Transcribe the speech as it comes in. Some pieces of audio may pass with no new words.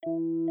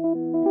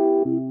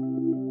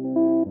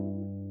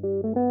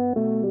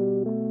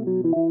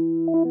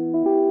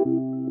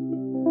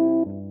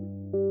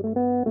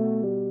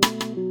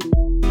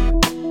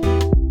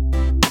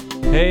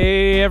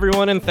Hey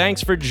everyone, and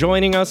thanks for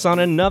joining us on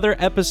another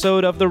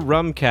episode of the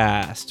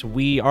Rumcast.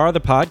 We are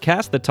the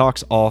podcast that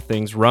talks all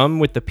things rum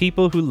with the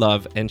people who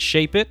love and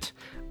shape it.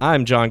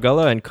 I'm John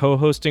Gullah, and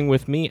co-hosting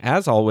with me,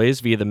 as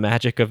always, via the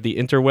magic of the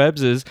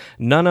interwebs, is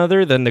none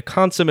other than the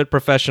consummate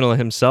professional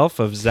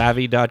himself of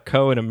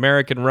Zavvi.co and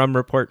American Rum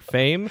Report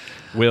fame,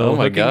 Will Oh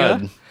my Hookinga.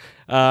 God.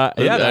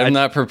 I'm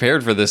not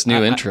prepared for this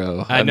new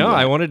intro. I know.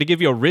 I wanted to give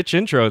you a rich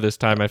intro this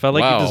time. I felt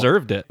like you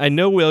deserved it. I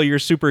know, Will, you're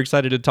super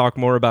excited to talk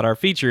more about our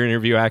feature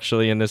interview,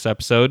 actually, in this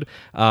episode.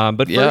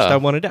 But first, I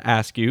wanted to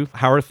ask you,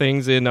 how are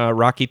things in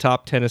Rocky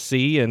Top,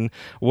 Tennessee, and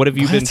what have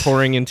you been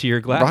pouring into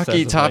your glass?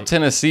 Rocky Top,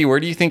 Tennessee? Where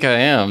do you think I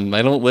am?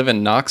 I don't live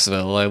in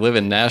Knoxville. I live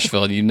in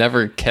Nashville. You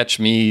never catch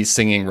me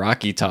singing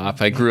Rocky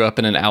Top. I grew up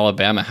in an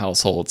Alabama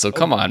household, so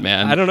come on,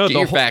 man. I don't know. Get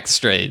your facts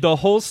straight. The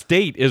whole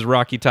state is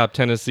Rocky Top,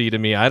 Tennessee to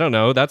me. I don't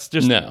know. That's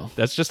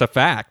just a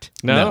fact.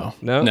 No,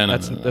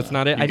 that's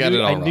not it.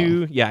 I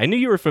knew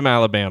you were from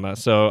Alabama,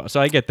 so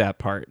I get that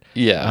part.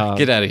 Yeah,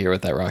 get out of here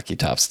with that Rocky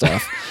Top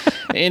stuff.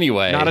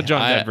 Anyway, not a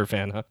John Denver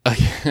fan, huh?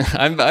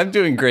 I'm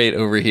doing great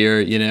over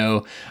here. You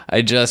know,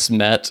 I just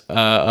met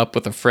up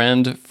with a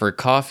friend for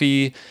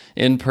coffee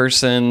in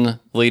person.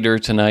 Later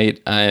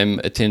tonight, I'm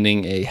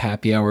attending a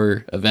happy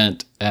hour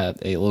event at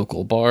a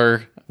local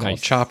bar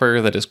called Chopper.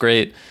 That is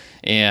great.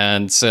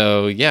 And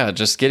so, yeah,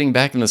 just getting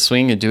back in the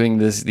swing and doing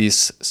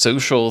these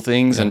social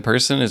things in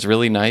person is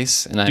really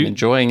nice, and I'm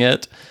enjoying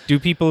it. Do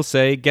people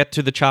say "get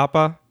to the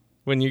chopper"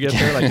 when you get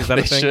there? Like, is that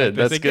a thing? Should.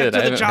 That's good.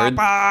 Get to the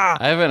chopper. I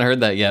haven't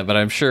heard that yet, but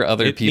I'm sure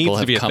other people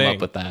have come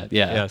up with that.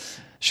 Yeah. Yes.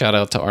 Shout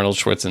out to Arnold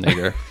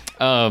Schwarzenegger.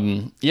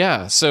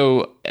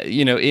 So,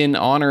 you know, in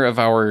honor of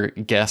our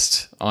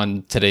guest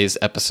on today's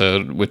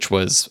episode, which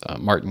was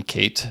Martin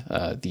Cate,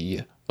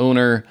 the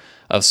owner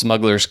of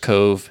Smuggler's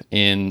Cove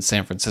in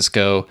San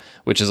Francisco,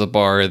 which is a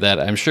bar that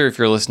I'm sure if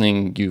you're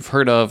listening, you've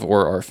heard of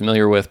or are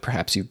familiar with.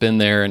 Perhaps you've been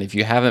there. And if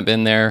you haven't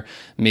been there,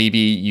 maybe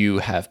you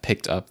have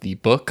picked up the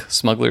book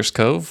Smuggler's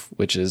Cove,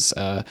 which is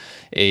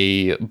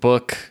a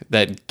book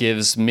that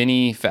gives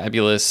many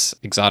fabulous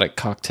exotic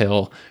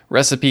cocktail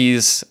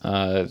recipes,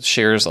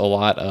 shares a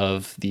lot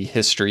of the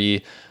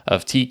history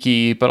of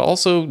tiki, but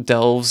also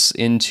delves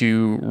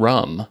into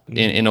rum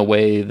in a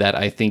way that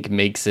I think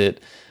makes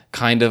it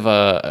kind of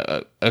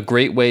a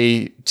great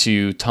way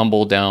to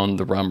tumble down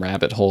the rum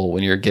rabbit hole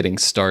when you're getting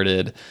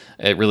started.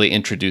 It really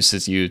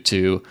introduces you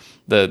to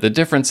the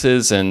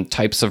differences and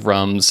types of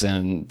rums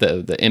and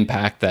the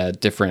impact that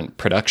different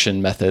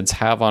production methods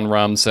have on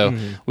rum. So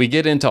we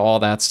get into all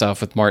that stuff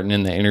with Martin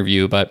in the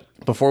interview. But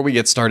before we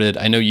get started,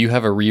 I know you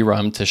have a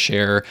re-rum to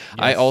share. Yes.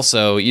 I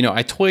also,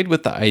 I toyed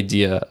with the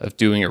idea of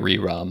doing a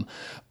re-rum,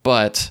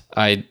 but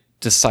I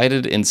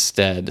decided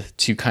instead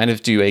to kind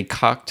of do a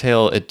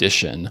cocktail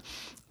edition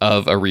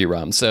of a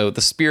re-rum. So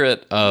the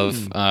spirit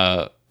of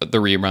the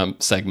re-rum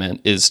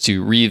segment is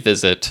to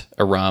revisit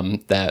a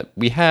rum that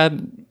we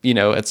had,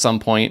 at some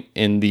point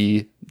in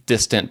the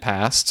distant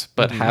past,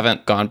 but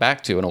haven't gone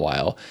back to in a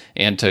while,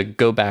 and to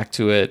go back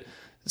to it,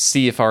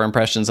 see if our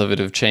impressions of it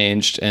have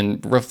changed,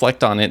 and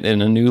reflect on it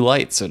in a new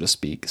light, so to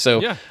speak.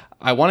 So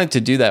I wanted to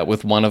do that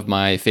with one of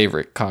my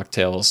favorite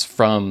cocktails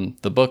from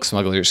the book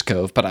Smuggler's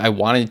Cove, but I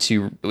wanted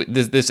to,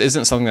 this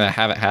isn't something that I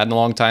haven't had in a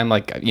long time.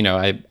 Like,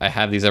 I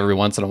have these every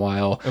once in a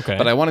while,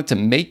 but I wanted to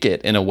make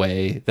it in a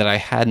way that I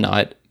had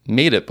not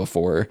made it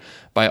before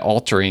by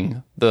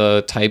altering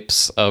the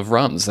types of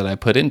rums that I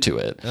put into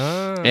it.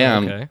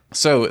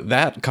 So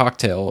that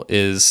cocktail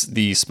is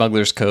the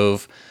Smuggler's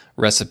Cove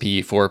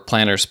recipe for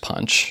Planter's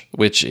Punch,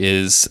 which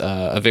is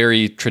a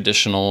very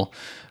traditional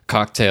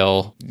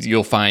cocktail.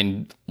 You'll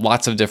find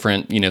lots of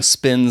different,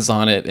 spins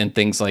on it and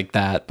things like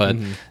that. But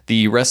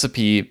the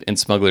recipe in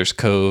Smuggler's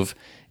Cove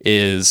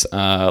is,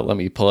 let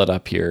me pull it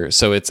up here.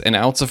 So it's an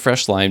ounce of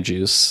fresh lime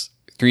juice,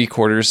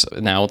 3/4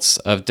 an ounce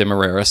of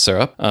Demerara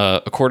syrup,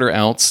 1/4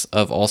 ounce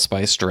of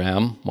allspice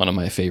dram, one of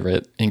my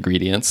favorite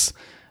ingredients,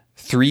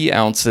 3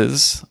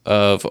 ounces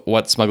of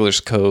what Smuggler's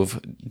Cove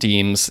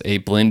deems a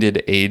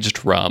blended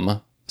aged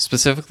rum,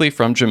 specifically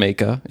from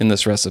Jamaica in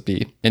this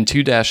recipe, and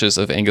 2 dashes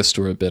of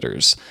Angostura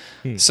bitters.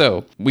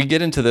 So we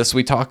get into this.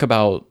 We talk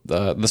about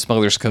the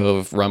Smuggler's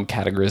Cove rum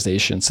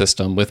categorization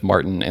system with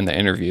Martin in the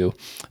interview.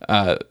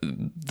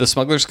 The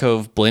Smuggler's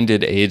Cove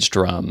blended aged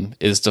rum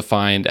is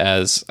defined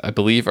as, I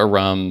believe, a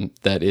rum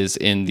that is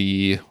in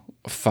the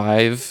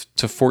 5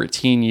 to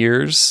 14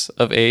 years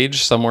of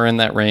age, somewhere in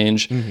that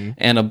range,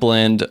 and a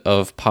blend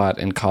of pot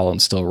and column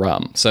still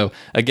rum. So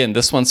again,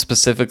 this one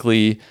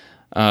specifically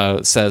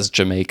says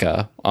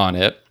Jamaica on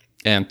it,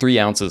 and 3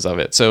 ounces of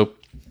it. So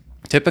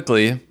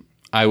typically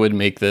I would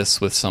make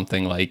this with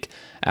something like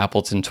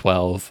Appleton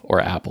 12 or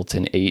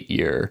Appleton 8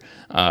 year.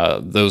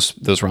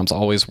 Those rums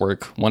always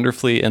work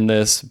wonderfully in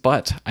this,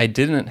 but I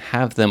didn't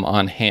have them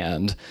on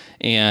hand,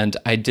 and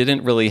I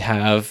didn't really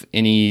have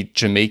any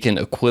Jamaican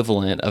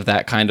equivalent of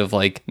that kind of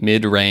like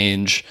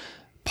mid-range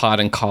pot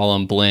and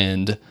column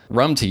blend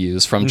rum to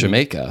use from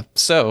Jamaica.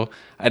 So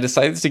I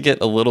decided to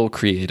get a little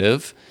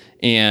creative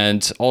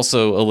and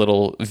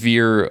also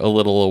veer a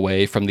little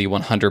away from the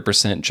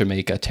 100%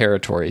 Jamaica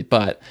territory.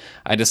 But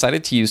I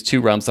decided to use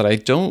 2 rums that I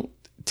don't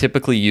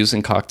typically use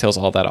in cocktails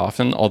all that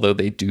often, although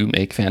they do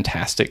make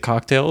fantastic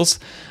cocktails.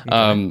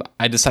 Okay.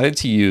 I decided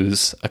to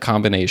use a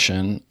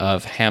combination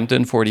of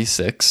Hampden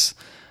 46,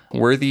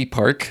 Worthy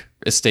Park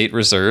Estate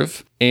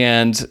Reserve,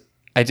 and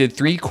I did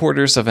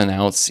 3/4 of an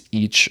ounce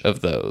each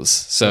of those.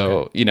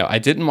 So, I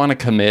didn't want to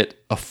commit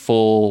a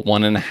full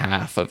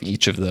 1.5 of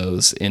each of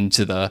those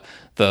into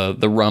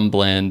the rum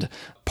blend,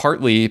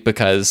 partly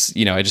because,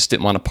 I just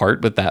didn't want to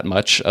part with that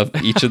much of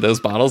each of those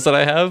bottles that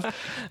I have,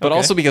 but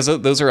also because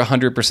those are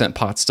 100%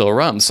 pot still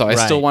rum. So I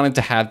still wanted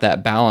to have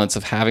that balance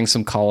of having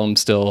some column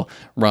still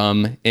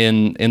rum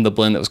in the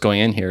blend that was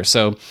going in here.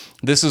 So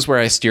this is where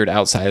I steered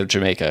outside of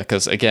Jamaica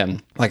because,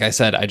 again, like I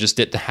said, I just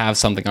didn't have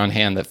something on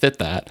hand that fit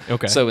that.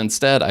 Okay. So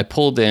instead, I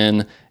pulled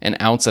in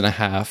 1.5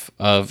 ounces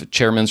of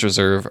Chairman's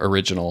Reserve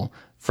Original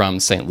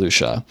from St.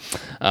 Lucia,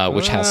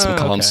 which has some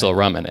column still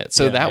rum in it.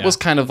 So that was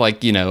kind of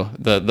like,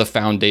 the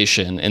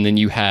foundation. And then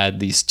you had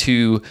these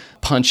 2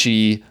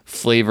 punchy,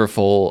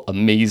 flavorful,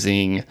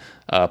 amazing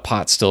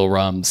pot still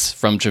rums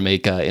from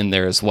Jamaica in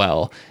there as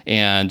well.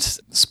 And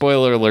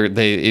spoiler alert,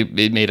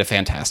 it made a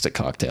fantastic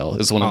cocktail.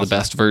 It's one of the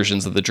best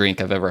versions of the drink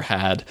I've ever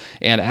had.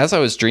 And as I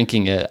was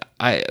drinking it,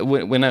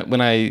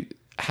 when I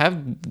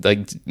have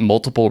like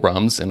multiple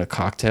rums in a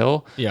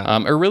cocktail,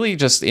 or really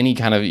just any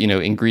kind of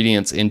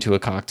ingredients into a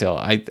cocktail,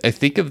 I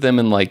think of them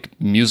in like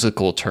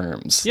musical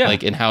terms,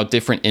 like in how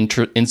different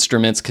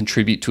instruments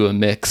contribute to a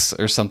mix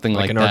or something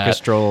like an that.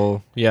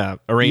 Orchestral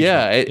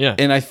arrangement.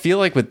 And I feel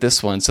like with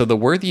this one, so the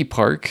Worthy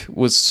Park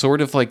was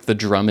sort of like the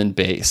drum and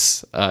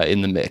bass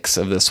in the mix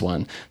of this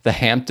one. The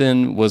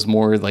Hampton was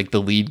more like the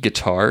lead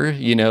guitar,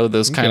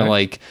 those kind of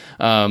like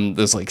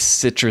those like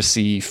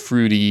citrusy,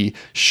 fruity,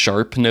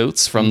 sharp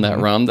notes from that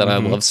rum that I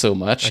love so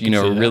much,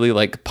 really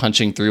like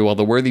punching through, while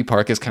the Worthy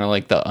Park is kind of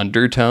like the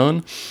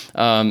undertone.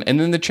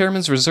 And then the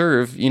Chairman's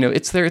Reserve,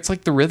 it's there. It's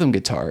like the rhythm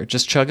guitar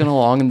just chugging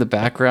along in the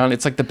background.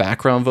 It's like the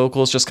background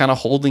vocals just kind of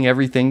holding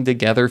everything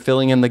together,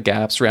 filling in the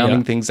gaps,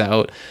 rounding things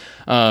out.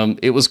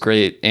 It was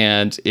great.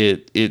 And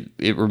it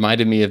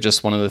reminded me of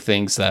just one of the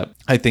things that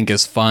I think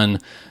is fun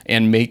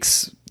and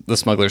makes the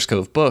Smuggler's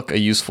Cove book a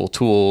useful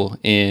tool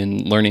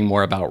in learning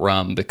more about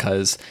rum,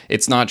 because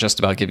it's not just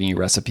about giving you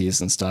recipes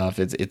and stuff.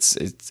 It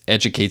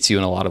educates you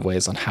in a lot of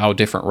ways on how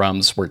different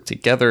rums work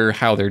together,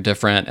 how they're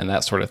different, and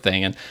that sort of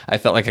thing. And I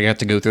felt like I got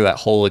to go through that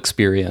whole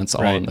experience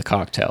all in the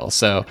cocktail.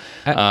 So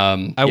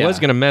I was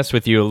going to mess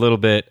with you a little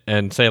bit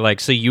and say, like,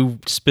 so you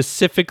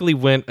specifically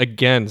went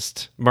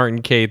against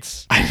Martin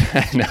Cate's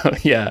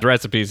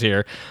recipes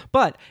here.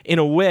 But in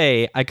a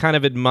way, I kind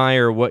of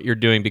admire what you're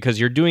doing, because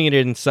you're doing it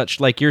in such,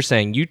 like you're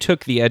saying, you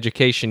took the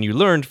education you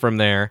learned from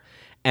there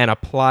and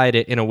applied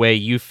it in a way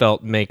you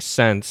felt makes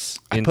sense.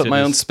 I put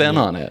my own spin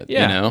on it,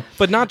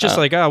 but not just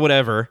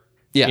whatever,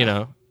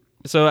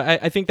 So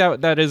I think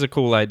that is a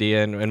cool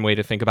idea and way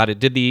to think about it.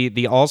 Did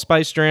the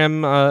allspice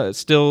dram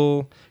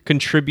still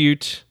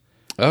contribute?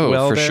 Oh,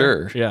 well for there?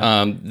 Sure.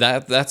 Yeah.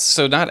 That's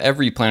so not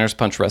every Planter's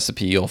Punch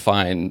recipe you'll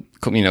find,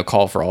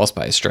 call for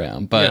allspice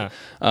dram, but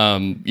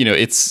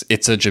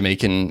it's a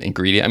Jamaican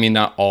ingredient. I mean,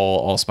 not all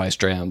allspice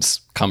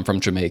drams come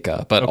from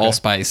Jamaica, but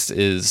allspice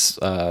is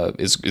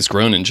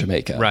grown in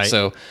Jamaica. Right.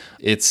 So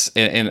it's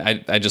and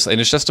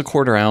it's just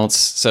 1/4 ounce.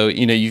 So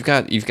you've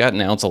got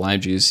 1 ounce of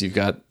lime juice, you've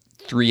got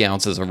 3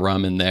 ounces of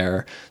rum in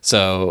there.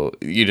 So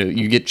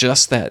you get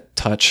just that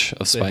touch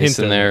of spice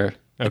in there.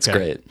 It's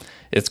great.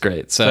 It's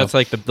great. So that's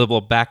like the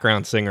little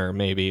background singer,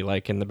 maybe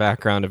like in the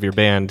background of your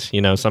band,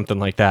 something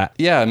like that.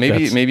 Yeah,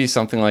 maybe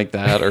something like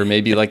that, or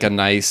maybe like a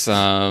nice,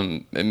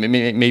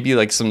 maybe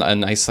like a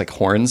nice like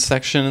horns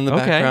section in the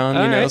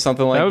background,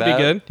 something like that. That would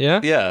be good.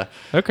 Yeah. Yeah.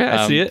 Okay,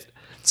 I see it.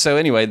 So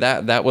anyway,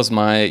 that was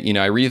my,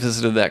 I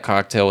revisited that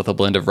cocktail with a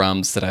blend of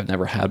rums that I've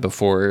never had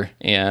before,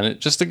 and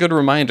just a good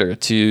reminder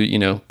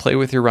to, play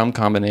with your rum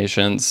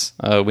combinations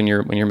when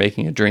you're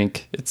making a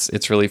drink.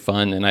 It's really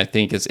fun, and I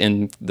think it's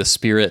in the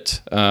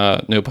spirit,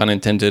 no pun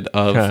intended,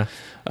 of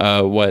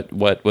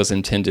what was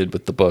intended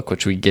with the book,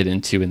 which we get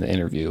into in the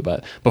interview.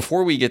 But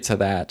before we get to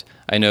that,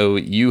 I know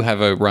you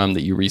have a rum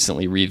that you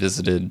recently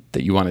revisited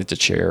that you wanted to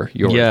share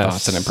your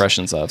thoughts and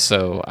impressions of.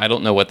 So I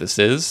don't know what this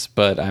is,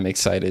 but I'm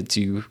excited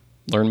to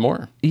learn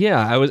more.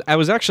 Yeah, I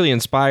was actually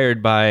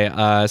inspired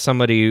by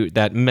somebody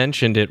that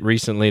mentioned it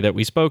recently that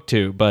we spoke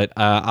to, but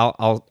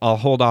I'll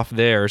hold off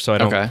there so I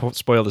don't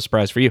spoil the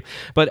surprise for you.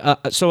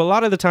 But so a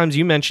lot of the times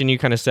you mentioned, you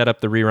kind of set up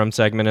the re-rum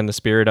segment and the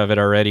spirit of it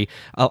already.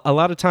 A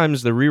lot of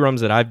times the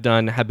re-rums that I've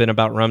done have been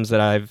about rums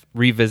that I've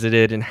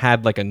revisited and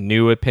had like a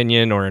new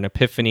opinion or an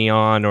epiphany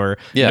on, or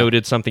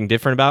noted something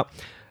different about.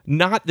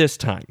 Not this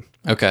time.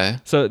 Okay.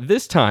 So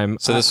this time...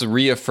 So this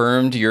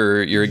reaffirmed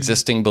your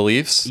existing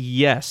beliefs?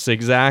 Yes,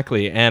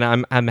 exactly. And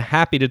I'm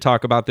happy to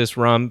talk about this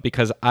rum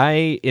because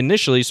I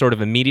initially sort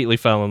of immediately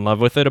fell in love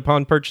with it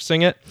upon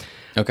purchasing it.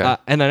 Okay.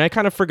 And then I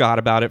kind of forgot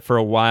about it for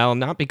a while,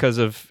 not because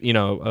of,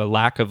 a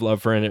lack of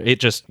love for it. It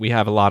just, we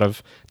have a lot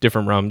of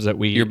different rums that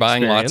you're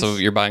buying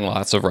experience. you're buying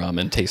lots of rum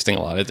and tasting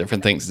a lot of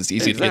different things. It's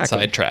easy to get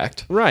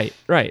sidetracked. Right.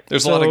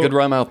 There's a lot of good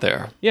rum out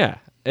there. Yeah.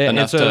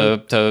 Enough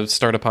to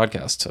start a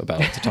podcast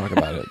to talk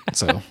about it.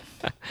 So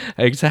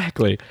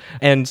exactly.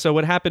 And so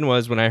what happened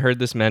was when I heard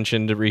this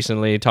mentioned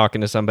recently,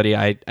 talking to somebody,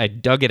 I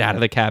dug it out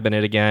of the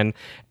cabinet again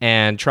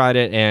and tried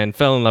it and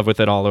fell in love with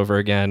it all over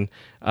again.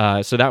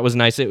 So that was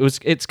nice.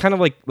 It's kind of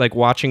like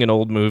watching an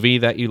old movie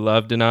that you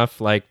loved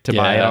enough like to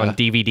buy it on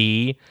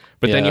DVD,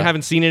 but then you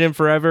haven't seen it in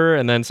forever,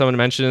 and then someone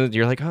mentions it,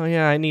 you're like, oh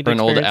yeah, I need to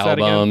experience that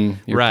again. Or an old album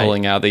you're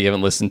pulling out that you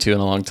haven't listened to in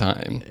a long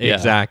time.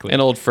 Exactly.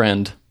 An old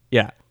friend.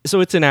 Yeah. So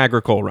it's an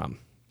agricole rum.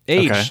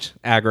 Aged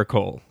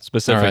agricole,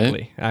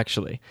 specifically,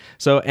 actually.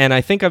 So, and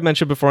I think I've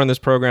mentioned before in this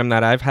program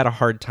that I've had a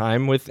hard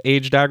time with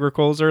aged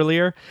agricoles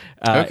earlier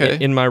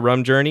in my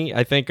rum journey.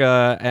 I think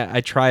I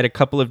tried a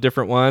couple of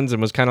different ones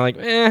and was kind of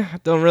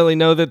like, don't really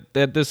know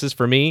that this is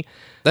for me.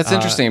 That's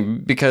interesting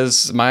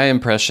because my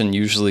impression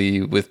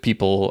usually with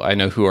people I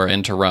know who are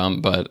into rum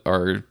but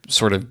are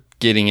sort of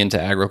getting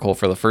into agricole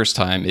for the first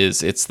time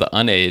is it's the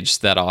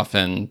unaged that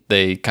often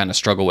they kind of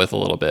struggle with a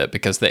little bit,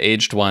 because the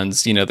aged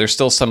ones, there's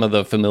still some of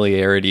the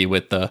familiarity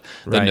with the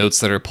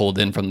notes that are pulled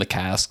in from the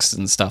casks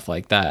and stuff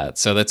like that.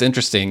 So that's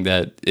interesting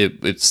that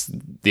it's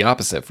the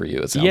opposite for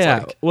you, it sounds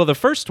like. Well, the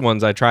first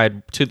ones I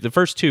tried, the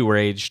first two were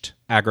aged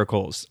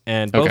agricoles,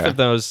 and both of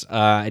those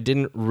they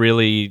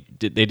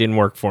didn't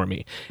work for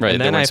me. Right,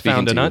 and then I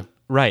found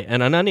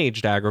an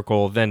unaged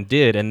agricole, then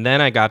did, and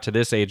then I got to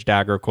this aged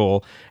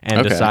agricole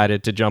and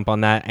decided to jump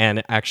on that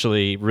and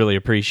actually really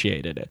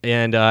appreciated it.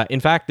 And in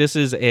fact, this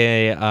is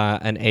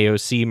an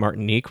AOC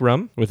Martinique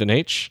rum with an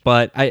H,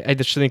 but I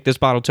just think this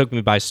bottle took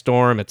me by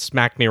storm. It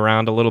smacked me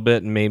around a little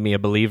bit and made me a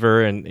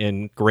believer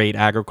in great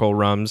agricole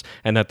rums,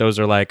 and that those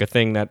are like a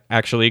thing that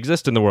actually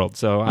exist in the world.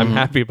 So I'm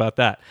happy about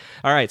that.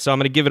 All right, so I'm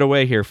going to give it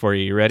away here for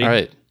you. You ready? All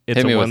right.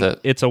 Hit me with it.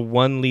 It's a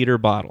 1 liter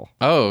bottle.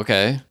 Oh,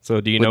 okay.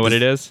 So do you know what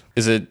it is?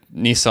 Is it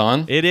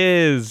Nissan? It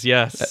is,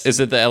 yes. Is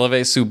it the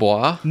Elevée sous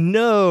bois?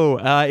 No,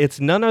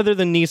 it's none other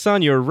than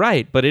Nissan. You're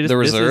right, but it is the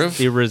Reserve. This is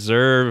the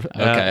Reserve.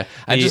 Okay,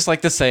 I just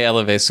like to say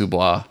Elevée sous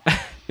bois.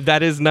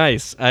 That is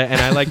nice,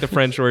 and I like the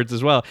French words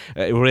as well.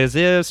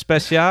 Reserve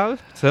spécial,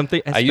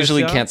 something. I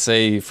usually can't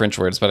say French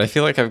words, but I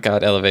feel like I've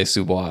got Elevée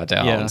sous bois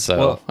down. Yeah.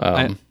 So,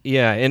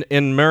 in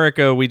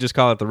America we just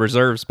call it the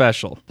Reserve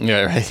Special.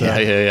 Yeah, right.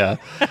 So.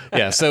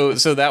 Yeah. So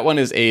that one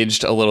is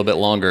aged a little bit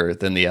longer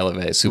than the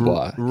Elevée sous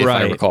bois, if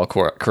I recall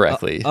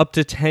correctly. Up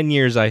to 10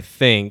 years, I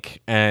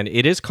think, and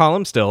it is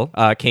column still.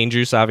 Cane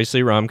juice,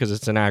 obviously, rum because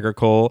it's an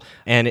agricole.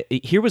 And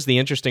here was the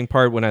interesting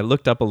part when I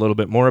looked up a little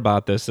bit more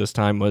about this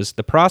time was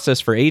the process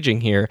for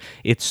aging here.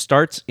 It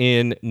starts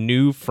in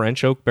new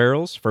French oak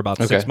barrels for about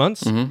 6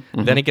 months.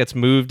 Then it gets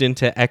moved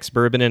into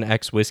ex-bourbon and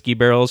ex-whiskey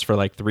barrels for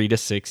like 3 to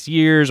 6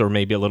 years, or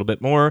maybe a little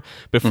bit more,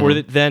 before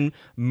it then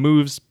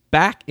moves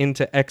back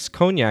into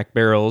ex-cognac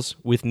barrels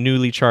with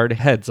newly charred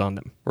heads on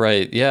them.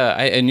 Right. Yeah.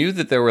 I knew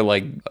that there were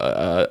like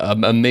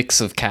a mix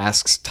of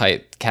cask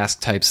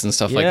types and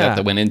stuff like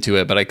that went into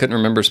it, but I couldn't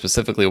remember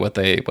specifically what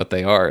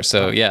they are.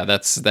 So yeah,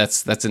 that's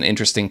an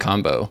interesting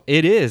combo.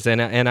 It is,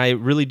 and I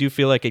really do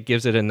feel like it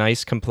gives it a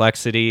nice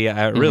complexity.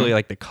 I really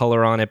like the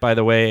color on it. By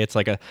the way, it's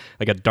like a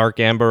dark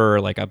amber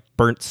or like a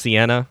burnt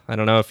sienna. I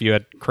don't know if you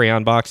had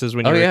crayon boxes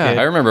when you were a kid.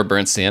 I remember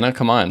burnt sienna.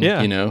 Come on,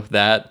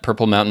 that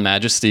Purple Mountain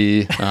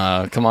Majesty.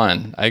 Come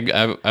on,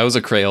 I was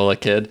a Crayola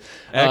kid.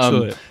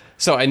 Excellent.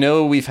 So I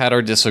know we've had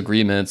our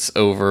disagreements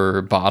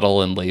over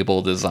bottle and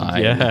label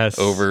design,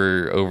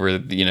 over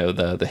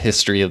the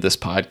history of this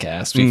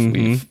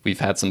podcast. We've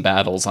had some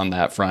battles on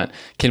that front.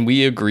 Can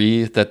we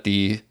agree that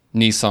the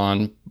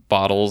Nissan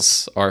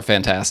bottles are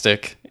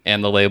fantastic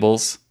and the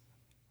labels?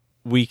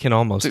 We can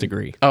almost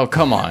agree. Oh,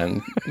 come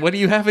on. What do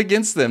you have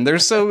against them?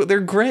 They're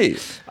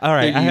great. All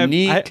right. They're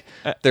unique.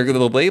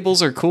 The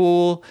labels are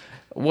cool.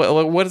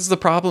 What is the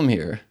problem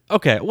here?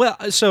 Okay. Well,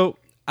 so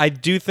I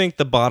do think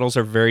the bottles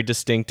are very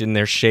distinct in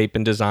their shape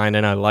and design,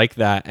 and I like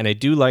that. And I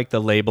do like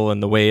the label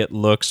and the way it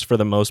looks for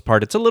the most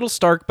part. It's a little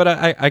stark, but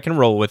I can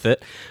roll with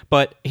it.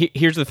 But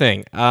here's the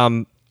thing.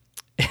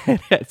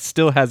 It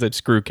still has a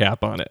screw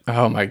cap on it.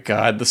 Oh my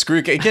God, the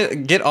screw cap!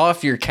 Get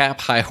off your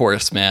cap, high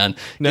horse, man!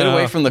 Get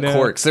away from the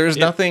corks. There's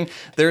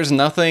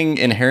nothing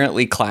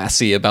inherently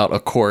classy about a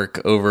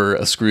cork over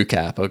a screw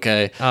cap.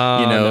 Okay,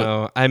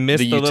 no. I missed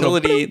the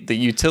utility. The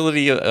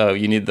utility.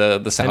 You need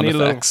the sound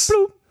effects.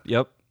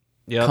 Yep.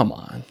 Come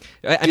on.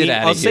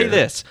 I'll say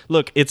this.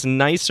 Look, it's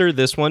nicer,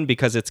 this one,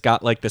 because it's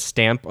got like the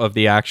stamp of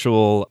the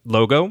actual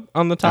logo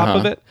on the top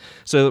of it.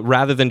 So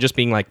rather than just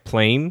being like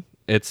plain,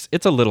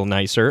 it's a little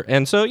nicer.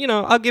 And so,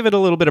 I'll give it a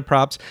little bit of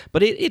props,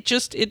 but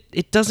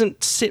it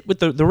doesn't sit with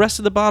the rest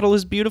of the bottle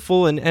is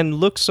beautiful and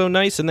looks so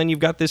nice. And then you've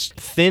got this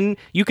thin,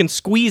 you can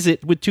squeeze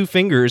it with 2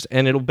 fingers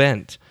and it'll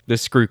bend,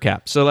 this screw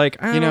cap. So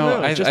like, I don't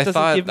know. It just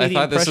doesn't give me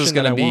the impression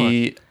that I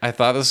want. I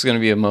thought this was going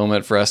to be a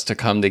moment for us to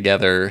come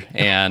together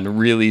and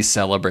really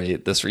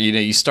celebrate this.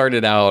 You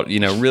started out,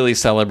 really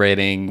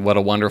celebrating what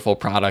a wonderful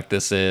product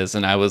this is.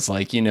 And I was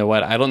like, you know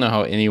what? I don't know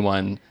how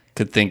anyone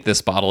could think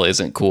this bottle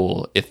isn't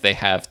cool if they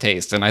have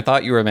taste. And I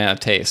thought you were a man of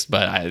taste,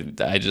 but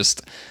I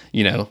just,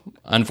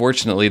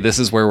 unfortunately, this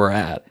is where we're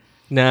at.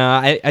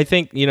 Nah, I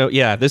think,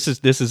 this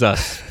is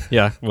us.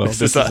 Yeah, well,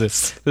 this is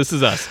us. This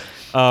is us.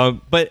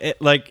 But if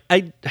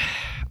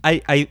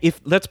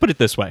let's put it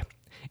this way.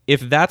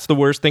 If that's the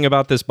worst thing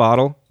about this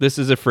bottle, this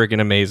is a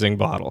friggin' amazing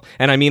bottle.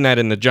 And I mean that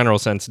in the general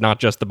sense, not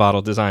just the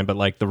bottle design, but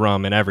like the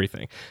rum and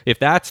everything. If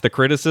that's the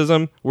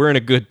criticism, we're in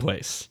a good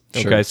place.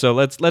 Okay, sure. So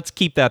let's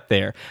keep that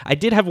there. I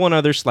did have one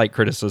other slight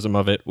criticism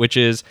of it, which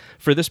is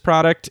for this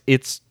product,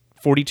 it's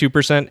 42%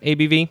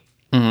 ABV.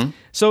 Mm-hmm.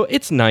 So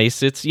it's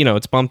nice. It's,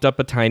 it's bumped up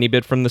a tiny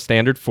bit from the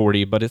standard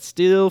 40, but it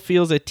still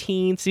feels a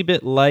teensy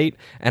bit light.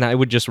 And I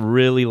would just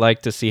really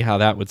like to see how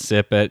that would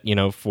sip at,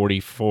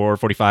 44,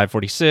 45,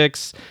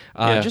 46.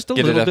 Just a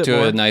little bit more. Get it up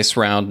to a nice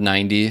round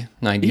 90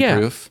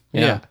 proof.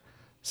 Yeah.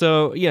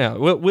 So,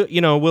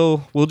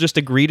 we'll just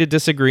agree to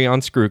disagree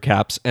on screw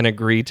caps and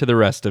agree to the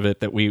rest of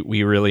it that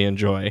we really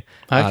enjoy.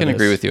 I can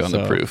agree with you on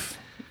the proof.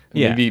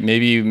 Yeah.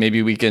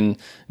 Maybe we can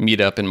meet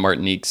up in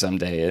Martinique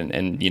someday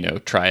and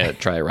try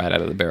it right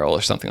out of the barrel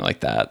or something like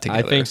that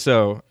together. I think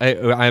so.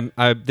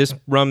 This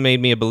rum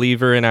made me a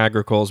believer in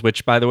agricoles,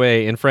 which, by the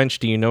way, in French,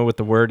 do you know what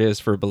the word is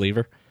for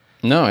believer?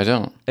 No, I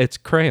don't. It's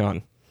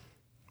crayon.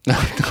 No,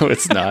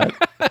 it's not.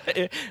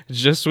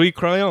 Je suis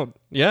crayon.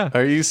 Yeah.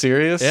 Are you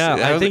serious?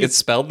 Yeah. I think it's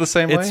spelled the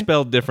same way? It's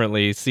spelled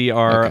differently.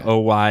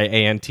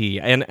 Croyant.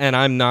 And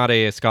I'm not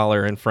a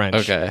scholar in French.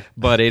 Okay.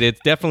 But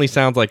it definitely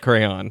sounds like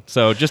crayon.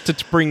 So just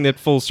to bring it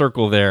full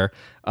circle there,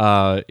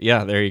 there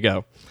you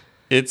go.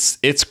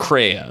 It's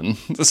crayon.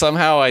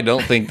 Somehow I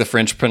don't think the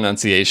French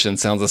pronunciation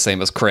sounds the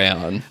same as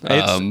crayon.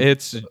 But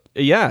it's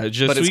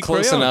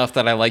close crayon enough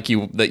that I like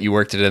that you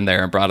worked it in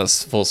there and brought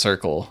us full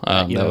circle.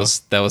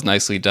 That was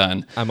nicely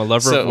done. I'm a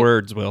lover of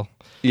words, Will.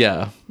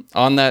 Yeah.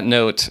 On that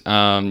note,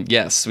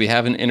 yes, we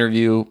have an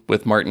interview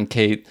with Martin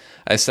Cate.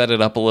 I set it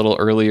up a little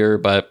earlier,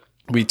 but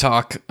we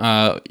talk.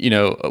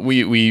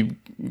 We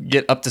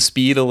get up to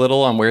speed a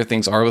little on where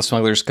things are with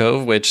Smuggler's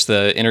Cove, which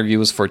the interview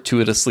was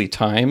fortuitously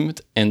timed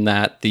in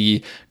that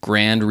the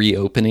grand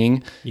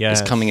reopening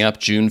is coming up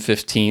June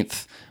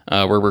 15th.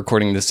 We're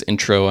recording this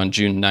intro on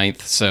June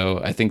 9th,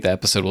 so I think the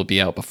episode will be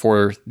out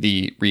before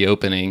the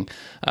reopening.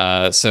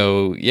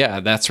 So yeah,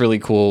 that's really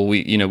cool.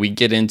 We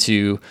get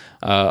into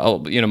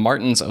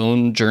Martin's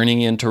own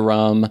journey into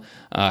rum,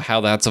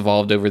 how that's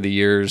evolved over the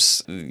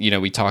years.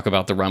 We talk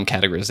about the rum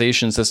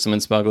categorization system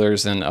in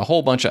Smugglers and a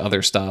whole bunch of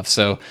other stuff.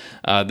 So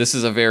this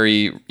is a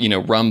very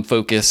rum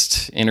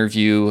focused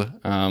interview.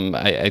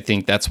 I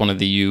think that's one of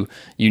the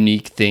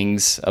unique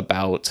things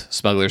about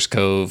Smuggler's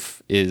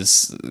Cove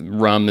is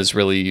rum is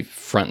really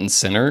front and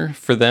center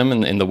for them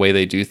in the way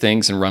they do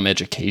things, and rum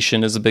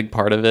education is a big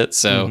part of it.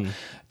 So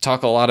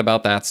talk a lot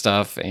about that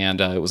stuff, and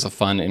it was a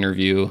fun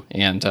interview,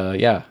 and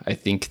I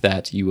think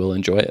that you will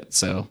enjoy it.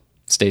 So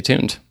stay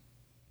tuned.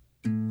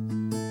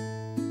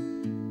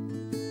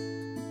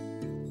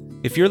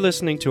 If you're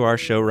listening to our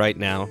show right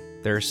now,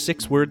 there are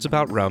 6 words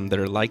about rum that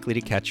are likely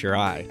to catch your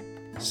eye: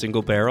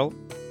 single barrel,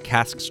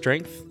 cask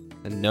strength,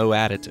 and no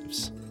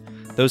additives.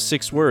 Those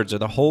 6 words are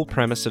the whole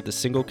premise of the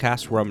single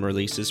cask rum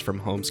releases from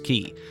Holmes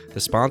Key, the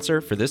sponsor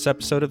for this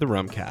episode of the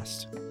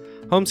Rumcast.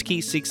 Holmes Key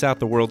seeks out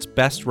the world's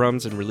best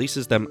rums and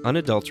releases them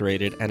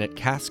unadulterated and at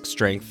cask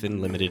strength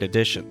in limited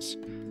editions.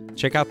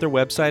 Check out their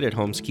website at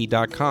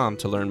holmeskey.com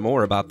to learn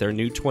more about their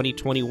new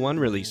 2021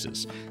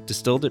 releases,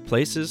 distilled at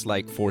places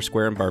like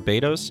Foursquare in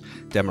Barbados,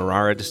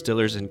 Demerara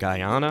Distillers in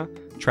Guyana,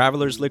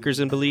 Travelers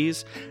Liquors in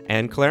Belize,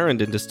 and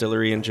Clarendon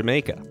Distillery in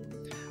Jamaica.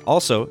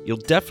 Also, you'll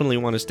definitely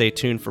want to stay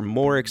tuned for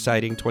more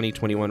exciting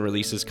 2021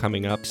 releases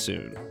coming up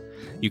soon.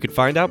 You can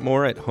find out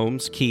more at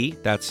Holmes Key,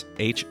 that's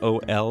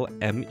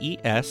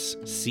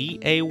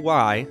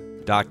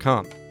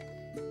HOLMESCAY.com.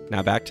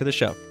 Now back to the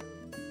show.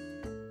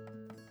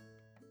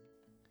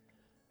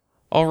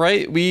 All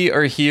right, we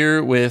are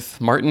here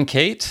with Martin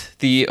Cate,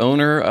 the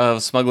owner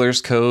of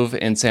Smuggler's Cove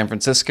in San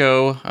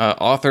Francisco,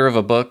 author of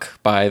a book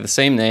by the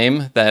same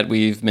name that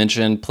we've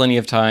mentioned plenty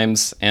of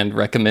times and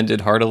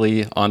recommended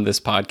heartily on this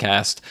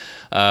podcast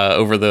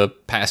over the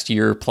past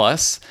year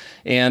plus.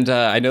 And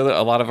I know that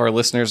a lot of our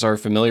listeners are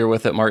familiar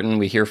with it, Martin.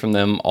 We hear from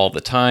them all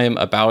the time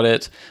about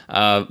it.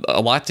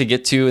 A lot to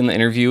get to in the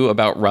interview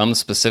about rum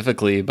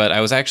specifically, but I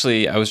was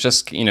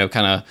just,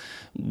 kind of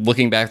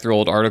looking back through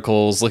old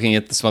articles, looking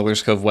at the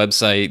Smuggler's Cove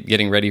website,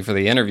 getting ready for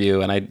the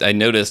interview, and I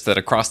noticed that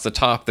across the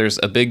top there's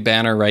a big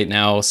banner right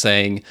now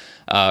saying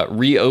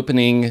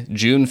reopening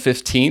June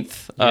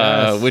 15th,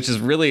 Yes. which is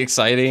really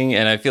exciting,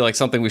 and I feel like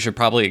something we should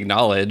probably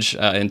acknowledge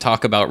and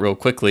talk about real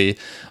quickly.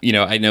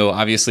 I know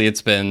obviously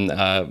it's been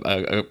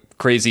a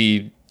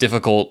crazy,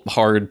 difficult,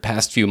 hard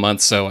past few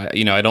months. So,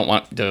 I don't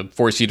want to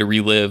force you to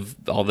relive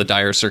all the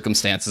dire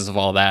circumstances of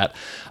all that.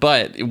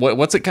 But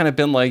what's it kind of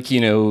been like,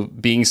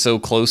 being so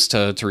close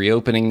to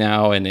reopening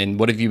now? And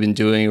what have you been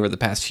doing over the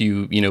past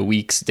few,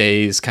 weeks,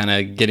 days, kind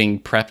of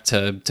getting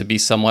prepped to be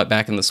somewhat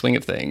back in the swing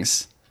of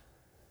things?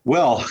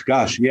 Well,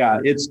 gosh, yeah,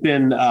 it's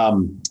been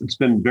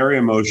very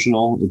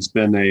emotional. It's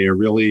been a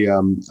really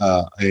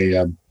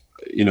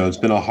it's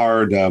been a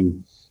hard.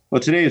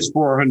 Well, today is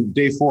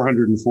day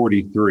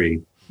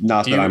 443.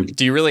 Not do that you, I'm.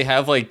 Do you really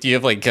have like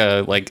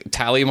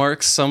tally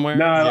marks somewhere?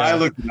 No, Yeah.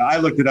 I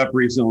looked it up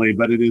recently,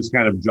 but it is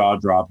kind of jaw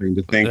dropping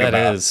to think about.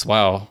 That is,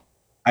 wow.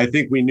 I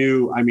think we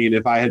knew. I mean,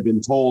 if I had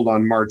been told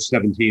on March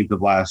 17th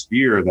of last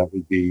year that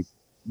we'd be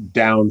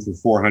down for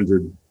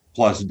 400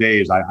 plus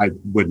days, I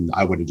would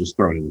have just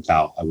thrown in the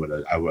towel.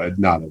 I would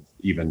not have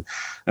even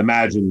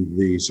imagined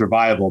the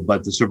survival.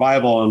 But the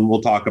survival, and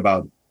we'll talk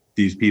about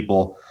these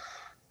people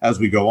as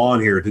we go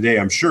on here today,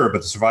 I'm sure.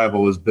 But the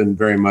survival has been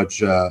very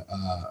much a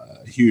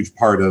huge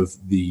part of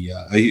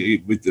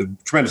with a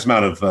tremendous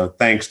amount of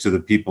thanks to the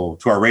people,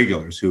 to our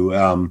regulars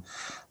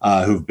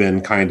who've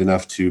been kind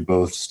enough to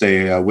both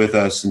stay with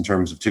us in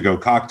terms of to-go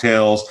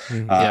cocktails,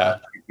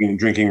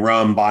 drinking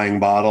rum, buying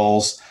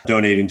bottles,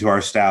 donating to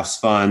our staff's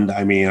fund.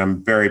 I mean,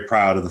 I'm very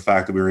proud of the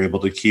fact that we were able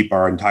to keep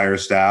our entire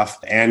staff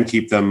and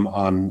keep them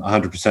on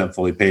 100%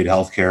 fully paid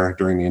healthcare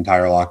during the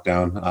entire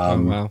lockdown.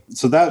 Wow.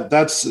 So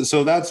that's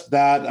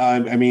that.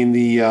 I mean,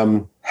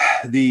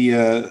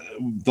 the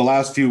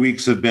last few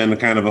weeks have been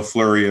kind of a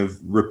flurry of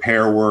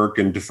repair work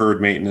and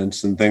deferred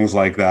maintenance and things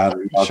like that.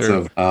 Lots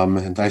of,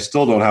 and I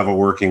still don't have a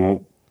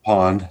working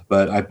pond,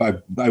 but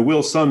I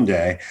will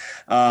someday.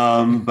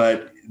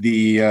 But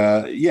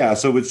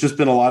so it's just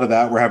been a lot of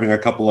that. We're having a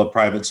couple of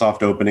private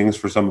soft openings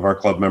for some of our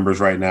club members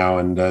right now,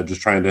 and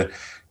just trying to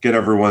get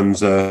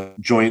everyone's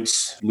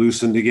joints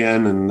loosened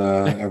again and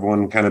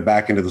everyone kind of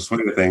back into the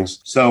swing of things.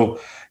 So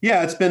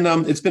yeah, it's been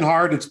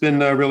hard. It's been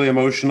really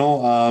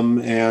emotional.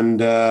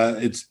 And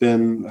it's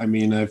been, I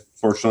mean, I've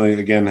fortunately,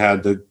 again,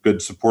 had the good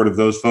support of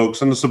those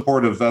folks and the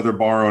support of other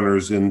bar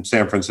owners in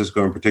San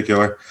Francisco in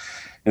particular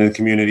in the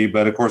community.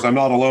 But of course, I'm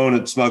not alone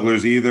at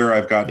Smugglers either.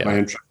 I've got my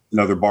interest in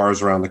other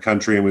bars around the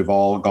country, and we've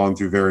all gone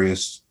through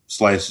various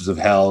slices of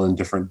hell in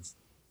different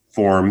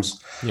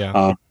forms.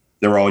 Yeah.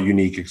 They're all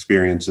unique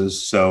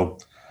experiences. So,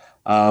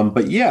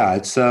 but yeah,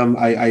 it's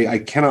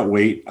I cannot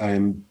wait.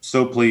 I'm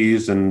so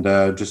pleased, and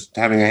just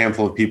having a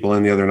handful of people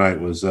in the other night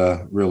was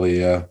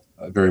really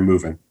very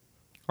moving.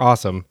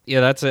 Awesome.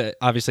 Yeah, that's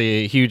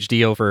obviously a huge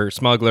deal for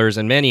Smugglers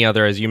and many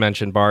other, as you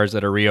mentioned, bars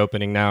that are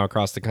reopening now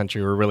across the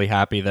country. We're really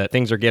happy that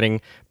things are getting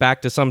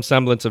back to some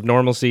semblance of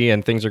normalcy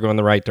and things are going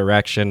the right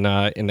direction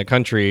in the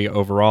country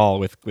overall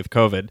with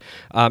COVID.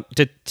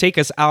 To take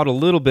us out a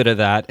little bit of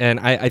that, and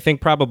I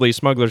think probably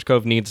Smugglers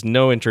Cove needs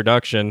no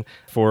introduction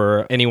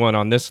for anyone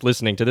on this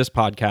listening to this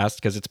podcast,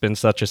 because it's been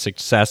such a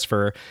success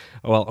for,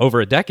 well, over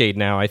a decade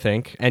now, I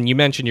think. And you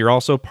mentioned you're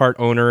also part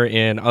owner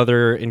in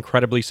other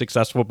incredibly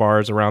successful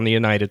bars around the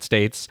United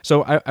States.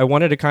 So I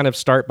wanted to kind of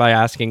start by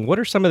asking, what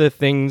are some of the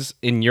things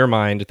in your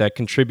mind that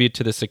contribute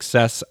to the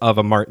success of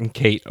a Martin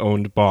Cate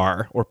owned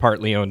bar or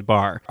partly owned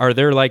bar? Are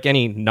there like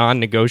any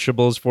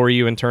non-negotiables for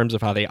you in terms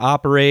of how they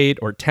operate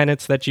or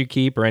tenants that you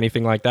keep or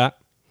anything like that?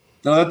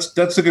 No,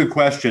 that's a good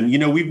question. You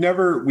know, I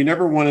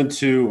never wanted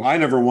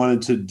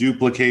to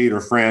duplicate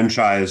or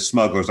franchise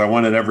Smugglers. I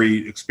wanted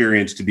every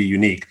experience to be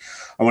unique.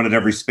 I wanted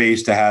every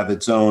space to have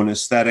its own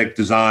aesthetic,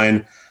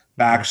 design,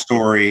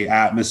 backstory,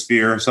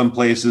 atmosphere. Some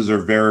places are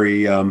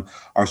very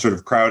are sort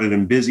of crowded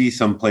and busy.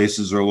 Some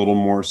places are a little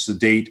more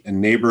sedate and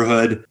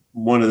neighborhood.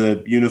 One of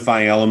the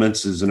unifying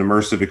elements is an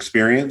immersive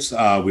experience.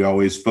 We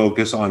always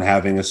focus on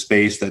having a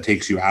space that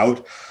takes you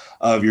out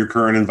of your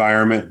current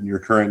environment, your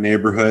current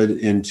neighborhood,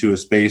 into a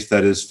space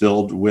that is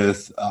filled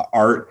with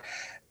art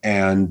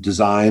and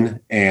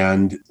design.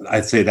 And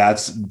I'd say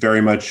that's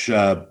very much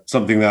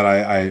something that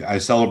I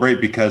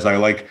celebrate, because I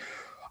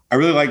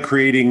really like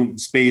creating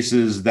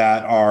spaces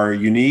that are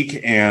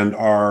unique and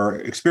are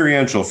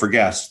experiential for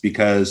guests,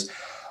 because,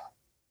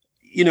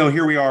 you know,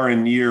 here we are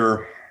in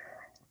year,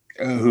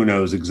 who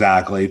knows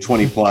exactly,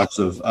 20 plus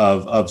of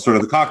sort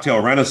of the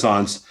cocktail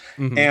renaissance.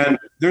 Mm-hmm. And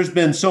there's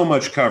been so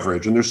much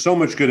coverage and there's so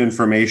much good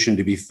information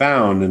to be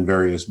found in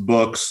various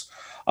books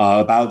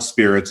about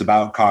spirits,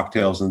 about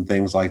cocktails and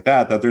things like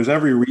that, that there's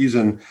every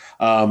reason,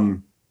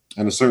 and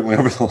certainly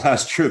over the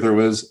last year, there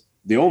was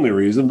the only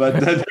reason, but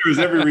that there was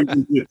every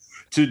reason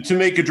to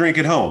make a drink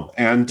at home.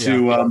 And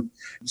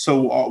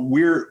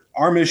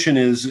our mission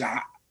is,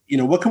 you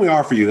know, what can we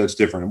offer you that's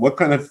different? What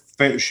kind of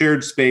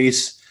shared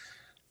space,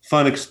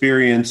 fun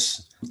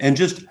experience, and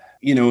just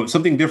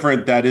something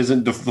different that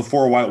isn't the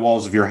four white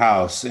walls of your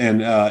house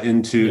and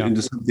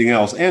into something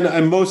else.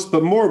 And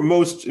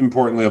most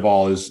importantly of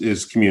all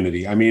is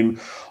community. I mean,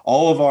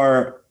 all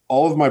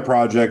of my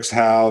projects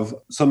have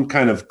some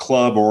kind of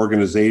club or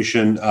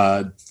organization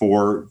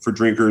for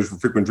drinkers, for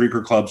frequent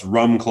drinker clubs,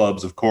 rum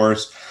clubs, of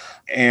course.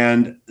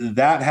 And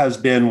that has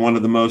been one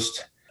of the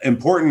most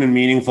important and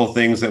meaningful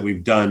things that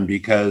we've done,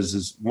 because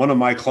as one of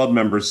my club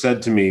members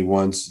said to me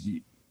once,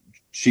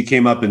 she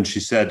came up and she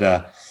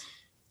said,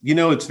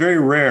 it's very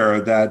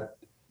rare that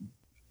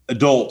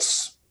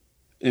adults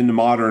in the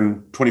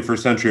modern 21st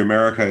century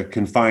America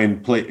can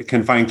find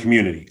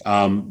community.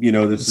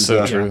 This is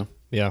so true.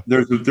 Yeah.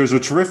 There's a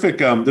terrific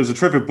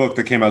book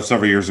that came out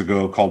several years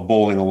ago called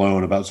Bowling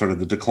Alone, about sort of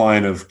the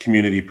decline of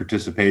community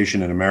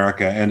participation in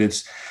America. And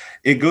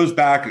it goes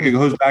back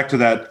to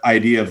that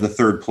idea of the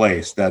third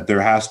place, that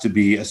there has to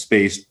be a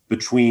space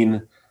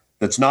between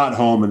that's not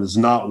home and does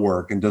not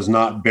work and does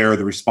not bear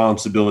the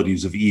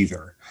responsibilities of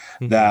either.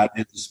 That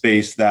is a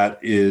space that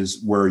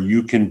is where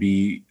you can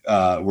be,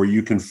 where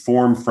you can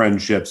form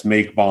friendships,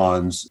 make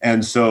bonds.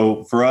 And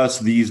so for us,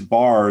 these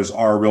bars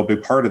are a real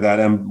big part of that.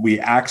 And we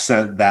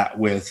accent that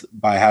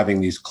by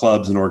having these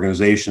clubs and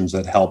organizations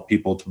that help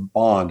people to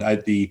bond.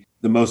 The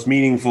most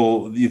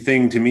meaningful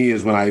thing to me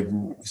is when I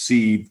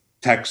see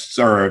texts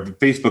or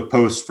Facebook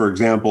posts, for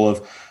example,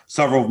 of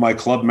several of my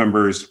club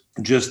members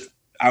just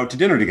out to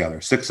dinner together,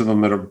 6 of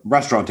them at a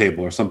restaurant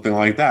table or something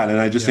like that. And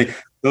I just think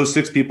those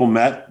 6 people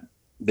met.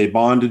 They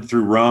bonded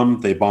through rum.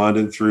 They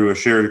bonded through a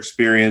shared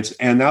experience.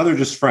 And now they're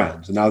just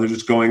friends. And now they're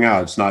just going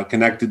out. It's not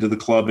connected to the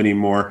club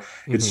anymore.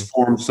 It's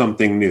formed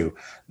something new.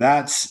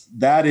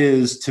 That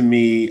is, to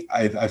me,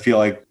 I feel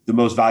like the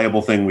most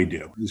valuable thing we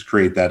do is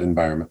create that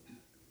environment.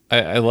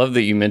 I love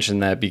that you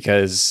mentioned that,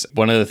 because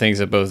one of the things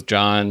that both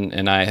John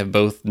and I have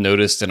both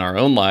noticed in our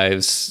own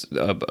lives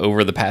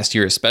over the past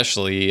year,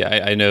 especially,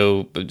 I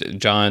know,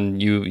 John,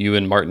 you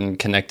and Martin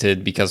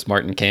connected because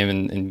Martin came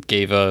and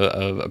gave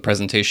a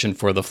presentation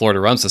for the Florida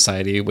Rum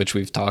Society, which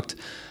we've talked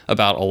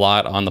about a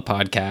lot on the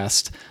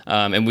podcast.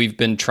 And we've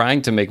been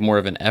trying to make more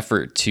of an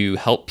effort to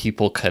help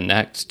people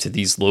connect to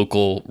these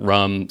local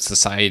rum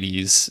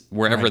societies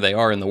wherever they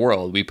are in the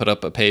world. We put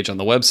up a page on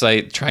the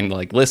website trying to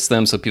list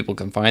them so people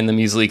can find them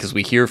easily, because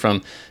we hear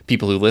from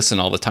people who listen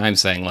all the time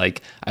saying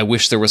I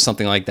wish there was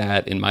something like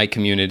that in my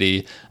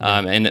community.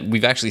 And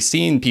we've actually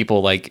seen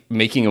people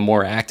making a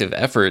more active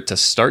effort to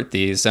start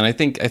these. And I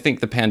think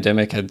the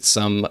pandemic had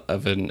some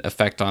of an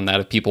effect on that,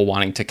 of people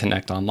wanting to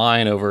connect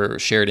online over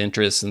shared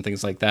interests and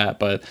things like that.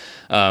 But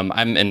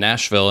I'm in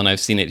Nashville, and I've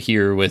seen it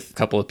here with a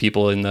couple of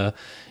people in the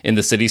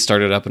city.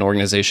 Started up an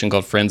organization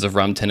called Friends of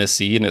Rum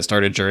Tennessee, and it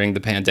started during the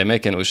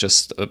pandemic, and it was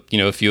just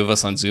a few of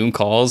us on Zoom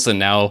calls, and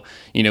now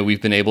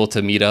we've been able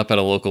to meet up at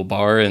a local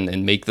bar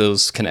and make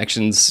those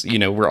connections.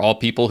 We're all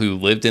people who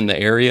lived in the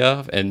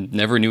area and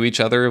never knew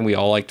each other, and we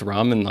all liked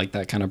rum, and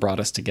that kind of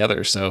brought us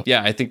together. So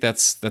yeah, I think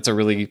that's a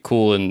really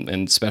cool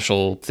and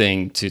special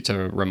thing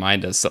to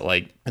remind us that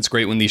it's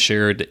great when these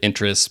shared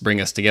interests bring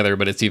us together,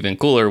 but it's even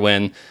cooler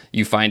when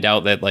you find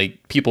out that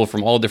people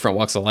from all different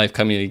walks of life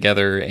coming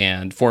together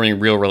and forming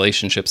real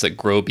relationships that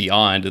grow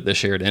beyond the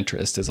shared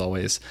interest is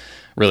always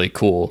really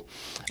cool.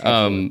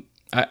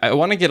 I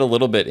want to get a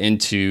little bit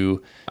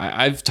into,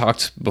 I've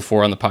talked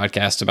before on the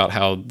podcast about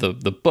how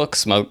the book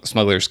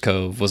Smuggler's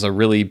Cove was a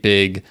really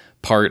big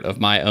part of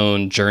my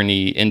own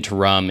journey into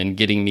rum and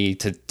getting me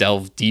to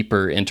delve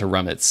deeper into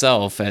rum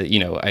itself.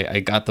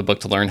 I got the book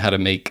to learn how to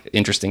make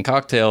interesting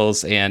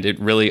cocktails, and it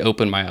really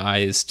opened my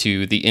eyes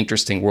to the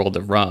interesting world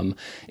of rum.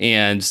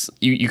 And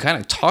you kind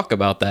of talk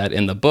about that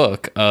in the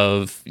book,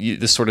 of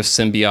this sort of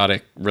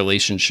symbiotic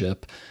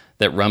relationship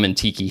that rum and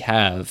tiki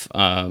have.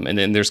 And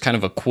then there's kind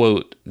of a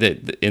quote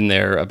that in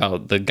there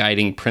about the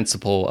guiding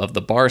principle of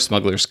the bar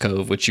Smuggler's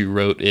Cove, which you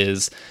wrote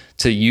is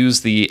to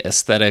use the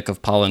aesthetic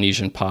of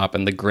Polynesian pop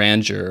and the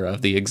grandeur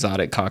of the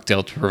exotic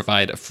cocktail to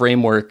provide a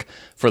framework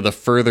for the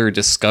further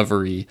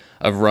discovery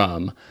of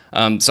rum.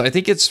 So I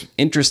think it's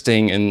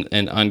interesting and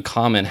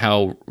uncommon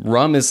how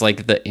rum is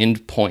the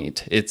end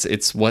point.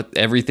 It's what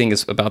everything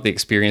is about the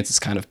experience is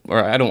kind of,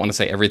 or I don't want to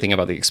say everything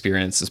about the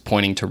experience is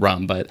pointing to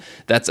rum, but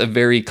that's a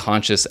very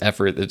conscious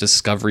effort, the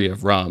discovery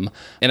of rum.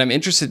 And I'm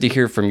interested to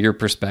hear from your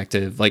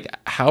perspective,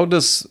 how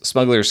does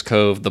Smuggler's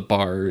Cove, the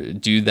bar,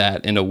 do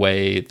that in a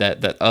way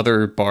that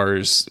other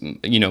bars,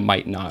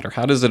 might not, or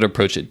how does it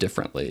approach it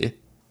differently?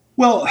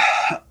 Well,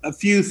 a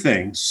few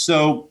things.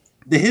 So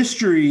the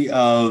history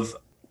of,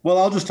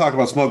 I'll just talk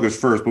about Smugglers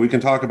first, but we can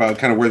talk about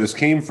kind of where this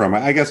came from.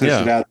 I guess I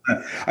should add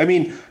that. I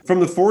mean, from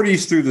the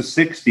 40s through the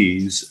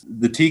 60s,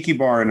 the tiki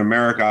bar in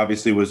America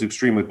obviously was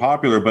extremely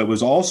popular, but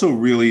was also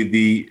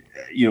really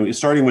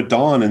starting with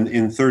Dawn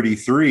in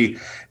 33,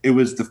 it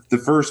was the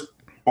first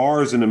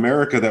bars in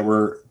America that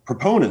were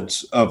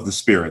proponents of the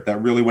spirit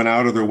that really went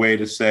out of their way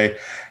to say,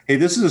 hey,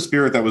 this is a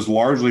spirit that was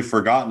largely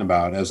forgotten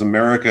about as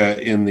America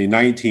in the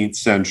 19th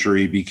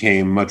century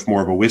became much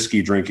more of a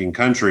whiskey drinking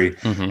country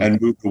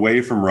and moved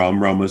away from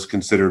rum. Rum was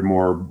considered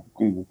more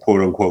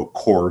quote unquote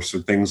coarse or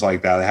things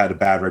like that. It had a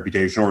bad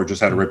reputation, or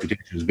just had a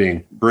reputation as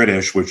being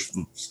British, which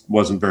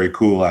wasn't very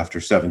cool after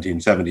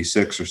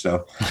 1776 or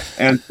so.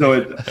 And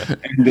so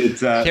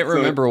can't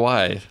remember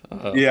why.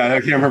 Yeah, I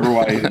can't remember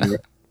why either.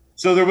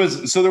 So there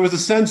was a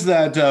sense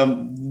that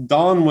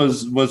Don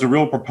was a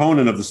real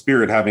proponent of the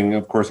spirit, having,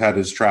 of course, had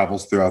his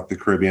travels throughout the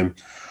Caribbean.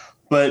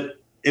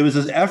 But it was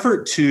an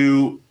effort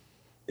to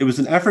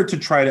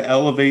try to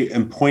elevate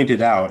and point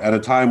it out at a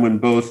time when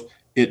both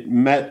it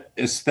met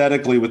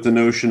aesthetically with the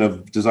notion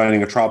of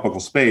designing a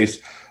tropical space,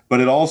 but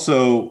it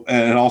also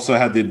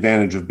had the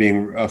advantage of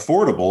being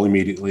affordable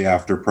immediately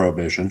after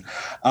Prohibition,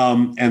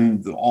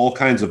 and all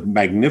kinds of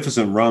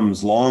magnificent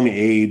rums, long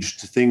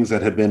aged, things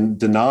that had been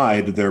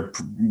denied their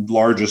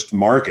largest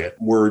market,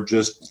 were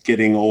just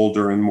getting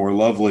older and more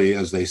lovely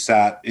as they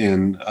sat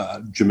in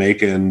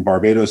Jamaica and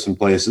Barbados and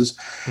places,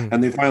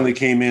 and they finally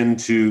came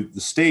into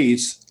the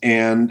States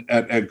and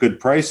at good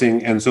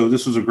pricing. And so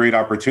this was a great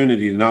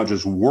opportunity to not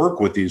just work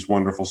with these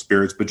wonderful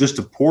spirits, but just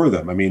to pour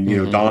them. I mean,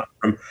 Don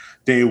from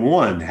day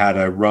one had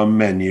a rum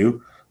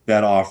menu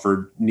that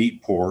offered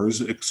neat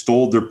pours,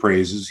 extolled their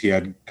praises. He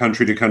had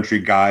country to country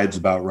guides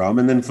about rum,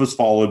 and then was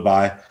followed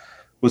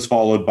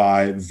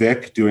by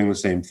Vic doing the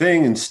same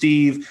thing, and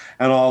Steve,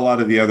 and a lot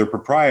of the other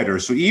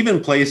proprietors. So even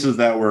places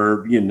that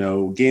were,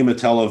 game of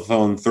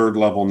telephone, third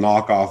level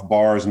knockoff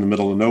bars in the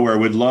middle of nowhere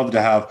would love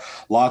to have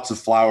lots of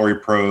flowery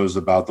prose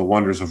about the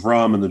wonders of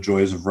rum and the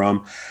joys of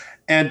rum.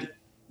 And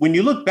when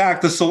you look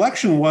back, the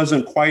selection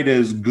wasn't quite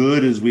as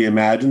good as we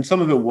imagined. Some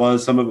of it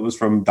was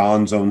from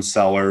Don's own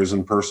cellars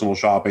and personal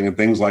shopping and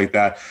things like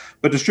that.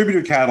 But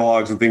distributor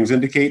catalogs and things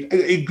indicate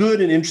a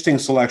good and interesting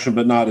selection,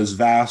 but not as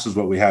vast as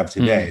what we have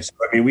today. So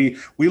I mean,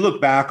 we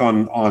look back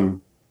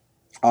on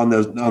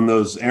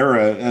those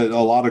era,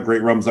 a lot of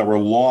great rums that were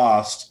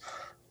lost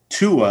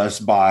to us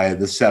by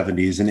the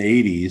 70s and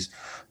 80s.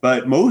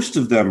 But most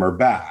of them are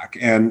back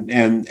and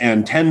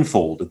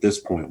tenfold at this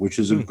point, which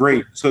is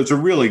so it's a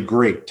really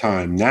great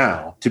time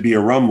now to be a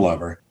rum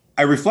lover.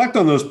 I reflect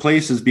on those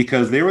places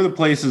because they were the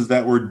places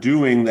that were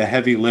doing the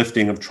heavy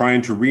lifting of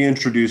trying to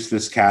reintroduce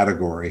this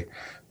category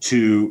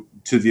to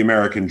the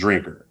American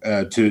drinker,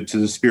 to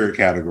the spirit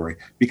category,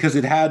 because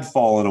it had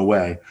fallen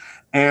away.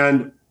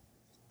 And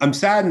I'm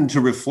saddened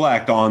to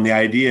reflect on the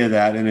idea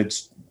that, and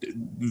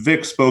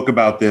Vic spoke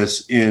about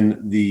this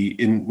when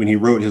he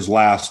wrote his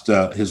last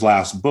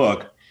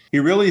book. He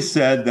really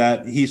said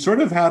that he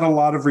sort of had a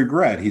lot of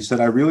regret. He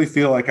said, I really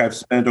feel like I've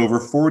spent over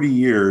 40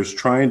 years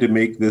trying to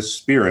make this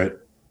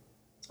spirit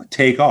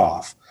take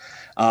off,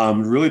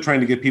 really trying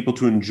to get people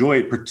to enjoy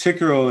it,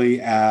 particularly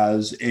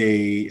as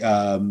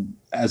an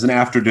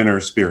after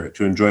dinner spirit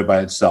to enjoy by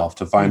itself,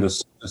 to find a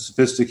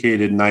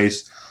sophisticated,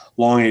 nice,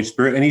 long-aged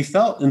spirit. And he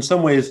felt in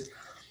some ways,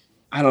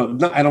 I don't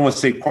want to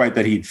say quite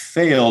that he'd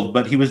failed,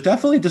 but he was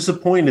definitely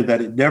disappointed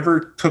that it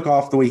never took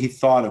off the way he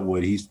thought it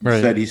would. He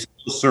said he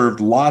still served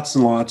lots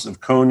and lots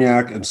of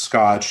cognac and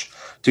scotch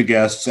to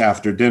guests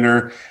after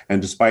dinner.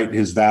 And despite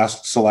his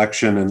vast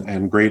selection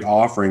and great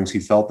offerings, he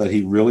felt that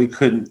he really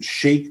couldn't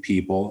shake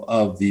people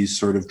of these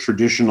sort of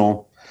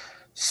traditional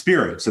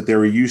spirits that they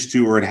were used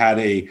to, or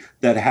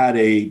that had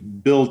a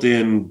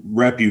built-in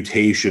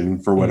reputation,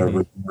 for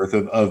whatever worth,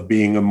 of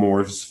being a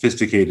more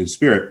sophisticated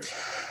spirit.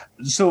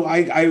 So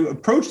I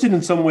approached it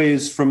in some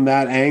ways from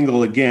that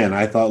angle again.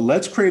 I thought,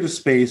 let's create a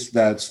space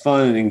that's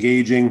fun and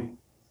engaging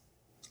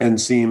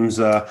and seems,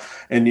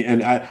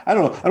 and I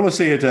don't want to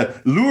say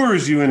it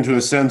lures you into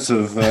a sense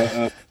of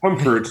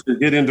comfort to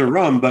get into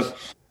rum, but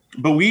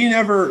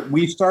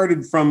we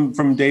started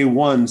from day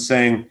one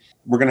saying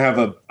we're going to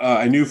have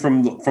I knew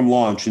from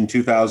launch in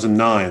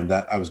 2009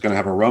 that I was going to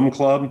have a rum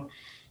club,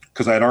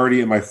 because I had already,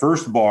 in my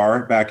first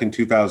bar back in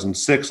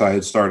 2006, I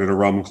had started a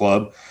rum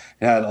club.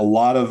 It had a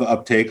lot of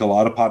uptake, a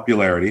lot of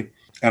popularity,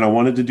 and I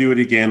wanted to do it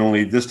again,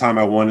 only this time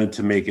I wanted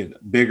to make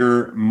it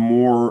bigger,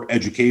 more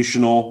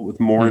educational, with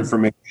more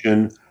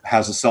information,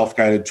 has a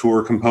self-guided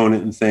tour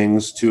component and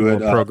things to it.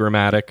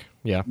 Programmatic,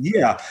 yeah.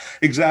 Yeah,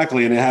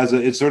 exactly, and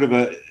it's sort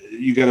of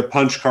you get a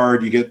punch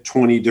card, you get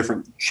 20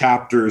 different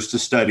chapters to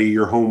study.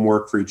 Your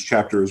homework for each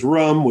chapter is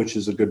rum, which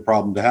is a good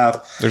problem to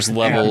have. There's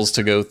levels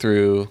to go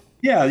through.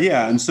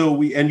 Yeah. And so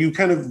you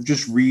kind of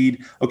just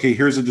read, okay,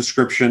 here's a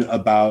description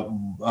about,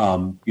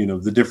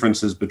 the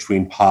differences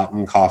between pot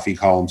and coffee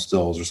column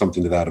stills, or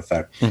something to that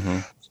effect.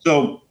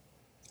 So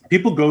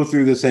people go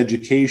through this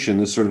education,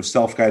 this sort of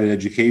self-guided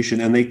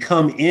education, and they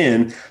come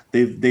in,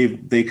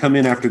 they come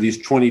in after these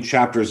 20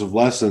 chapters of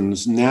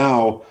lessons,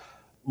 now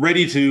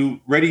ready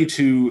to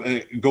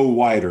go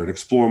wider and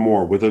explore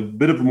more with a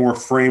bit of more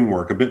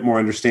framework, a bit more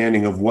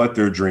understanding of what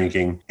they're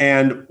drinking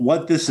and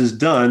what this has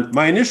done.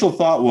 My initial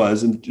thought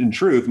was, in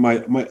truth,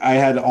 I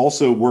had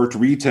also worked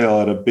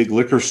retail at a big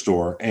liquor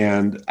store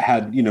and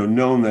had,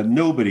 known that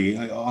nobody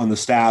on the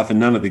staff and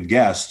none of the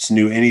guests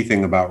knew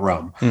anything about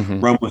rum.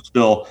 Mm-hmm. Rum was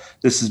still,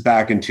 this is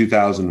back in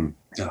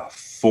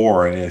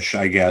 2004-ish,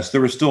 I guess.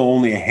 There was still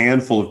only a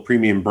handful of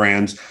premium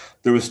brands.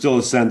 There was still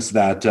a sense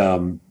that,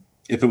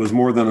 if it was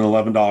more than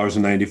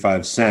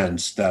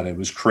 $11.95, that it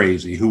was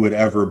crazy. Who would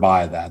ever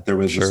buy that? There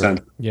was a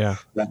sense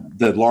that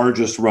the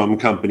largest rum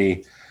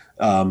company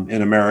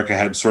in America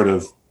had sort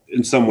of,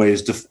 in some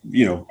ways,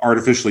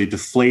 artificially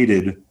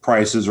deflated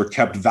prices or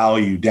kept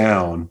value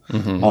down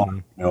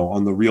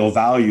on the real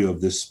value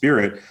of this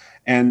spirit.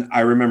 And I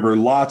remember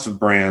lots of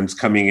brands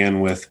coming in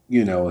with,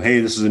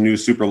 hey, this is a new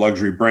super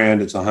luxury brand.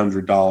 It's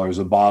 $100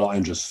 a bottle,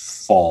 and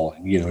just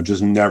falling,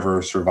 just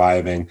never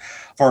surviving.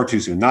 Far too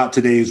soon. Not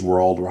today's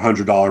world where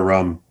 $100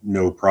 rum,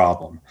 no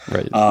problem.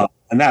 Right.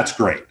 And that's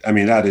great. I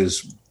mean, that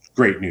is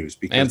great news.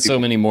 And so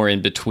many more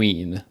in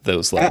between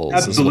those levels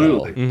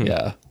absolutely. As well. Mm-hmm.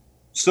 Yeah.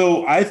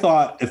 So I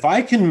thought if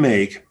I can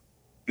make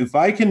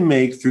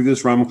through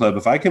this rum club,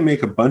 if I can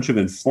make a bunch of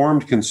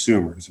informed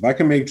consumers, if I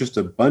can make just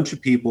a bunch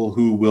of people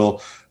who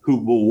will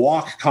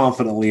walk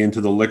confidently into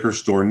the liquor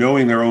store,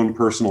 knowing their own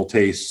personal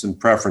tastes and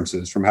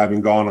preferences from having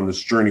gone on this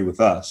journey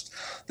with us,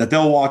 that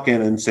they'll walk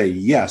in and say,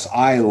 yes,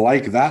 I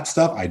like that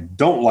stuff. I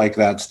don't like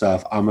that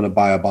stuff. I'm going to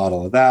buy a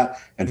bottle of that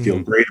and feel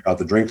great about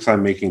the drinks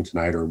I'm making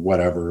tonight or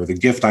whatever, or the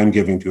gift I'm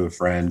giving to a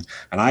friend.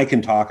 And I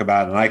can talk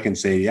about it and I can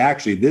say,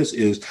 actually, this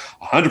is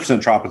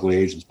 100% tropically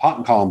aged, it's pot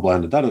and column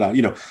blended,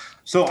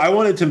 So I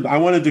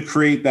wanted to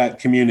create that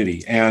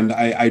community, and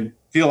I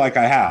feel like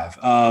I have,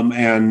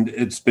 and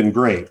it's been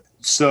great.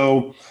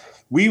 So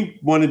we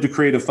wanted to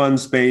create a fun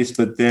space,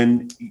 but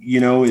then,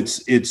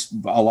 it's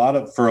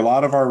for a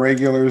lot of our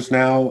regulars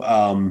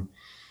now,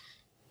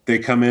 they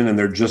come in and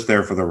they're just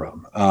there for the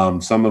rum.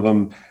 Some of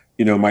them,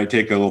 might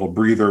take a little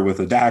breather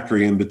with a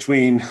daiquiri in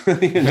between.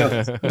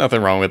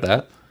 Nothing wrong with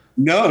that.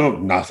 No,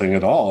 nothing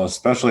at all,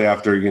 especially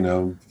after,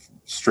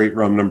 straight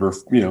rum number,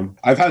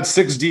 I've had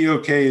 6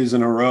 DOKs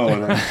in a row,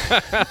 and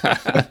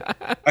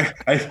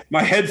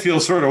my head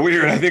feels sort of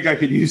weird. I think I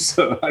could use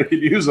a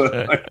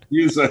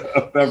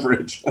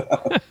beverage.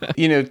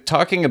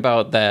 Talking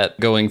about that,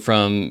 going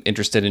from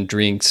interested in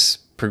drinks,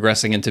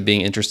 progressing into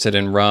being interested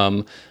in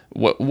rum,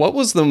 what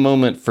was the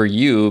moment for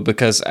you?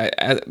 Because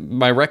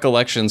my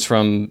recollections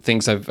from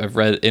things I've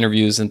read,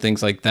 interviews and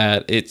things like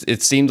that,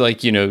 it seemed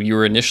like you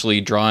were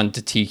initially drawn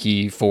to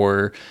tiki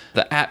for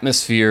the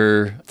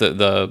atmosphere,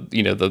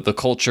 the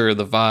culture,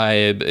 the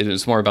vibe. It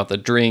was more about the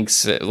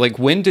drinks. Like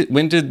when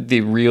did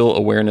the real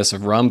awareness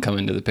of rum come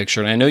into the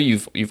picture? And I know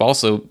you've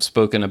also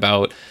spoken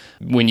about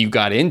when you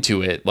got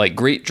into it, like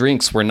great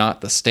drinks were not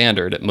the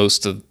standard at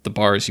most of the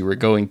bars you were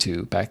going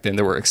to back then.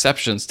 There were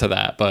exceptions to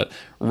that, but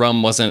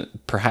rum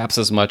wasn't perhaps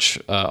as much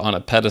on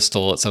a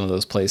pedestal at some of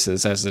those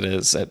places as it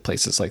is at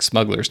places like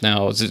Smuggler's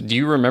now. Do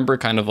you remember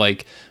kind of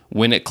like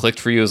when it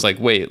clicked for you? It was like,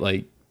 wait,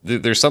 like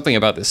there's something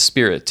about this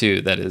spirit too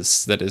that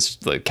is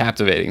like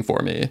captivating for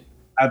me.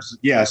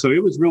 Absolutely. Yeah. So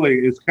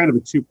it's kind of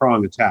a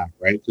 2-pronged attack,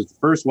 right? Because the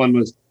first one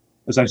was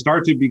as I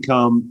start to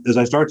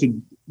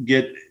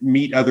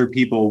meet other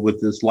people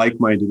with this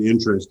like-minded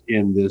interest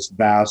in this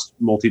vast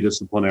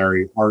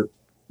multidisciplinary art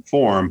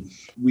form,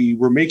 we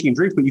were making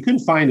drinks, but you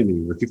couldn't find them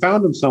anywhere. If you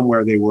found them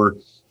somewhere, they were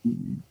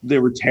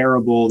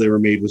terrible. They were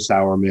made with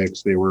sour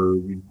mix. They were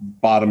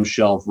bottom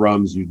shelf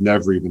rums you'd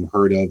never even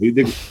heard of.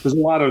 There's a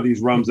lot of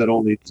these rums that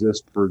only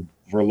exist for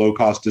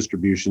low-cost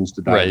distributions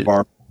to dive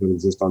bars that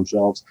exist on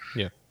shelves.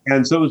 Yeah.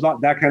 And so it was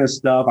that kind of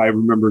stuff. I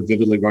remember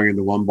vividly going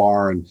into one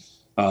bar and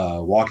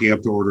walking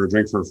up to order a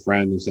drink for a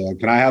friend and say,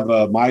 "Can I have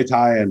a Mai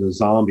Tai and a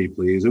zombie,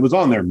 please?" It was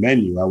on their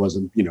menu. I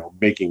wasn't,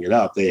 making it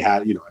up. They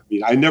had,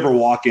 I never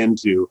walk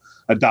into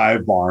a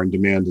dive bar and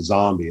demand a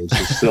zombie. It's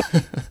just still,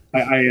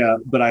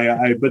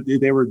 but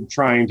they were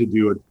trying to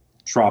do a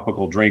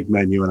tropical drink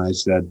menu, and I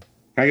said,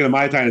 "Can I get a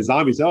Mai Tai and a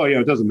zombie?" He said, "Oh,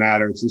 it doesn't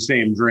matter. It's the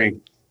same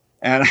drink."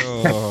 And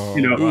wow.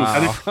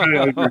 I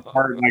think your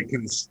heart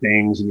kind of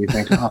stings, and you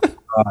think, "Oh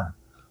God,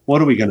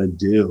 what are we gonna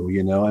do?"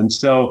 And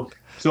so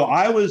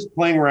I was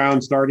playing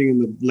around starting in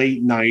the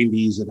late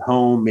 90s at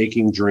home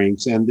making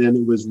drinks. And then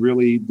it was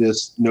really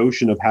this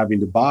notion of having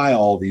to buy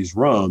all these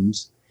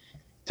rums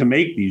to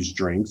make these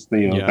drinks,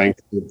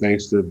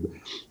 thanks to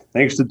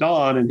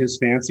Don and his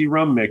fancy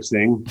rum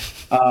mixing.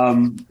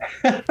 So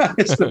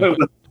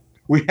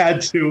we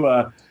had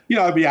to,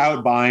 I'd be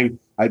out buying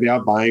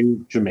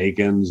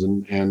Jamaicans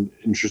and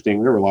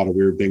interesting. There were a lot of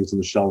weird things on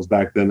the shelves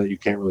back then that you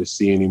can't really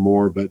see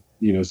anymore, but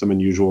some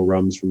unusual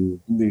rums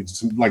from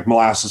like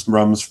molasses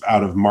rums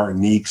out of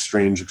Martinique,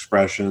 strange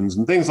expressions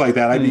and things like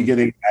that. I'd be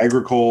getting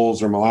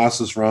agricoles or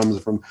molasses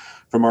rums from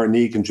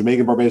Martinique and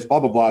Jamaican, Barbados, blah,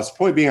 blah, blah. So the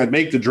point being, I'd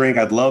make the drink.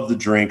 I'd love the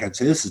drink. I'd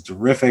say, this is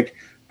terrific.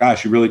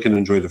 Gosh, you really can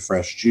enjoy the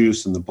fresh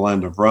juice and the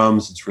blend of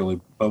rums.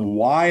 But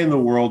why in the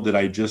world did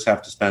I just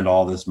have to spend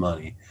all this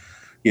money?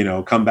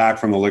 come back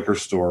from the liquor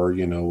store,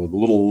 with a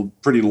little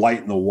pretty light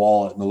in the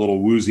wallet and a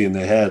little woozy in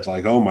the head,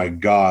 like, oh my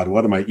God,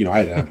 what am I, I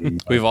didn't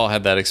have We've all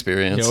had that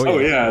experience. Oh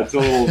yeah, it's a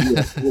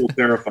little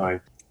terrifying.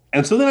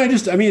 And so then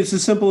it's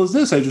as simple as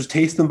this. I just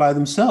taste them by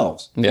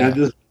themselves. Yeah.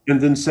 And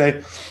then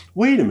say,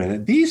 wait a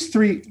minute, these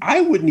three,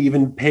 I wouldn't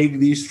even peg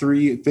these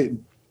three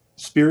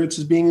spirits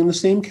as being in the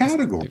same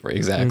category.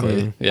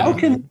 Exactly. Mm-hmm. Yeah. How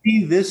can it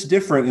be this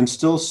different and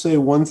still say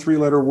one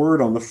 3-letter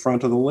word on the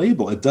front of the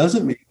label? It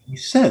doesn't make any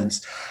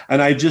sense.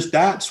 And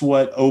that's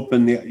what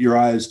opened your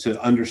eyes to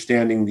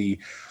understanding the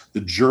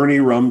journey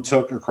rum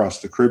took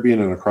across the Caribbean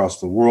and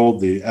across the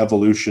world, the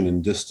evolution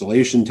in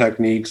distillation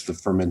techniques, the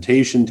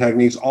fermentation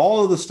techniques,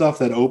 all of the stuff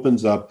that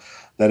opens up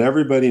that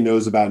everybody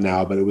knows about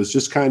now. But it was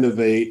just kind of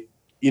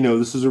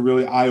this is a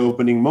really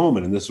eye-opening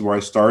moment. And this is where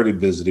I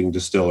started visiting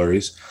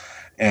distilleries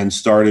and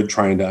started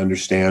trying to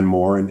understand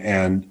more.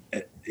 And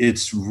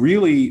it's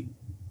really,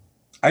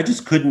 I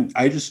just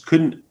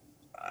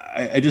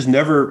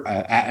never,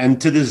 and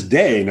to this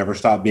day, never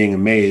stopped being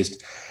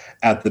amazed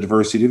at the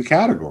diversity of the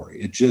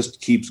category. It just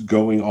keeps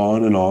going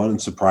on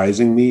and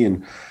surprising me.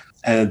 And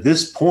at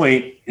this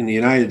point in the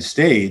United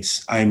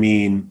States,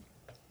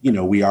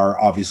 we are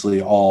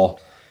obviously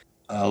all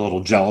a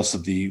little jealous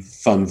of the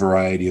fun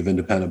variety of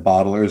independent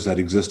bottlers that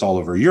exist all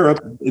over Europe.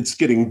 It's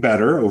getting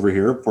better over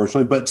here,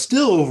 fortunately, but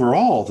still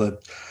overall, the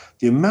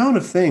amount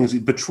of things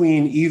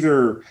between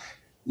either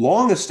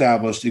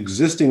long-established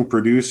existing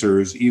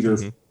producers, either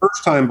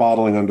first-time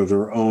bottling under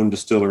their own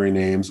distillery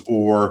names,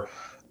 or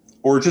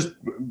just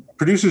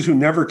producers who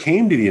never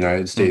came to the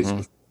United States.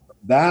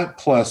 That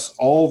plus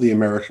all the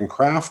American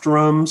craft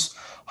rums,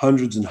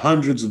 hundreds and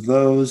hundreds of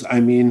those.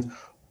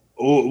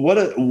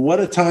 What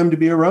a time to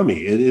be a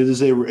rummy. It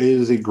is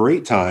a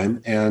great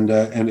time and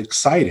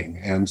exciting.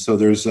 And so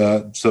this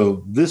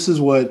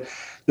is what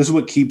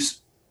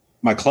keeps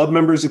my club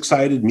members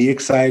excited, me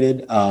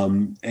excited.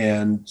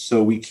 And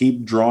so we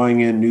keep drawing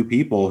in new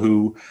people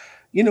who,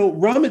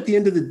 rum at the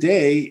end of the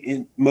day,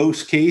 in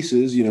most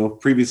cases,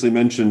 previously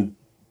mentioned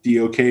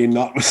DOK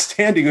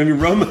notwithstanding,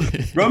 rum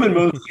in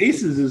most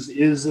cases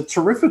is a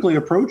terrifically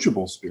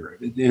approachable spirit.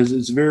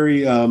 It's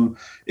very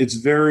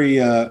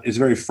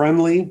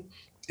friendly.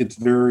 It's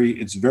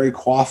very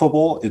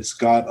quaffable. It's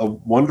got a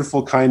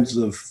wonderful kinds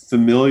of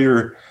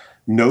familiar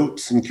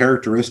notes and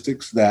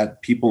characteristics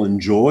that people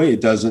enjoy.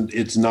 I'm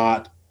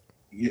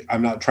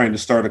not trying to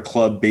start a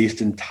club based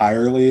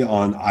entirely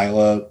on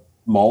Isla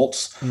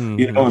malts. I'm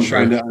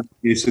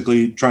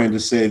basically trying to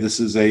say this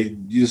is a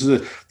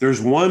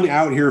there's one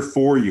out here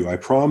for you. I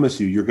promise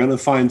you, you're going to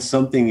find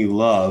something you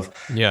love.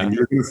 Yeah. And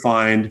you're going to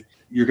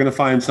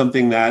find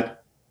something that,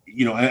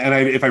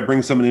 if I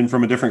bring someone in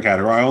from a different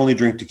category, I only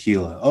drink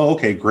tequila. Oh,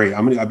 okay, great.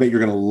 I bet you're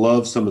going to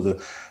love some of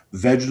the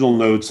vegetal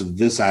notes of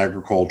this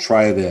agricole.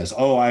 Try this.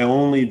 Oh, I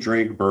only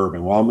drink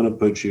bourbon. Well, I'm going to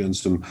put you in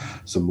some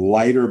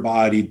lighter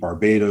bodied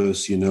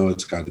Barbados.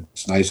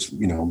 It's nice,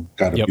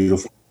 got a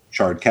beautiful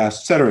charred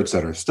cast, et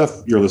cetera,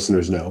 stuff your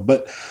listeners know.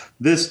 But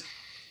this,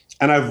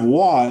 and I've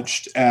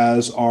watched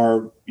as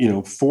our,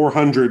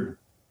 400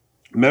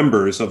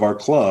 members of our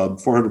club,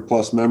 400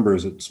 plus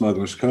members at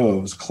Smuggler's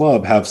Cove's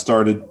club have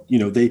started,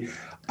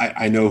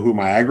 I know who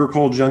my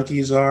agricole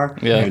junkies are.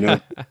 Yeah. I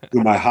know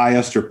who my high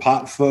ester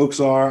pot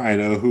folks are. I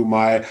know who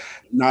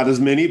not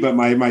as many, but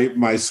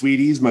my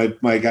sweeties,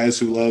 my guys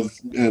who love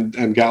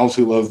and gals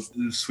who love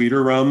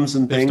sweeter rums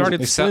and things.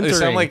 They sound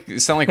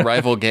like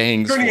rival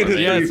gangs.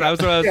 Yes, that was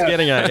what I was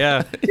getting at.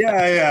 Yeah.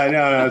 Yeah.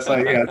 No, it's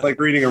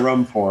like reading a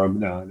rum forum.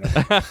 No.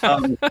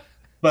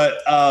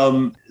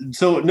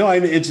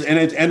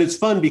 It's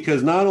fun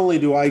because not only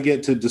do I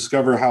get to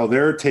discover how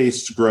their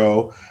tastes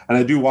grow, and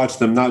I do watch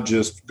them not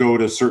just go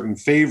to certain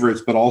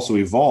favorites, but also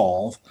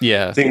evolve.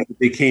 Yeah. Things that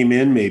they came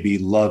in maybe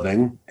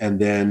loving. And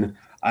then,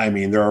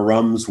 there are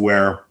rums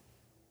where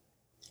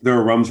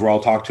I'll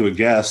talk to a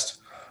guest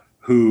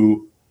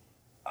who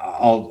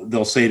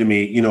they'll say to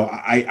me,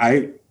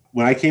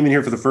 when I came in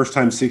here for the first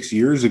time 6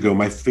 years ago,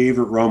 my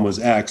favorite rum was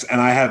X,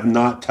 and I have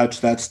not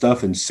touched that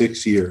stuff in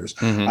 6 years.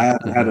 I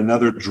haven't had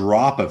another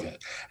drop of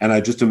it, and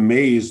I'm just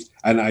amazed.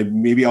 And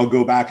maybe I'll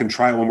go back and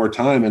try it one more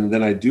time, and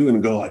then I do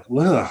and go like,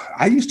 "Well,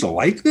 I used to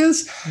like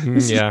this.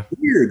 This is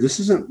weird. This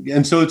isn't."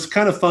 And so it's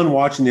kind of fun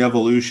watching the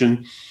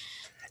evolution,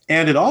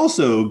 and it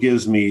also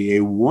gives me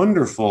a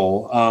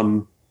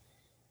wonderful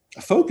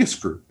focus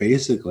group.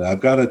 Basically,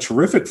 I've got a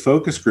terrific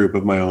focus group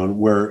of my own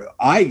where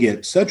I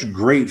get such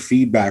great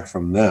feedback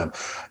from them.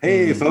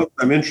 Hey, folks,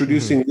 I'm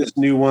introducing this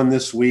new one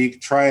this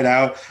week. Try it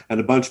out. And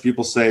a bunch of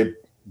people say,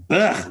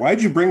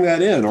 why'd you bring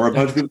that in? Or a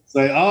bunch of people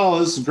say, oh,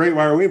 this is great.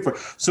 Why are we waiting for it?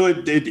 So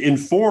it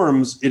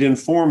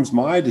informs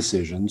my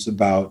decisions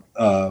about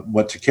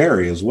what to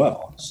carry as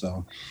well.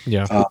 So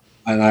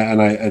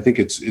I think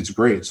it's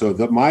great. So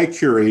that my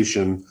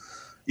curation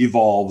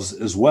evolves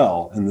as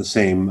well in the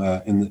same,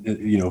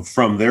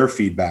 from their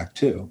feedback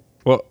too.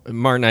 Well,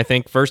 Martin, I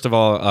think first of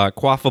all,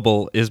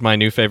 quaffable is my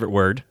new favorite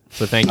word.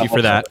 So thank you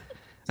for that.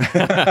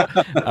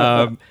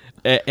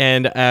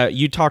 And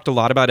you talked a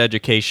lot about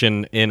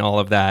education in all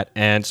of that.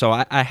 And so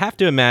I have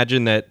to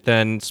imagine that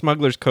then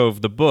Smuggler's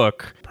Cove, the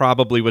book,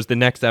 probably was the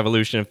next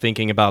evolution of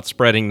thinking about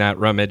spreading that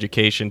rum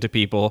education to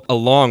people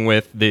along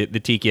with the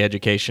tiki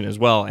education as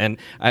well. And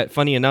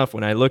funny enough,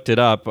 when I looked it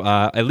up,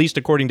 at least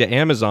according to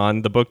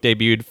Amazon, the book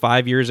debuted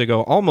 5 years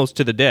ago, almost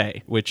to the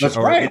day. That's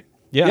right.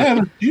 Yeah,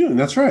 in June.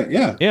 That's right.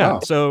 Yeah. Yeah. Wow.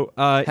 So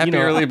happy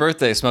early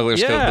birthday,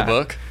 Smuggler's Cove, the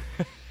book.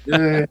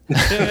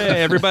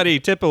 Hey, everybody,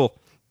 tipple.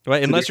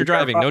 Well, unless you're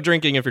driving, no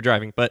drinking if you're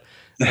driving, but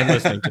and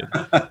listening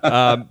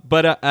to.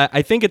 But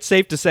I think it's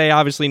safe to say,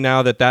 obviously,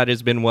 now that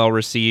has been well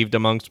received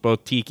amongst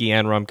both tiki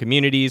and rum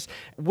communities.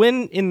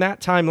 When in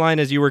that timeline,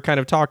 as you were kind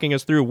of talking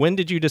us through, when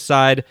did you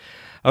decide,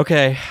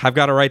 okay, I've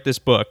got to write this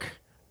book?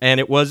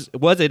 And was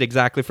it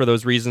exactly for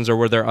those reasons, or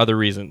were there other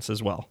reasons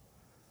as well?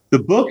 The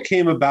book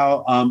came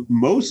about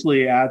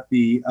mostly at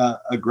the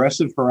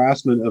aggressive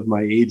harassment of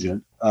my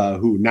agent,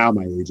 who now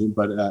my agent,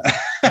 but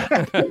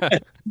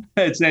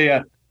it's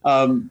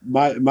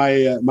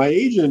my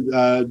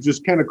agent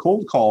just kind of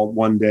cold called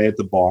one day at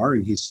the bar,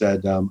 and he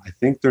said, I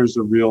think there's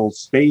a real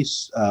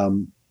space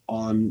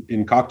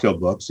in cocktail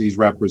books. He's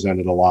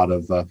represented a lot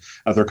of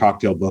other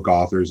cocktail book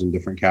authors in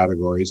different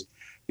categories.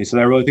 He said,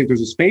 I really think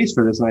there's a space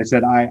for this. And I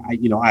said, I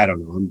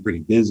don't know. I'm pretty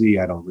busy.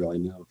 I don't really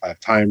know if I have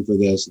time for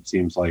this. It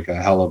seems like a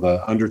hell of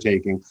a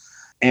undertaking.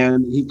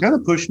 And he kind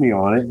of pushed me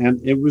on it. And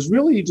it was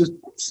really just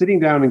sitting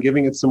down and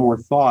giving it some more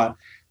thought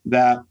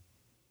that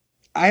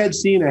I had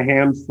seen a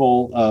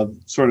handful of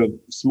sort of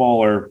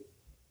smaller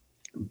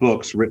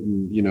books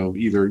written,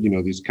 either,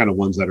 these kind of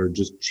ones that are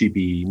just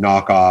cheapy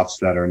knockoffs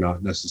that are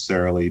not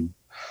necessarily,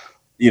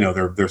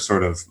 they're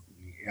sort of,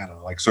 I don't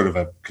know, like sort of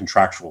a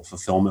contractual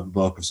fulfillment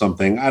book of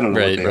something. I don't know.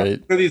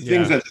 Right. They're these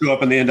things that show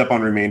up and they end up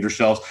on remainder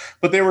shelves,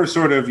 but they were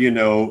sort of,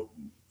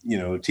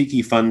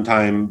 tiki fun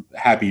time,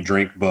 happy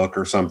drink book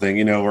or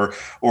something, or,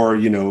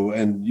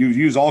 and you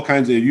use all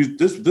kinds of,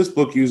 this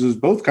book uses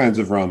both kinds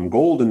of rum,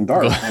 gold and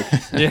dark,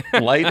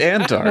 light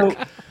and dark.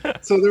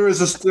 So there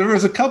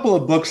was a couple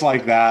of books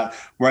like that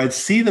where I'd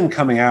see them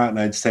coming out and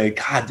I'd say,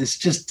 God,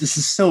 this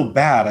is so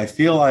bad. I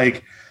feel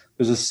like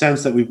there's a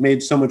sense that we've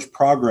made so much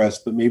progress,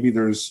 but maybe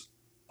there's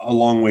a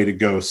long way to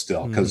go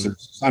still. Because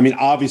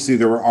obviously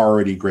there were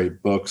already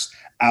great books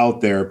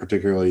out there,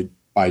 particularly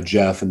by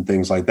Jeff and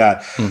things like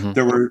that. Mm-hmm.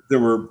 There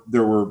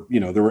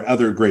were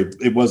other great,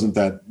 it wasn't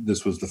that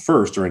this was the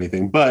first or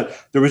anything, but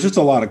there was just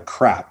a lot of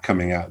crap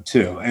coming out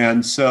too.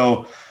 And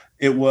so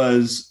it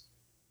was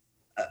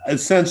a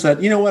sense that,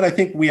 I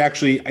think we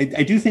actually,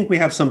 I do think we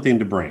have something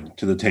to bring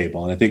to the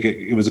table. And I think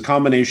it was a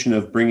combination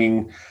of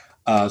bringing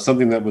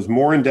something that was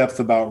more in depth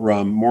about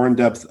rum, more in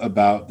depth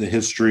about the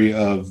history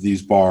of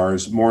these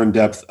bars, more in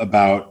depth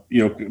about,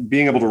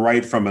 being able to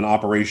write from an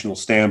operational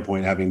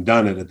standpoint, having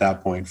done it at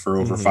that point for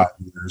over 5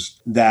 years,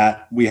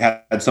 that we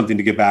had something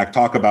to get back,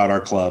 talk about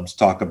our clubs,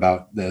 talk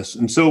about this.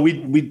 And so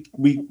we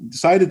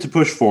decided to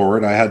push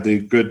forward. I had the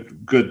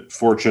good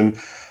fortune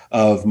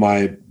of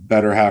my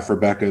better half,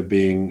 Rebecca,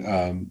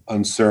 being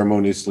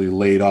unceremoniously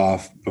laid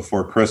off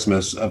before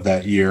Christmas of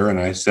that year. And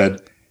I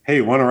said, hey,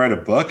 you want to write a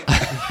book?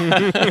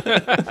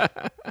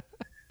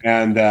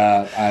 And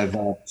I've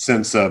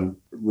since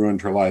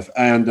ruined her life.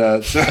 And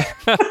but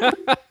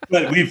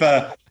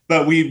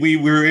we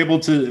were able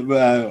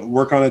to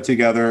work on it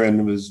together,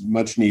 and it was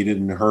much needed.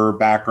 And her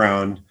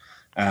background,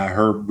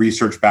 her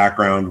research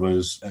background,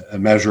 was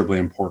immeasurably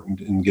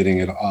important in getting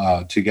it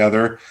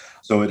together.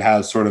 So it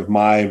has sort of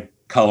my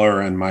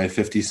color and my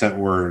 50-cent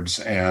words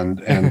and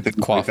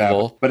things like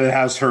that. But it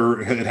has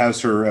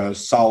her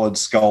solid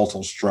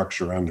skeletal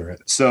structure under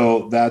it.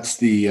 So that's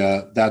the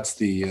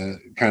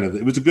kind of,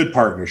 it was a good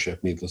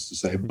partnership, needless to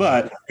say.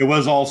 But it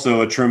was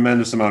also a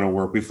tremendous amount of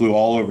work. We flew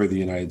all over the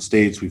United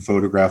States. We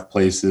photographed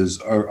places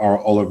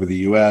all over the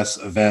U.S.,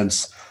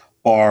 events,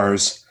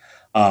 bars.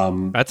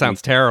 That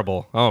sounds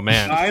terrible. Oh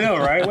man. I know,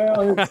 right?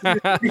 Well, it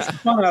takes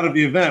fun out of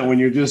the event when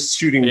you're just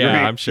shooting. Yeah,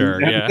 grapes. I'm sure.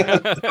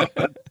 Yeah.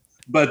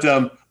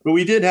 But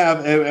we did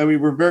have,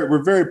 and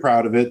we're very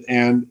proud of it,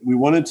 and we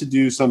wanted to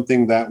do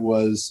something that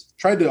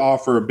tried to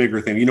offer a bigger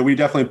thing. We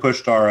definitely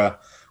pushed our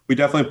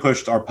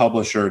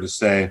publisher to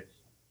say,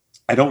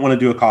 I don't want to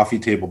do a coffee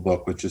table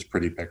book with just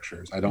pretty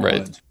pictures. I don't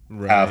want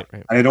I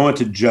don't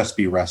want it to just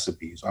be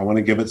recipes. I want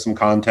to give it some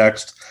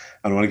context.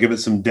 I want to give it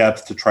some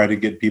depth to try to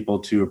get people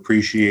to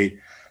appreciate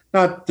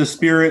not the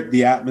spirit,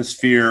 the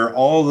atmosphere,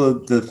 all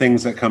the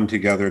things that come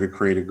together to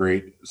create a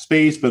great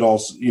space, but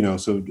also,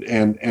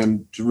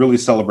 and to really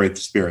celebrate the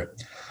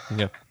spirit.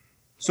 Yeah.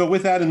 So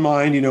with that in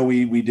mind,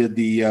 we did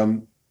the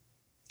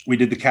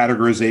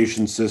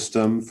categorization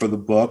system for the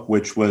book,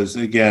 which was,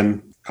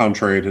 again,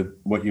 contrary to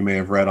what you may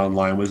have read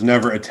online, was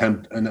never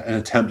an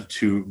attempt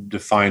to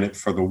define it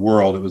for the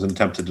world. It was an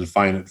attempt to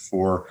define it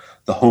for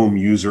the home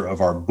user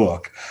of our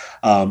book.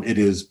 It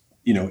is,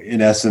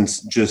 in essence,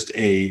 just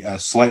a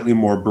slightly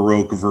more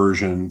Baroque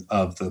version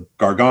of the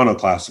Gargano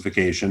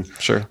classification.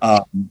 Sure.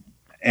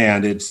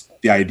 And it's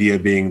the idea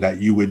being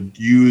that you would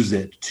use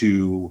it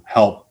to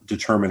help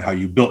determine how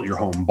you built your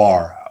home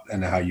bar out.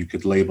 and how you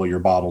could label your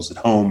bottles at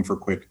home for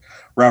quick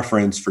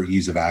reference, for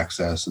ease of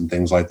access and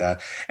things like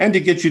that. And to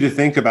get you to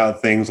think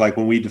about things like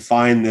when we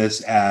define a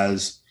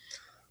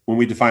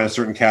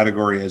certain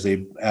category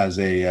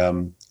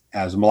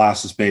as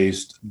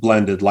molasses-based,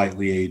 blended,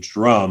 lightly aged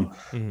rum,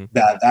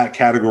 that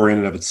category in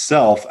and of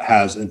itself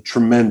has a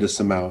tremendous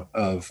amount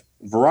of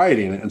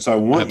variety in it. And so I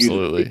wanted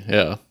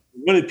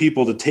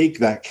people to take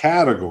that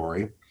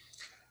category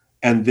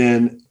and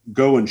then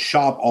go and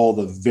shop all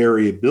the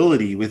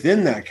variability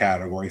within that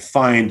category,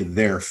 find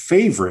their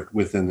favorite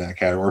within that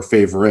category, or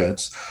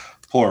favorites,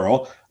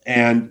 plural,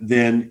 and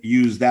then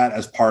use that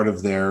as part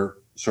of their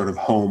sort of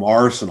home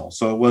arsenal.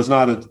 So it was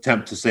not an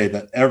attempt to say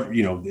that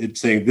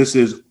it's saying this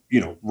is,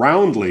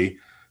 roundly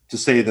to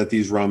say that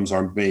these rums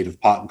are made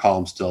of pot and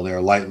column still, they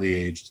are lightly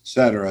aged, et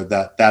cetera.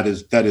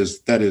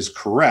 That is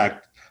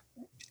correct.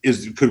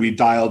 Could we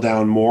dial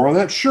down more on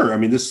that? Sure. I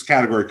mean, this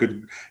category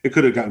could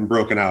have gotten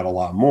broken out a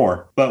lot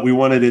more, but we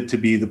wanted it to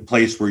be the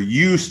place where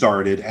you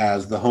started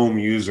as the home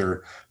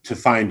user to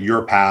find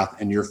your path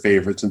and your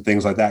favorites and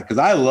things like that. Because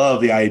I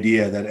love the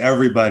idea that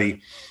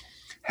everybody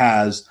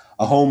has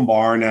a home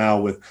bar now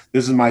with,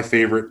 this is my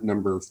favorite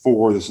number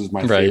 4, this is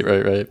my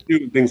favorite,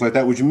 right. Things like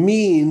that, which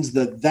means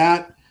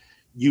that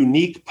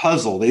unique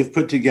puzzle they've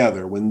put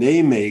together when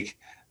they make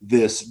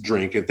this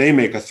drink, if they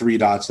make a 3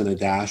 dots and a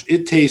dash,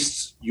 it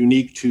tastes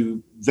unique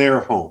to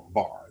their home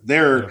bar.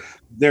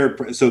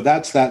 So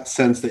that's that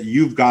sense that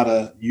you've put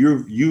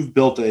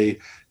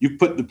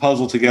the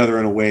puzzle together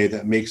in a way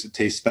that makes it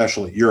taste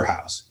special at your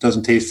house. It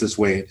doesn't taste this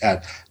way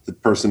at the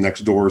person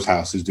next door's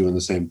house who's doing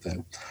the same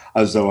thing.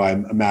 As though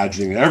I'm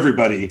imagining that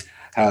everybody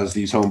has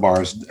these home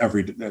bars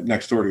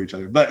next door to each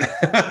other, but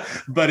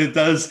it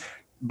does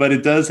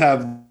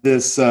have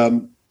this.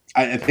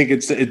 I think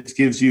it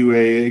gives you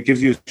a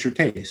your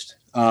taste,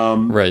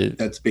 right?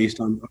 That's based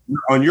on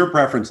your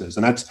preferences,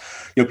 and that's,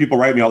 people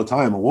write me all the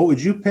time. Well, what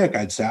would you pick?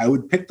 I'd say I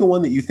would pick the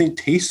one that you think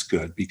tastes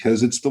good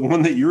because it's the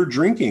one that you're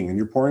drinking and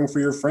you're pouring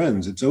for your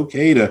friends. It's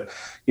okay to,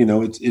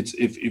 it's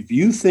if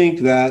you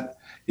think that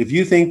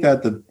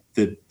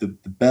the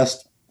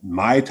best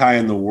Mai Tai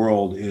in the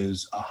world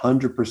is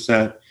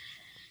 100%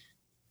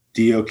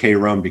 DOK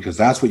rum because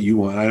that's what you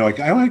want.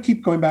 I want to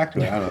keep going back to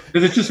it. I don't know,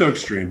 because it's just so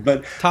extreme.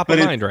 But top of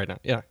mind right now,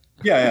 yeah.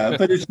 Yeah.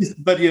 But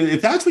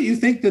if that's what you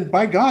think, then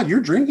by God,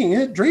 you're drinking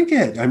it. Drink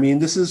it. I mean,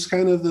 this is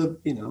kind of the,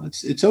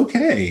 it's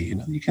okay.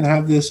 You can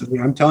have this. I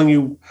mean, I'm telling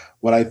you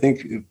what I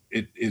think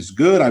it is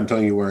good. I'm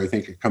telling you where I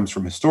think it comes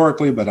from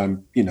historically. But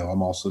I'm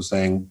also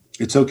saying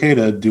it's okay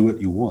to do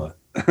what you want.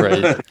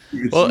 Right.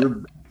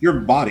 Well, your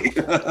body.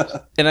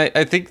 And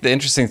I think the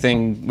interesting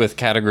thing with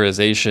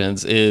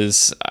categorizations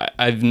is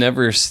I've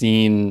never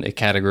seen a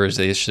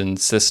categorization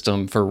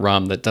system for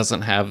rum that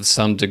doesn't have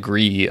some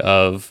degree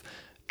of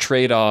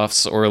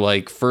trade-offs or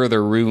like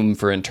further room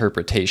for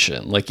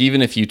interpretation. Like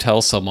even if you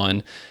tell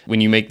someone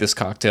when you make this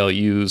cocktail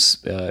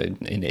use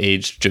an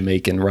aged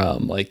Jamaican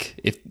rum, like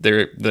if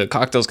the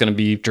cocktail's going to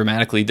be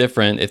dramatically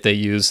different if they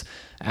use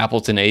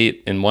Appleton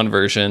 8 in one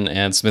version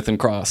and Smith &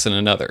 Cross in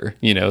another.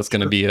 It's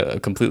going to be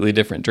a completely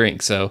different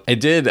drink. So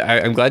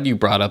I'm glad you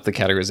brought up the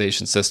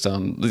categorization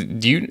system.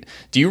 Do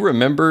you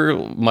remember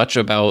much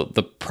about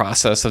the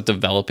process of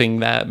developing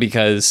that?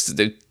 Because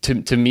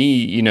to me,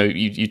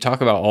 you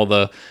talk about all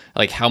the,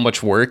 like how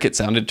much work it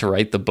sounded to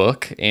write the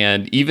book,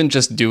 and even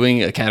just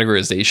doing a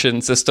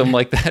categorization system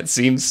like that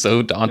seems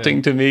so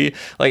daunting to me.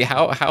 Like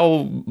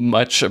how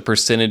much a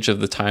percentage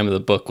of the time of the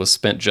book was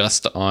spent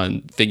just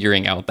on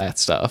figuring out that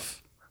stuff?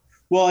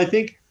 Well, I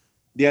think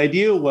the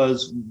idea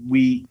was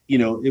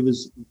it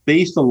was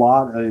based a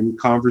lot in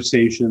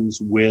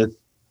conversations with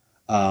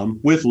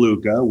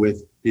Luca,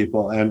 with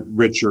people, and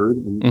Richard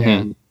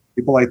and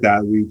people like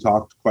that. We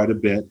talked quite a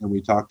bit, and we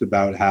talked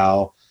about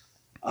how,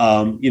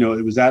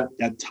 it was at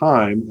that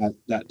time,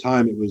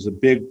 it was a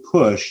big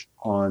push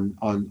on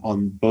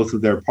both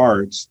of their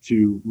parts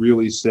to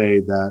really say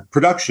that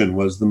production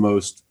was the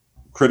most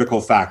critical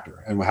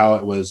factor, and how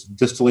it was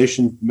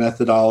distillation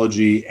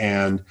methodology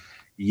and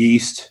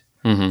yeast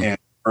and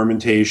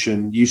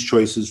fermentation, yeast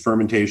choices,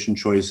 fermentation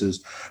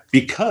choices,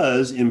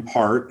 because in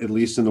part, at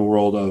least in the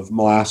world of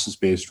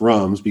molasses-based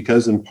rums,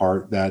 because in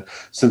part that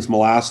since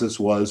molasses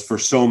was for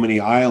so many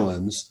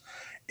islands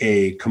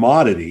a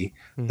commodity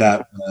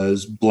that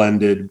was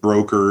blended,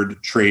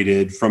 brokered,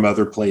 traded from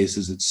other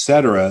places, et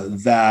cetera,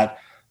 that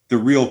the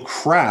real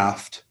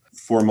craft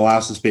for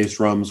molasses-based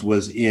rums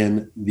was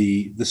in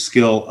the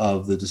skill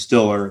of the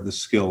distiller, the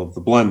skill of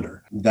the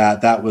blender.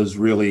 That was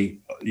really,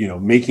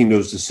 making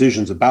those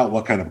decisions about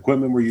what kind of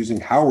equipment we're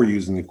using, how we're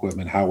using the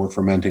equipment, how we're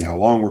fermenting, how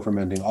long we're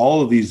fermenting, all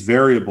of these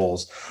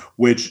variables,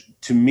 which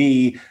to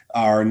me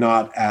are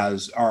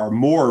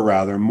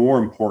more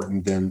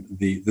important than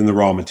the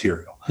raw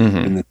material.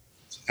 And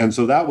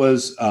so that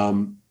was,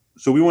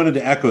 so we wanted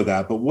to echo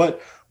that. But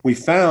what we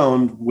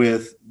found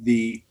with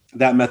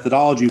that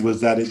methodology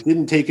was that it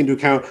didn't take into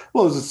account,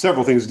 there's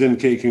several things it didn't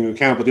take into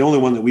account, but the only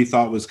one that we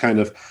thought was kind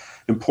of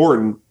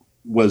important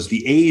was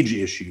the age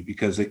issue,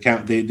 because they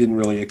didn't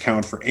really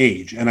account for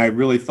age. And I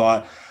really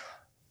thought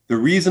the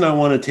reason I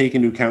want to take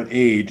into account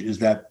age is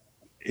that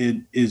it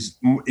is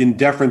in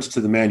deference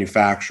to the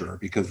manufacturer,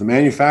 because the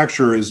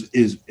manufacturer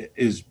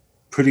is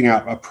putting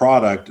out a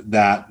product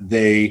that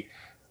they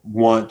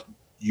want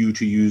you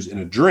to use in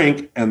a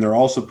drink, and they're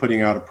also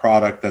putting out a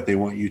product that they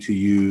want you to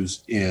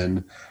use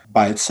in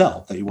by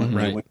itself, that you want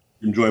to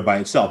enjoy by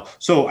itself.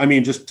 So, I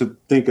mean, just to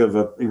think of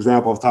an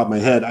example off the top of my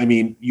head, I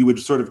mean, you would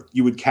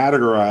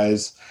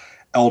categorize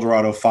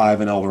Eldorado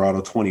 5 and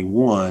Eldorado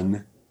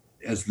 21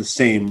 as the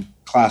same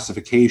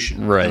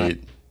classification.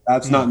 Right.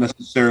 That's not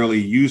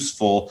necessarily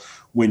useful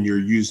when you're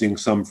using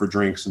some for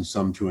drinks and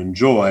some to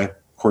enjoy.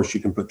 Of course, you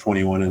can put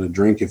 21 in a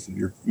drink if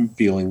you're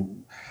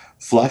feeling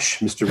flush,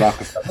 Mr.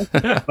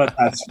 Rockefeller, but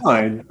that's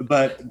fine.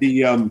 But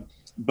we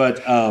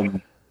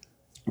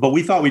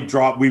thought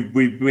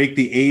we'd make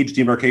the age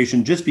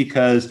demarcation, just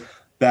because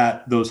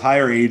that those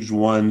higher aged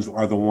ones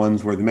are the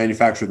ones where the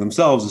manufacturer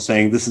themselves is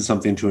saying this is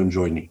something to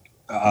enjoy neat.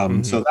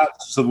 So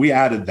we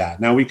added that.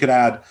 Now we could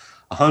add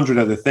 100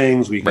 other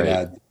things. We could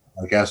add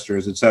like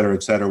esters, et cetera,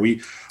 et cetera.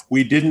 We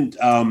didn't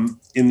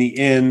in the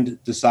end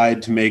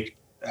decide to make,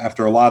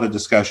 after a lot of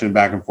discussion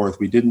back and forth,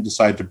 we didn't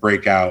decide to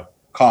break out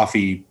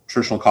coffee,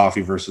 traditional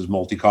coffee versus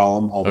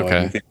multi-column, although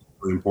I think it's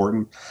really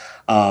important.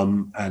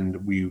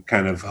 And we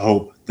kind of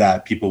hope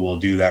that people will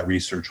do that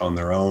research on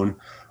their own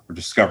or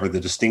discover the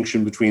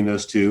distinction between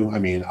those two. I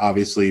mean,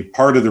 obviously,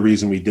 part of the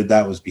reason we did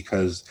that was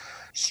because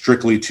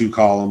strictly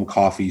 2-column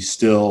coffee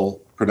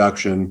still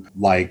production,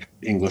 like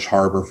English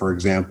Harbor, for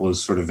example,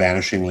 is sort of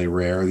vanishingly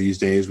rare these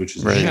days, which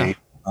is a shame.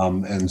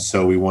 And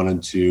so we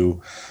wanted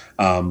to,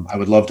 I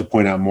would love to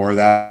point out more of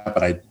that,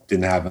 but I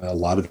didn't have a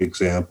lot of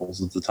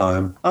examples at the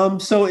time.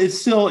 So it's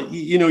still,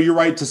 you're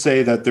right to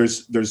say that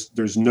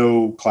there's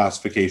no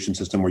classification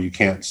system where you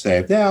can't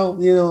say,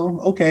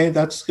 okay,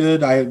 that's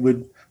good. I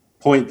would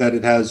point that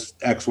it has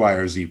X, Y,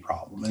 or Z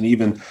problem. And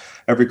even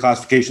every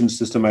classification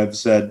system I've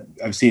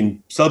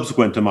seen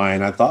subsequent to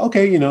mine, I thought,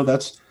 okay,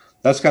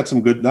 that's got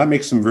some good, that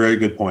makes some very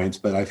good points,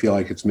 but I feel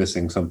like it's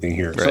missing something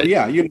here. Right. So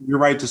yeah, you're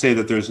right to say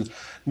that there's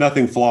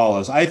nothing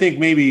flawless. I think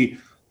maybe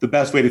the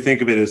best way to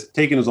think of it is,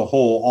 taken as a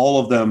whole, all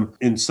of them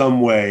in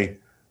some way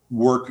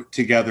work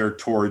together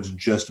towards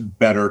just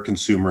better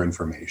consumer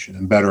information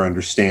and better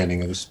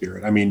understanding of the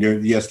spirit. I mean,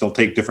 yes, they'll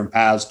take different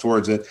paths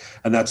towards it,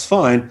 and that's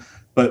fine.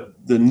 But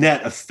the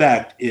net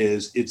effect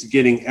is it's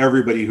getting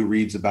everybody who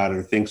reads about it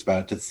or thinks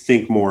about it to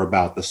think more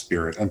about the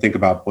spirit and think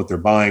about what they're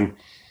buying.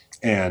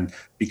 And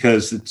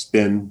because it's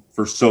been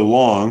for so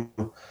long,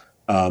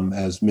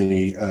 as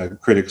many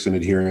critics and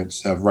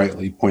adherents have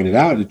rightly pointed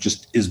out, it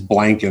just is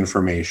blank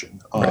information.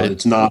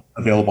 It's not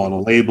available on a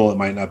label. It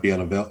might not be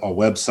on a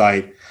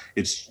website.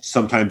 It's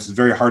sometimes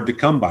very hard to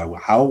come by.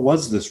 How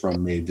was this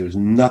rum made? There's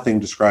nothing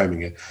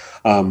describing it.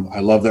 I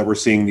love that we're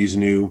seeing this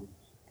new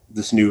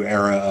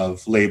era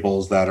of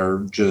labels that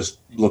are just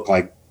look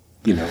like,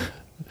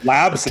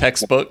 lab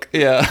textbook.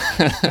 Yeah.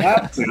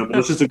 Lab sample.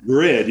 It's just a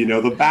grid.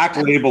 The back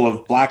label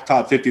of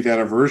Blacktop 50th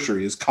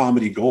anniversary is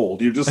comedy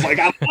gold. You're just like,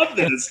 I love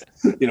this.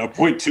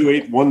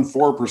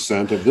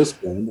 0.2814% of this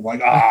blend. I'm like,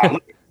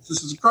 look,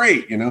 this is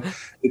great.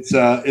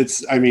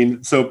 I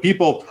mean, so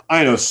people,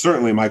 I know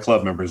certainly my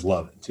club members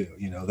love it too.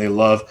 They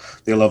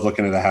love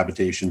looking at a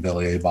Habitation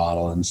Bellier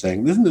bottle and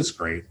saying, isn't this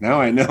great?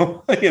 Now I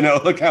know,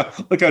 look how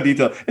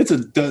detailed it's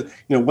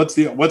what's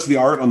the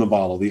art on the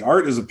bottle? The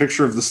art is a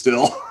picture of the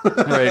still.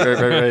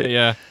 Right.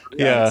 Yeah.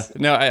 Yeah.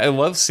 No, I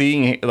love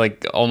seeing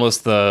like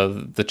almost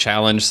the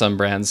challenge some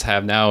brands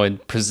have now in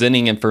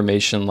presenting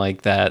information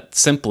like that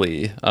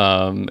simply.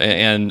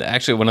 And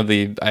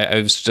actually I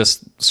was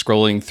just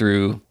scrolling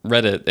through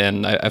Reddit,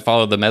 and I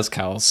followed the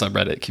Mezcal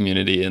subreddit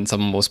community, and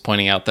someone was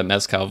pointing out that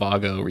Mezcal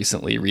Vago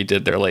recently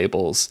redid their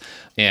labels.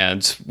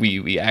 And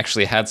we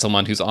actually had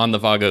someone who's on the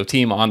Vago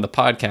team on the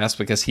podcast,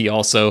 because he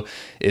also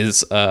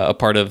is a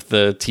part of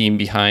the team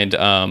behind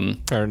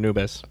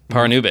Paranubis.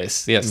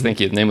 Yes,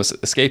 thank you. The name was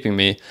escaping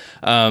me.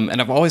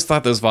 And I've always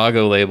thought those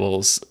Vago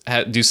labels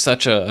do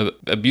such a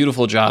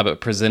beautiful job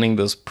at presenting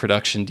those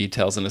production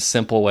details in a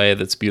simple way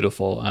that's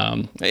beautiful.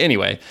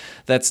 Anyway,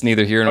 that's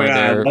neither here nor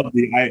there.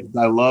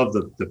 I love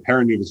the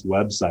Paranubis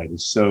website.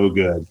 It's so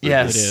good.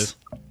 Yes, it is.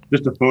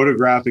 Just a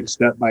photographic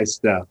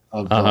step-by-step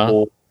of the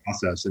whole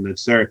process, and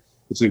it's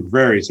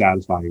very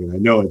satisfying. And I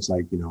know it's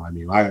like,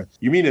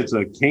 you mean it's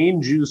a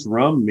cane juice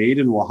rum made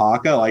in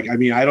Oaxaca? Like, I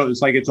mean,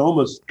 it's like it's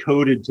almost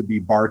coded to be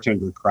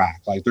bartender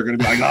crack. Like they're going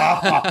to be like,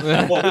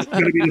 well, this is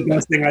going to be the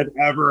best thing I've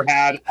ever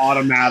had.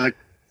 Automatic,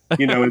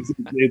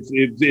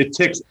 it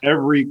ticks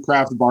every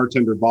craft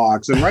bartender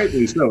box, and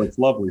rightly so. It's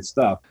lovely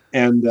stuff.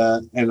 And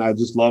I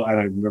just love, and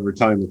I remember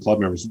telling the club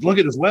members, look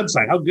at this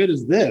website. How good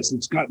is this?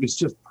 It's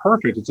just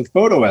perfect. It's a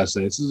photo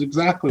essay. This is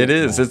exactly it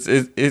is.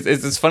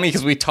 It's funny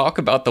because we talk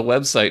about the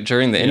website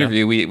during the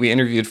interview. We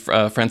interviewed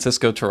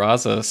Francisco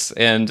Terrazas,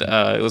 and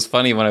it was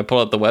funny when I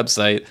pulled up the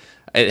website.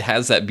 it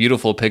has that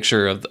beautiful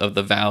picture of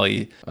the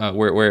valley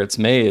where it's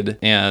made,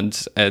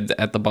 and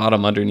at the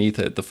bottom underneath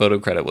it, the photo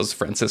credit was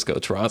Francisco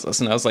Terrazas,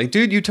 and I was like,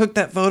 dude, you took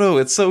that photo.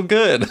 It's so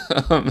good.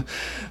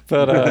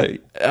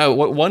 But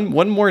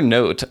one more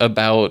note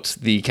about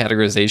the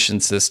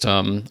categorization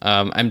system.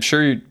 I'm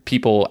sure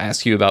people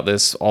ask you about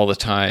this all the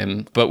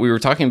time, but we were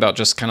talking about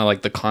just kind of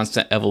like the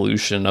constant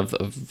evolution of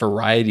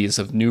varieties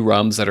of new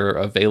rums that are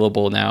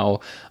available now,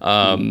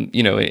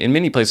 in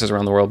many places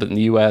around the world, but in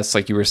the US,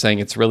 like you were saying,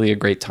 it's really a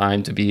great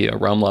time to be a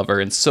rum lover,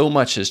 and so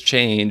much has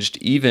changed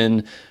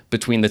even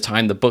between the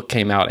time the book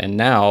came out and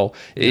now.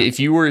 If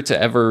you were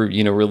to ever,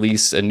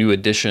 release a new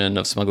edition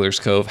of Smuggler's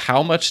Cove,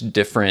 how much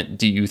different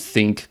do you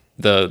think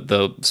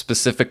the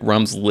specific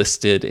rums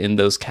listed in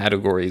those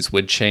categories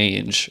would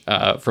change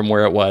from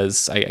where it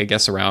was, I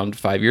guess, around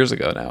 5 years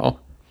ago now?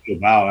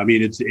 Wow. I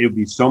mean, it would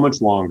be so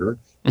much longer.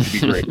 It'd be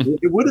great.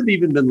 It would have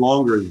even been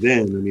longer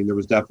then. I mean, there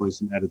was definitely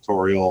some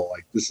editorial,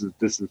 like, this is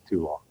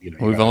too long.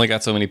 We've only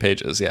got so many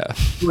pages. Yeah.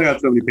 We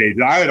got so many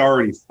pages. I had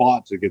already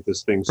fought to get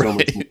this thing so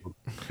much more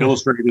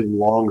illustrated and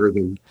longer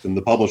than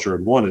the publisher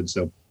had wanted.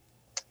 So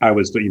I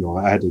was,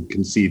 I had to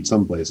concede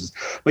some places.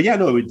 But yeah,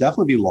 no, it would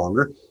definitely be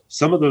longer.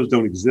 Some of those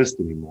don't exist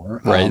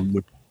anymore. Right.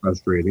 Which is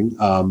frustrating.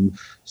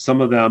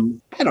 Some of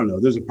them, I don't know.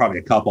 There's probably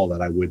a couple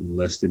that I wouldn't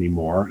list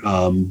anymore.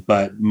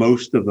 But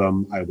most of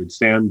them I would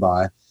stand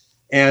by.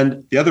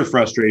 And the other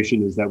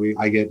frustration is that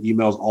I get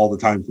emails all the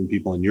time from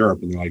people in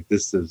Europe, and they're like,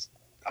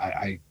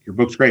 your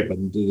book's great, but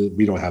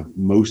we don't have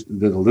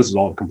this is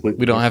all completely.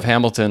 We don't have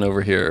Hamilton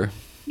over here.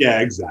 Yeah,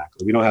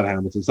 exactly. We don't have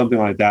Hamilton, something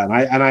like that.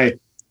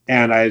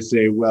 And I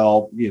say,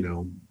 well,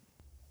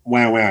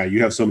 wow,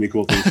 you have so many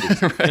cool things.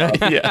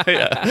 Yeah.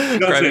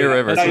 Crimea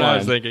River. I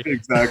was thinking.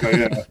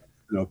 Exactly. Yeah.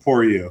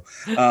 Poor you.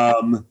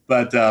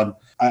 But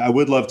I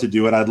would love to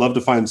do it. I'd love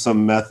to find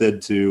some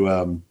method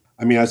to.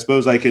 I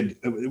suppose I could.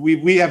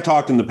 We have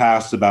talked in the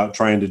past about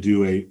trying to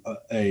do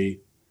a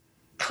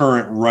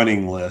current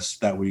running list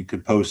that we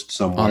could post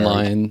somewhere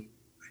online.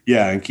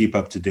 Yeah, and keep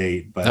up to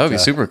date. But that would be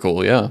super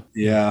cool. Yeah.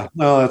 Yeah.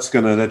 Well,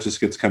 that just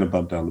gets kind of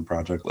bumped down the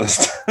project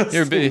list.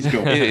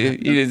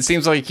 It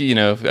seems like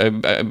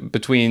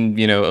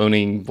between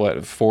owning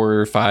 4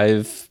 or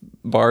 5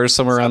 bars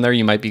somewhere around there,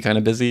 you might be kind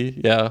of busy.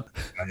 Yeah.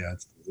 Yeah.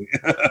 It's busy.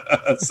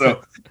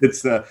 So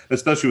it's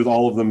especially with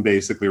all of them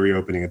basically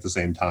reopening at the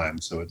same time.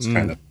 So it's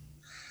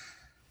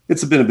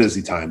it's been a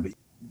busy time.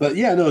 But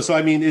yeah, no. So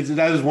I mean,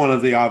 that is one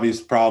of the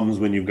obvious problems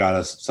when you've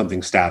got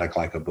something static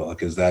like a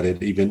book, is that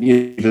it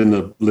even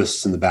the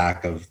lists in the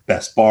back of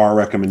best bar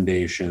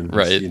recommendations,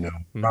 right?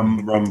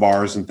 Rum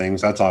bars and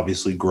things. That's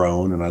obviously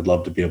grown, and I'd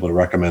love to be able to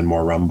recommend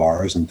more rum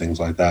bars and things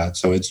like that.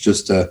 So it's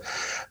just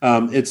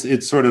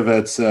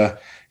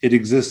it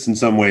exists in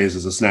some ways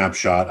as a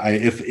snapshot.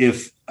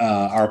 If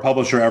our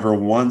publisher ever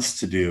wants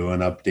to do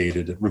an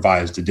updated,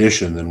 revised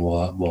edition, then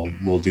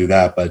we'll do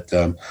that. But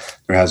there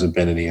hasn't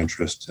been any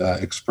interest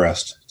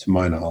expressed, to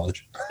my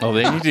knowledge. Oh,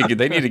 they need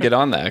to get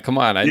on that. Come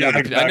on, I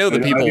know the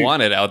people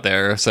want it out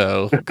there.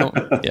 So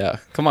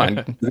come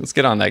on, let's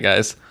get on that,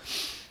 guys.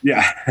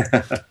 Yeah.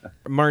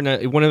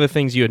 Martin, one of the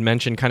things you had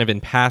mentioned kind of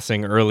in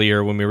passing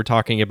earlier when we were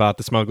talking about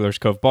the Smuggler's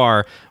Cove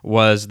Bar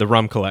was the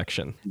rum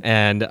collection.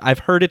 And I've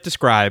heard it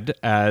described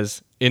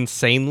as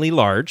insanely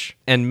large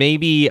and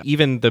maybe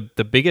even the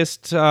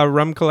biggest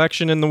rum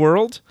collection in the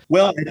world.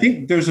 Well, I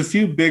think there's a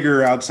few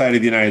bigger outside of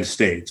the United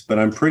States, but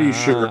I'm pretty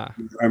sure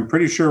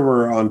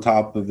we're on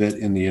top of it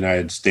in the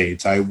United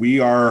States. We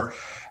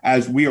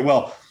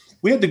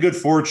had the good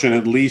fortune,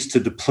 at least, to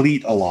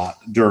deplete a lot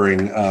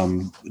during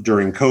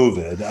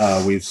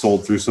COVID. We've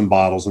sold through some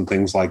bottles and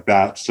things like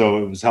that,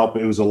 so it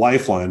was a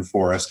lifeline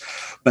for us.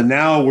 But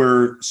now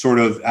we're sort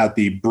of at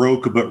the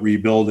broke but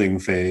rebuilding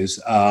phase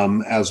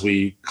as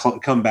we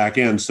come back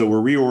in. So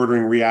we're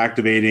reordering,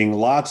 reactivating,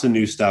 lots of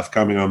new stuff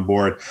coming on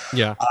board.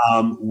 Yeah,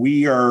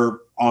 we are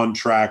on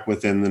track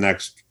within the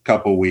next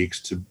couple of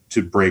weeks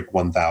to break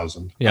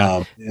 1,000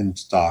 in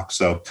stock.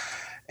 So.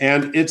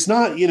 And it's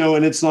not,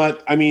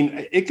 I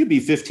mean, it could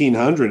be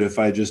 1,500 if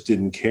I just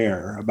didn't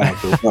care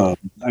about the rum.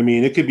 I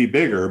mean, it could be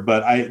bigger,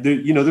 but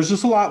there's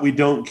just a lot we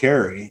don't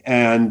carry.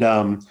 And,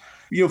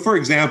 for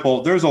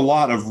example, there's a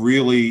lot of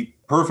really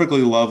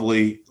perfectly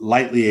lovely,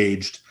 lightly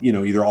aged,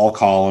 either all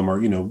column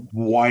or,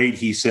 white,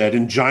 he said,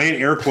 in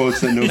giant air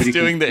quotes that nobody He's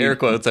doing the air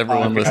quotes,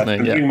 everyone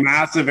listening. Yeah.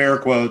 Massive air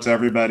quotes,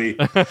 everybody.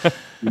 I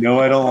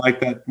don't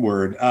like that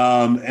word.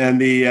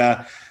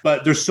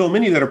 But there's so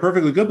many that are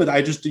perfectly good, but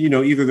I just,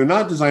 either they're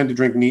not designed to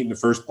drink neat in the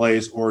first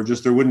place, or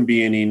just there wouldn't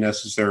be any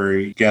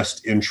necessary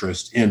guest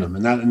interest in them.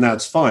 And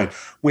that's fine.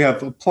 We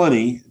have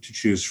plenty to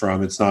choose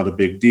from. It's not a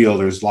big deal.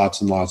 There's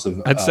lots and lots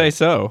of, I'd say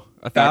so.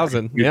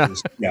 1,000. Yeah.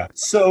 Yeah.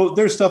 So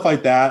there's stuff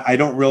like that. I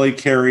don't really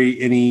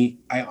carry any,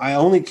 I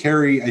only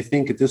carry, I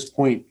think at this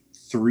point,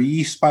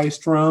 3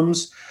 spiced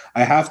rums.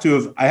 I have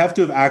to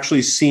have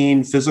actually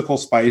seen physical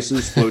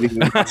spices floating in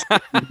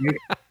the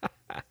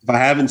If I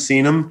haven't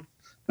seen them,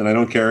 then I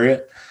don't carry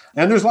it.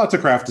 And there's lots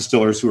of craft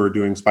distillers who are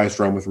doing spiced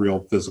rum with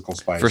real physical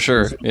spice. For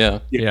sure. Yeah.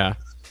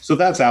 So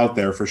that's out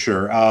there for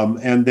sure.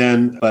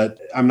 But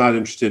I'm not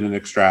interested in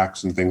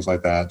extracts and things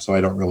like that. So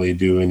I don't really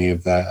do any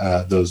of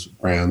that, those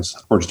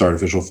brands, or just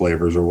artificial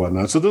flavors or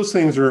whatnot. So those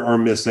things are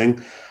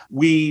missing.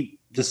 We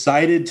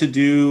decided to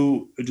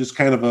do just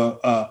kind of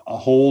a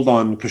hold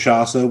on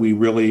cachaça. We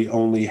really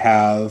only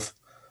have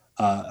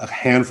a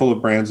handful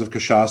of brands of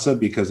cachaça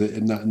because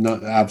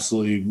not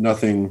absolutely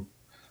nothing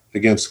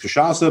against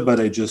cachaça,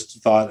 but I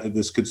just thought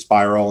this could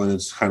spiral and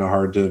it's kind of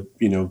hard to,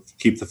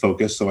 keep the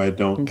focus. So I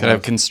don't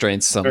have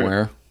constraints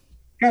somewhere.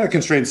 Got a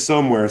constraint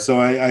somewhere.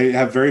 So I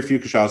have very few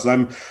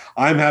cachaças.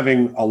 I'm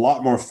having a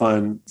lot more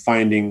fun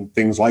finding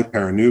things like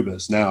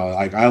Paranubis now.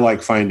 Like I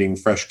like finding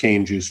fresh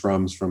cane juice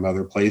rums from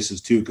other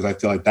places too, because I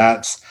feel like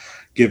that's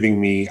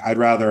giving me, I'd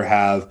rather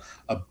have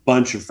a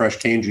bunch of fresh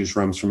cane juice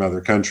rums from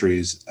other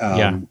countries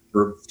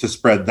to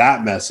spread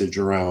that message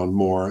around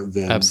more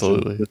than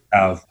absolutely to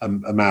have a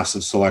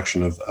massive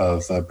selection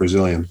of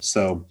Brazilian.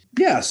 So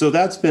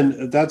that's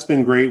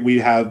been great. We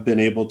have been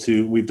able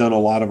to, we've done a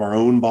lot of our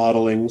own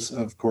bottlings,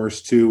 of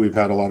course, too. We've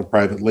had a lot of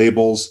private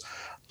labels,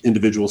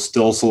 individual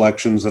still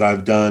selections that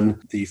I've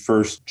done. The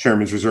first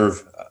Chairman's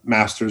Reserve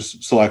Masters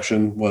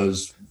selection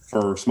was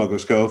for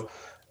Smuggler's Cove.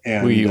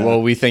 And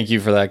we thank you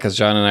for that, because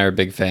John and I are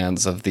big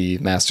fans of the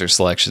Master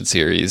Selection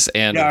series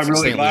and I'm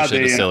really St. glad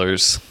Lucia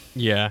Distillers.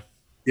 Yeah,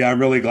 I'm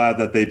really glad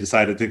that they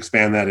decided to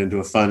expand that into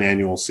a fun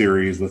annual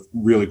series with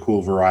really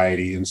cool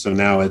variety. And so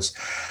now it's,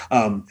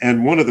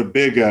 and one of the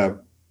big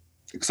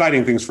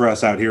exciting things for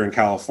us out here in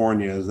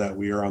California is that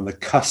we are on the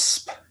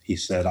cusp, he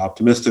said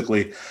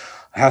optimistically. It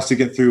has to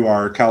get through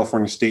our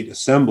California State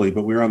Assembly,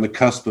 but we're on the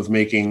cusp of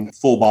making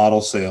full bottle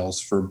sales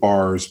for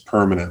bars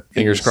permanent.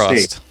 Fingers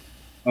crossed. State.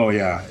 Oh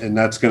yeah, and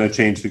that's going to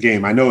change the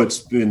game. I know it's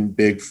been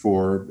big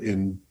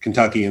in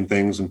Kentucky and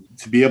things, and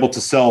to be able to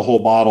sell whole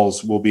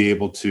bottles, we'll be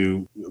able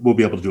to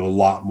do a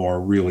lot more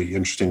really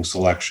interesting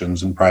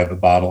selections and private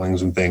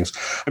bottlings and things.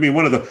 I mean,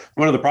 one of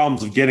the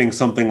problems of getting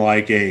something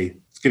like a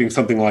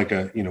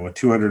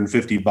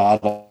 250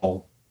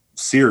 bottle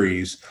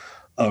series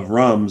of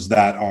rums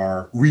that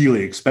are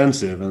really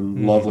expensive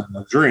and lovely and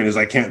luxuriant is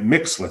I can't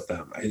mix with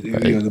them.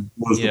 The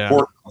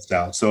port comes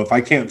out. So if I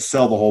can't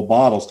sell the whole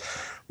bottles,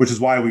 which is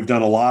why we've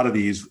done a lot of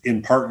these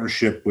in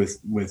partnership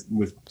with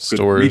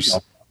stores.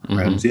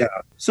 Friends. Yeah.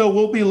 So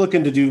we'll be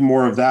looking to do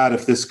more of that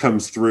if this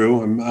comes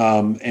through.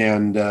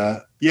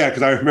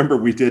 Because I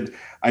remember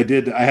I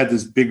had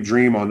this big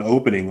dream on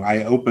opening.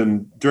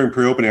 During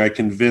pre-opening, I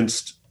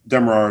convinced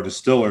Demerara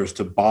Distillers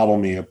to bottle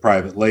me a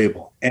private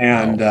label.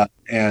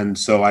 And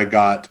so I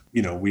got,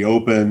 we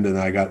opened and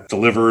I got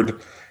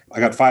delivered. I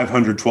got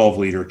 500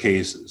 12-liter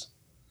cases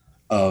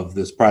of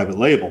this private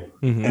label.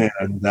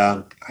 And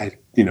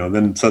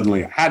then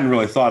suddenly I hadn't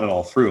really thought it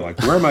all through. Like,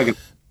 where am I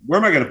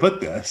going to put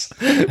this?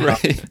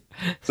 Right.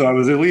 So I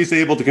was at least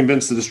able to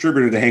convince the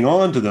distributor to hang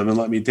on to them and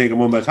let me take them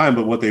one by a time.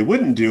 But what they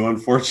wouldn't do,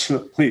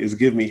 unfortunately, is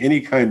give me any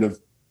kind of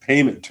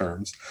payment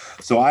terms.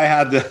 So I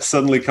had to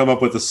suddenly come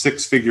up with a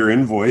 6-figure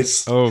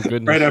invoice. Oh,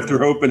 goodness. Right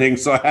after opening.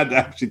 So I had to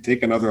actually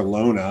take another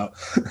loan out.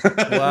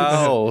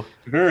 Wow.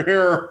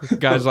 Here.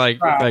 Guys like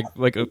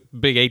a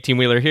big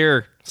 18-wheeler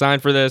here. Sign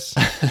for this.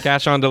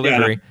 Cash on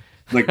delivery.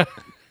 Yeah. Like,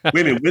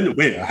 wait a minute.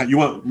 Wait, you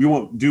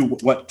want do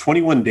what?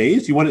 21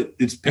 days? You want it?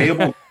 It's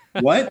payable.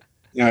 What?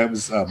 Yeah, it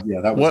was.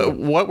 That was.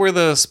 What were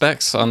the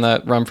specs on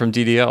that rum from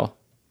DDL?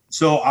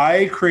 So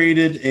I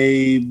created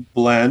a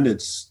blend.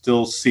 It's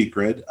still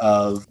secret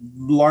of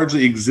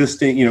largely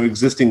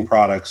existing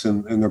products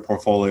in their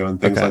portfolio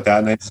and things like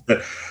that. And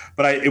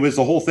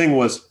the whole thing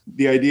was,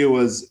 the idea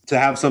was to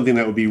have something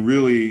that would be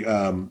really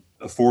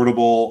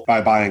affordable by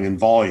buying in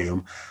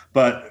volume,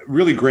 but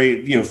really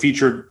great,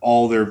 featured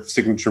all their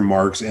signature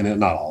marks in it,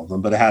 not all of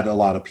them, but it had a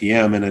lot of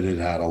PM in it. It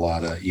had a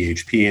lot of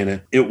EHP in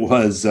it. It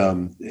was,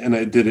 and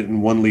I did it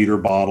in 1-liter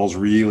bottles,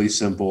 really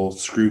simple,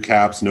 screw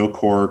caps, no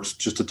corks,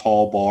 just a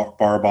tall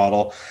bar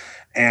bottle.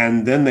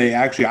 And then I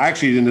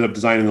actually ended up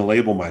designing the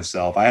label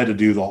myself. I had to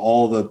do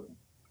all the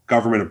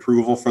government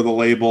approval for the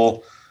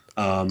label.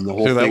 The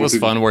whole that thing was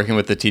fun working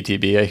with the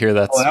TTB. I hear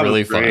that's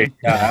really fun.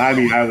 Yeah,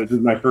 this was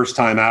my first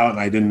time out, and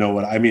I didn't know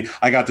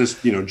I got this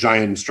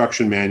giant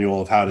instruction manual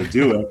of how to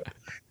do it.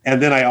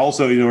 And then I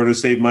also, in order to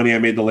save money, I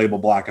made the label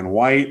black and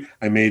white.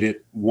 I made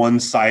it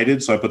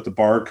one-sided, so I put the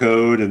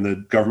barcode and the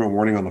government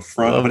warning on the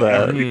front of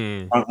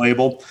it, front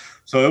label.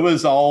 So it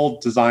was all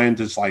designed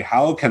to like,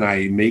 how can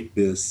I make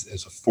this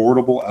as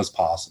affordable as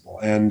possible?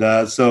 And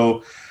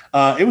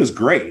it was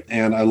great,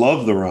 and I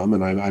love the rum,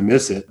 and I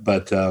miss it.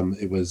 But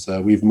it was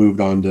we've moved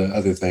on to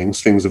other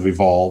things. Things have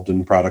evolved,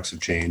 and products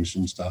have changed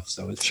and stuff.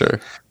 So it's sure.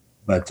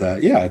 But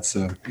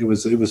it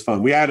was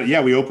fun. We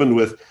opened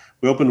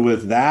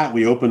with that.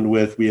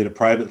 We had a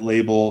private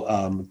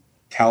label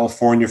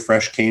California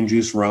fresh cane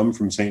juice rum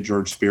from St.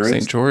 George Spirits.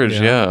 St. George,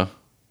 yeah.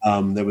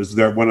 That was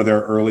one of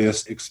their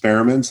earliest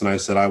experiments, and I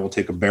said, I will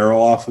take a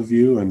barrel off of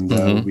you,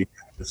 and we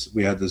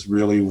We had this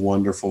really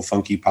wonderful,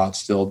 funky pot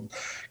stilled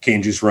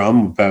cane juice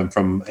rum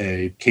from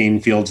cane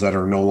fields that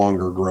are no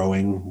longer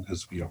growing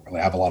because we don't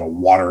really have a lot of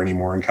water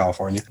anymore in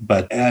California.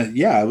 But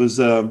it was.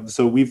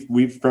 So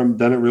we've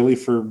done it really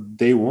for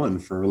day one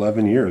for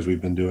 11 years.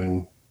 We've been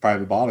doing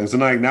private bottlings,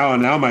 and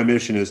now my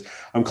mission is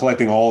I'm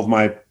collecting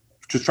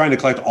trying to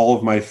collect all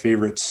of my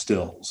favorite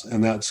stills,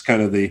 and that's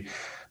kind of the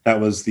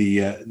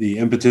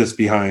impetus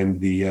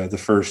behind the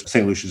first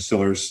St. Lucia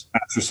Distillers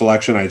Master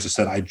Selection. I just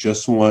said, I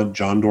just want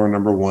John Doerr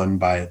 #1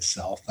 by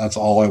itself. That's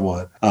all I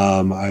want.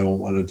 I don't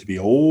want it to be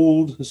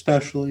old,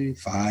 especially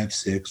 5,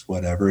 6,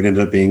 whatever. It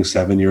ended up being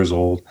 7 years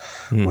old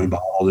when we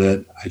bottled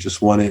it. I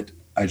just want it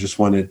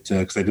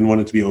because I didn't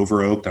want it to be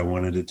over oaked. I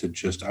wanted it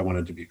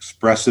to be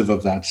expressive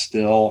of that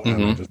still.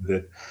 And I just did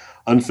it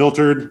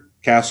unfiltered,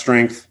 cask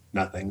strength,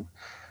 nothing.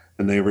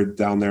 And they were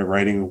down there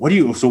writing, what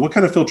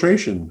kind of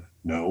filtration?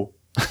 No.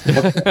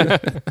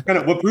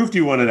 What proof do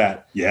you want it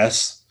at?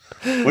 Yes.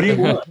 What do you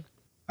want?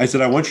 I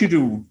said, I want you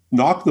to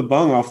knock the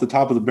bung off the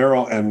top of the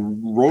barrel and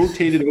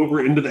rotate it over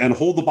and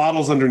hold the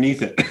bottles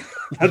underneath it.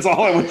 That's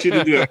all I want you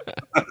to do.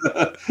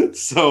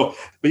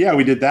 But yeah,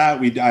 we did that.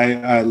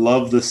 I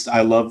love this.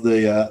 I love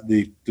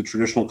the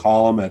traditional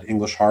column at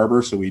English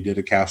Harbor. So we did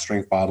a cask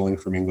strength bottling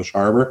from English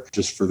Harbor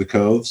just for the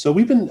Cove. So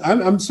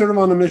I'm sort of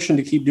on a mission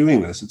to keep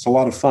doing this. It's a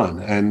lot of fun.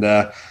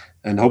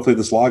 And hopefully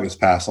this law gets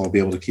passed. I'll be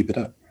able to keep it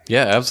up.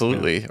 Yeah,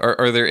 absolutely.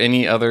 Are there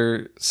any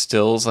other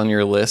stills on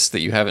your list that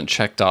you haven't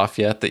checked off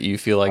yet that you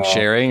feel like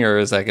sharing, or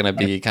is that going to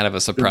be kind of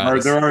a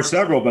surprise? There are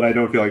several, but I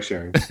don't feel like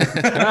sharing.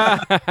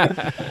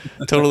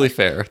 Totally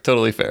fair.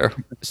 Totally fair.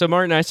 So,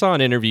 Martin, I saw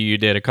an interview you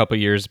did a couple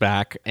years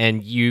back,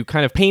 and you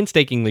kind of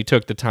painstakingly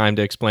took the time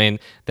to explain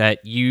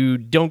that you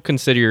don't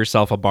consider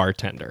yourself a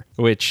bartender,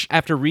 which,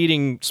 after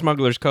reading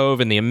Smuggler's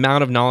Cove and the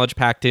amount of knowledge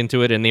packed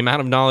into it and the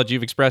amount of knowledge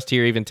you've expressed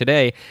here even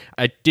today,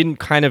 I didn't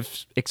kind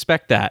of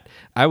expect that.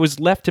 I was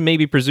left to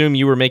maybe presume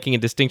you were making a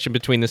distinction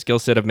between the skill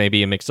set of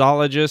maybe a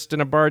mixologist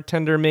and a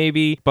bartender,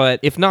 maybe. But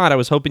if not, I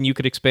was hoping you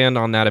could expand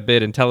on that a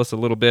bit and tell us a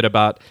little bit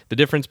about the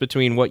difference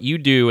between what you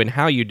do and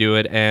how you do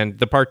it and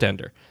the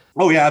bartender.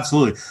 Oh, yeah,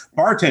 absolutely.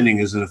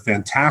 Bartending is a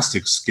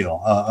fantastic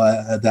skill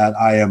that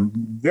I am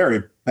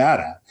very bad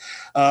at.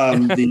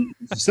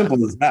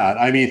 Simple as that.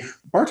 I mean,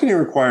 bartending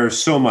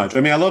requires so much. I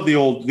mean, I love the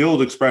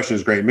old expression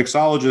is great.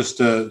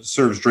 Mixologist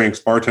serves drinks,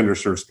 bartender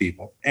serves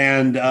people.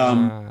 And,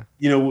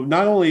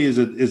 not only is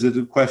it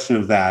a question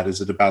of that, is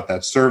it about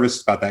that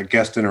service, about that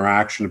guest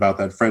interaction, about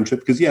that friendship?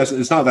 Because, yes,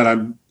 it's not that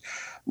I'm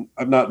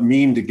not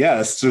mean to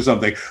guests or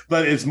something,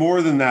 but it's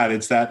more than that.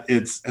 It's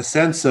a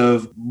sense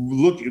of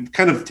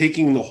kind of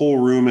taking the whole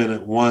room in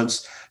at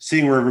once,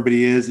 seeing where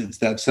everybody is. It's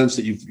that sense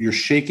that you're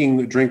shaking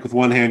the drink with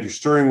one hand, you're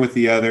stirring with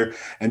the other,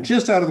 and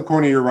just out of the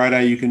corner of your right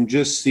eye, you can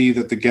just see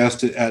that the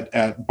guest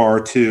at bar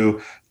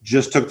 2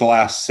 just took the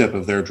last sip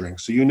of their drink.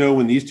 So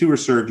when these two are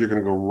served, you're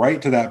going to go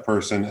right to that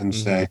person and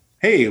say,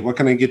 hey, what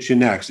can I get you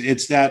next?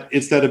 It's that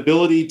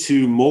ability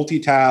to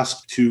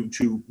multitask,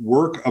 to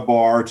work a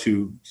bar,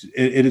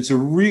 it's a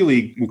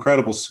really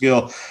incredible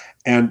skill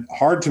and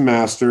hard to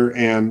master.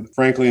 And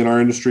frankly, in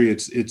our industry,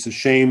 it's a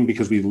shame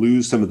because we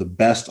lose some of the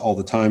best all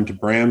the time to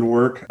brand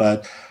work.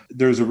 But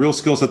there's a real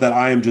skill set that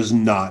I am just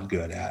not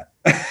good at.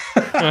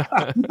 I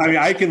mean,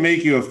 I can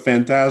make you a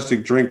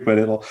fantastic drink, but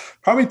it'll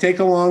probably take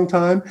a long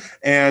time,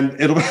 and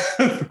it'll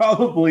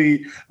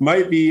probably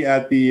might be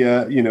at the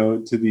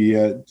to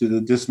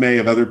the dismay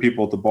of other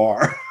people at the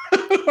bar.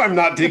 I'm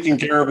not taking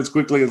care of as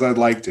quickly as I'd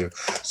like to.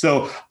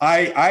 So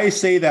I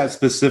say that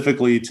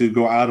specifically to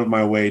go out of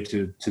my way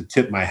to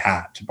tip my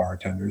hat to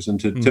bartenders and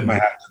to tip my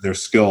hat to their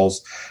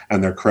skills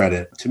and their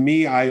credit. To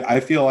me, I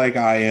feel like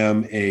I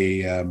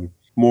am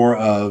more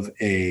of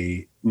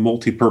a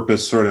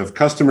multi-purpose sort of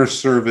customer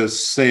service,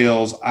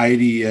 sales,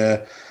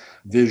 idea,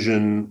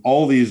 vision,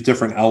 all these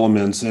different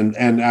elements, and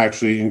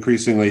actually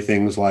increasingly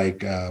things like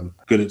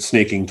good at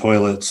snaking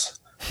toilets,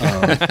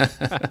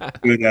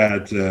 good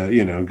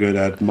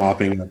at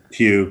mopping up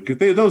puke,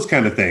 those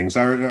kind of things.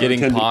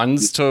 Getting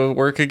ponds to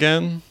work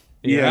again.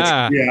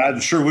 Yeah, I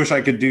sure wish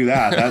I could do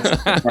that.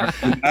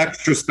 That's an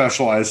extra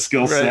specialized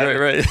skill set.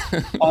 Right.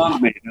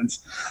 Pond maintenance.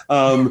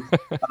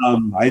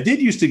 I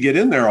did used to get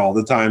in there all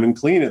the time and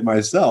clean it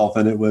myself,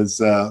 and it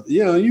was,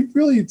 you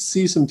really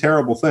see some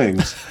terrible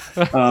things.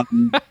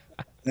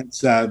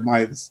 It's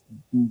my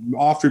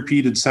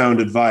oft-repeated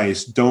sound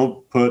advice: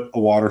 don't put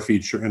a water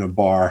feature in a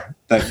bar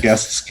that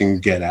guests can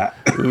get at.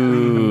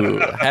 Ooh,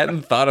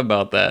 hadn't thought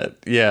about that.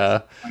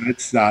 Yeah,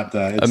 it's not.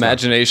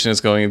 Imagination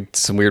is going to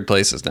some weird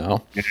places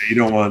now. Yeah, you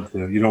don't want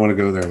to. You don't want to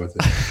go there with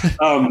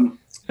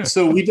it.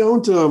 So we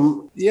don't.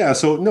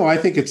 So no, I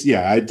think it's.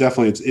 I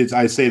definitely.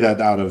 I say that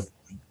out of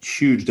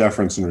huge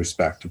deference and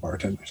respect to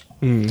bartenders.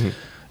 Mm-hmm.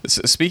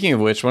 Speaking of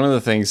which, one of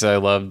the things I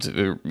loved,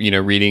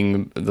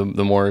 reading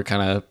the more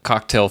kind of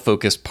cocktail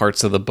focused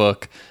parts of the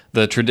book,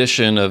 the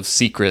tradition of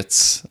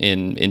secrets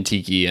in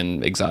tiki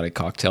and exotic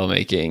cocktail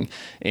making.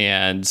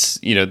 And,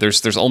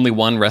 there's only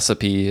one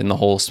recipe in the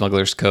whole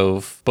Smuggler's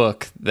Cove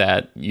book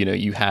that,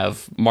 you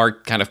have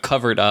Mark kind of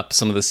covered up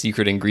some of the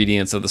secret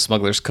ingredients of the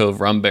Smuggler's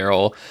Cove rum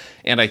barrel.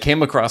 And I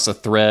came across a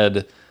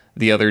thread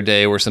the other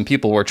day where some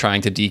people were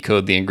trying to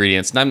decode the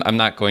ingredients. And I'm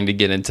not going to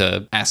get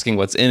into asking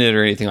what's in it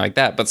or anything like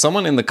that. But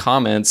someone in the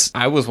comments,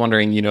 I was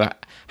wondering,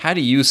 how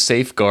do you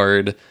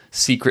safeguard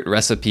secret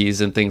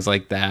recipes and things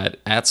like that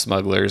at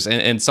Smugglers?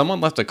 And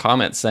someone left a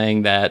comment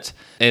saying that,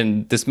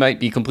 and this might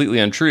be completely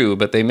untrue,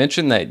 but they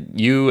mentioned that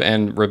you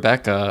and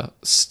Rebecca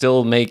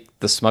still make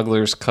the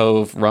Smuggler's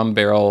Cove rum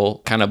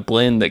barrel kind of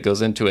blend that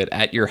goes into it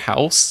at your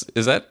house.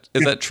 Is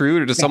that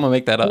true, or does someone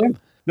make that up?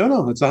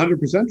 No, it's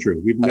 100%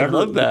 true. We've never. I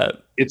love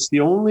that. It's the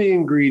only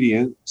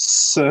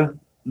ingredients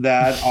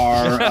that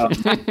are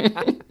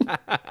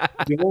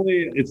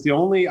it's the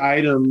only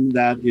item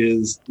that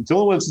is. It's the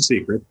only one that's a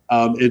secret.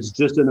 It's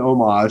just an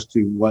homage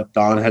to what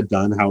Don had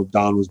done. How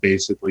Don was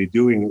basically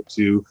doing it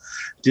to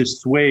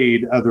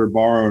dissuade other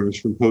bar owners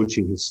from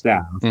poaching his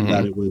staff. Mm-hmm.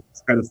 That it was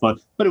kind of fun,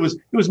 but it was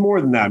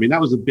more than that. I mean,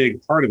 that was a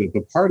big part of it.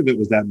 But part of it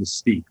was that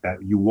mystique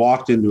that you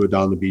walked into a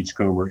Don the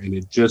Beachcomber, and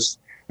it just.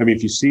 I mean,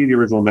 if you see the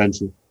original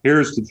mention,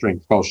 here's the drink.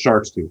 It's called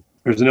Shark's Tooth.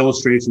 There's an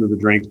illustration of the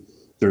drink.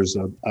 There's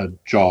a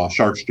jaw,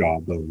 shark's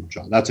jaw, bone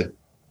jaw. That's it.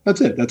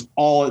 That's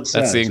all it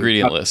says. That's the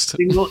ingredient list.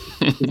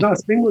 There's not a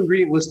single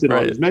ingredient listed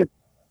on this menu.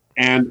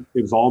 And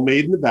it was all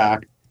made in the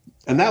back.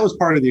 And that was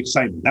part of the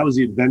excitement. That was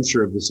the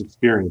adventure of this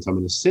experience. I'm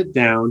going to sit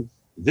down.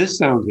 This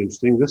sounds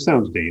interesting. This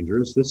sounds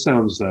dangerous. This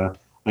sounds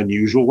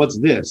unusual. What's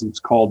this? It's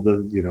called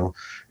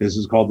this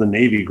is called the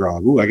Navy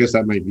grog. Ooh, I guess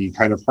that might be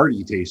kind of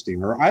hearty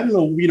tasting, or I don't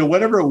know,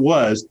 whatever it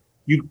was,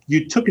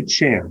 you took a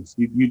chance.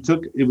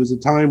 It was a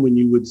time when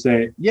you would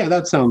say, yeah,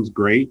 that sounds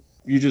great.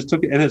 You just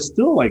took it, and it's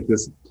still like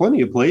this,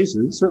 plenty of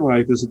places, certainly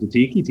like this at the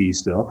Tiki Tea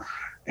still.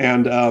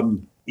 And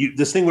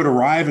this thing would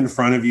arrive in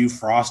front of you,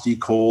 frosty,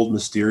 cold,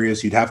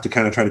 mysterious. You'd have to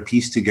kind of try to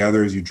piece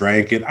together as you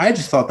drank it. I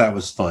just thought that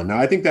was fun. Now,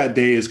 I think that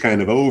day is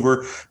kind of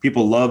over.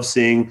 People love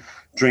seeing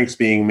drinks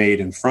being made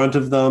in front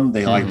of them.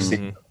 They like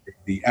seeing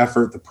the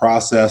effort, the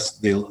process.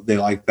 They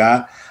like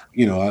that.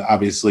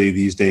 Obviously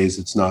these days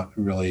it's not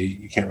really,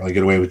 you can't really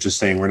get away with just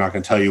saying we're not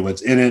going to tell you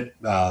what's in it.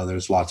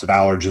 There's lots of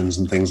allergens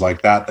and things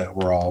like that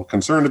we're all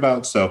concerned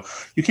about. So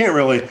you can't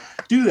really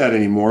do that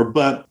anymore,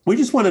 but we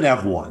just wanted to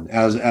have one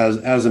as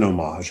an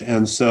homage.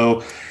 And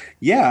so,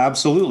 yeah,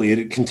 absolutely.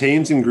 It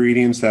contains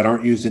ingredients that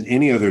aren't used in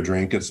any other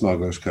drink at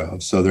Smuggler's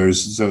Cove. So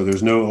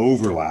there's no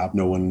overlap.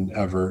 No one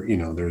ever,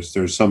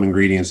 there's some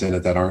ingredients in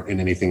it that aren't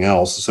in anything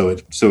else. So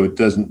it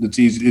doesn't, it's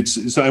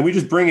easy. And we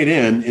just bring it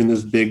in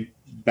this big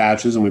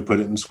batches, and we put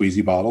it in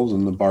squeezy bottles,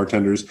 and the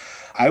bartenders,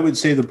 I would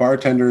say the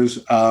bartenders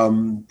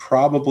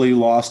probably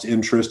lost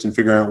interest in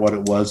figuring out what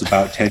it was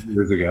about 10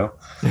 years ago.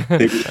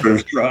 They just sort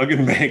of shrug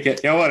and make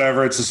it,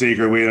 whatever, it's a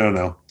secret, we don't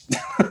know.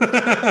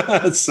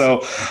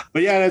 So,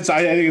 but yeah, I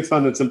think it's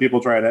fun that some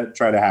people try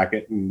to hack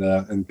it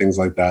and things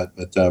like that,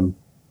 but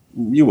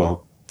you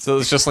won't. So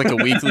it's just like a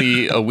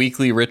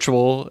weekly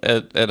ritual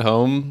at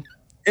home.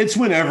 It's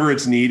whenever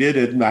it's needed.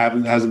 It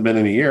hasn't been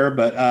in a year,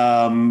 but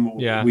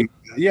we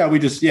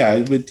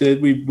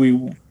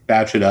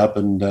batch it up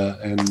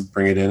and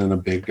bring it in a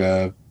big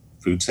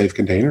food safe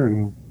container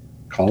and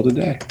call it a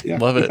day. Yeah.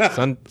 Love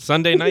it.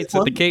 Sunday nights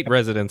at the Cate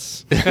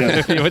residence. We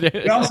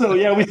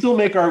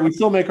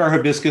still make our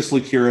hibiscus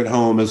liqueur at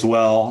home as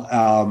well,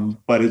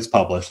 but it's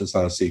published. It's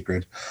not a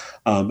secret.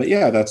 But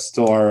yeah, that's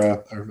still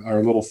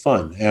our little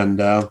fun,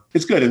 and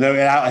it's good. And it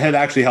had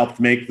actually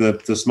helped make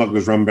the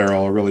Smuggler's Rum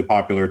Barrel a really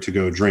popular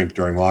to-go drink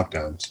during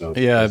lockdown. So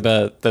yeah, I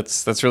bet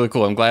that's really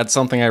cool. I'm glad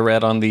something I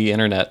read on the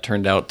internet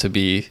turned out to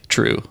be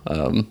true.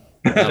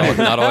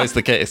 Not always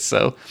the case.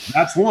 So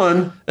that's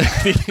one.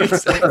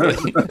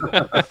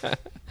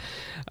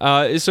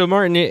 So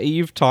Martin,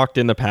 you've talked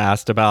in the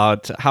past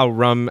about how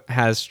rum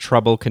has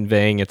trouble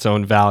conveying its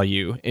own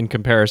value in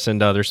comparison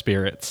to other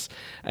spirits.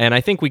 And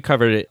I think we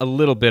covered a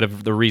little bit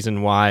of the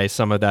reason why,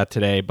 some of that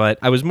today, but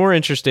I was more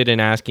interested in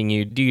asking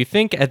you, do you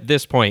think at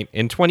this point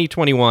in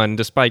 2021,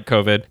 despite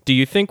COVID, do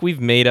you think we've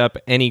made up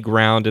any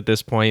ground at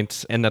this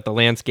point and that the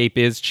landscape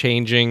is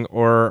changing,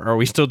 or are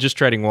we still just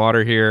treading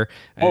water here?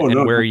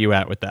 Where are you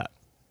at with that?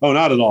 Oh,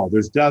 not at all.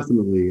 There's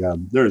definitely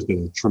there's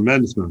been a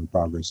tremendous amount of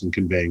progress in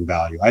conveying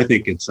value. I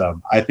think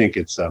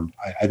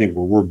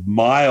we're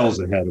miles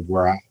ahead of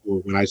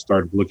when I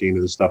started looking into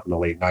this stuff in the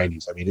late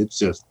 90s. I mean,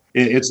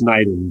 it's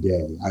night and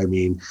day. I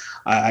mean,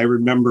 I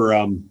remember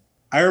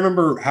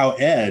how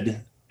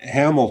Ed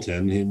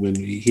Hamilton, when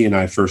he and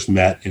I first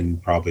met in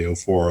probably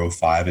 04,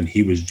 05, and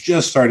he was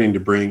just starting to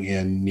bring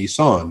in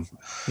Nissan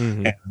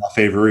and La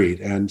Favorite.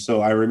 And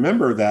so I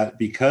remember that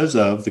because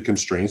of the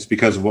constraints,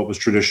 because of what was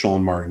traditional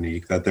in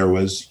Martinique, that there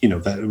was,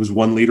 that it was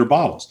 1 liter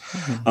bottles.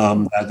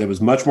 That it was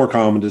much more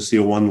common to see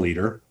a 1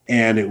 liter.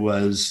 And it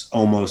was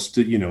almost,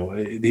 the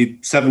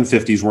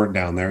 750s weren't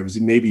down there. It was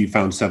maybe you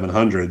found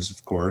 700s,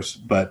 of course,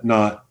 but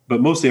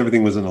mostly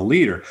everything was in a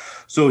liter.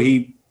 So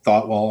he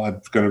thought, well,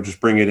 I'm going to just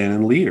bring it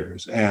in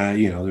liters.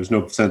 There's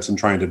no sense in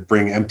trying to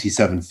bring empty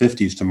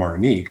 750s to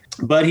Martinique.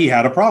 But he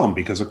had a problem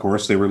because, of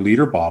course, they were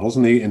liter bottles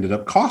and they ended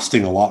up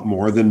costing a lot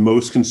more than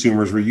most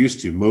consumers were used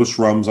to. Most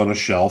rums on a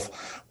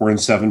shelf were in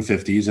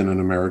 750s in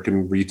an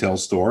American retail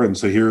store. And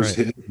so here's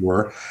his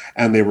were,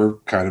 and they were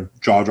kind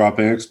of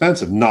jaw-dropping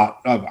expensive. Not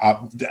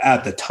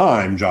at the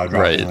time,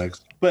 jaw-dropping. Right.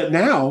 But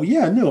now,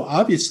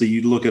 obviously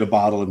you look at a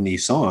bottle of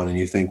Nissan and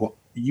you think, well,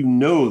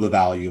 the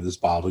value of this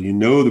bottle,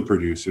 the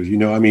producers,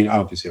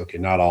 obviously, okay,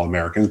 not all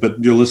Americans,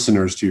 but your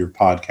listeners to your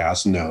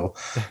podcast know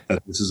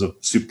that this is a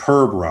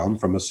superb rum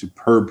from a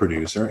superb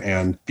producer,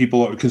 and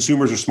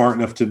consumers are smart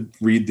enough to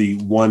read the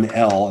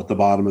 1L at the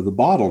bottom of the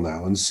bottle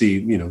now and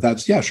see,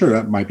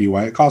 that might be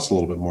why it costs a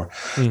little bit more.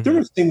 There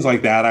were things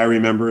like that I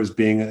remember as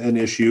being an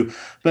issue,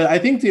 but I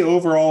think the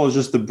overall is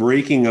just the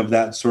breaking of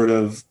that sort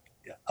of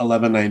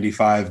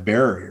 1195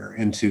 barrier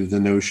into the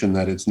notion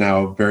that it's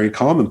now very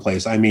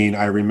commonplace. I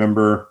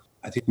remember,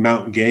 I think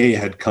Mount Gay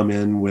had come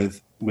in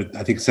with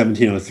I think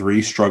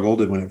 1703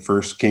 struggled when it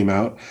first came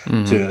out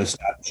to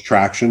establish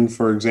traction,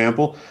 for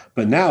example.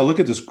 But now look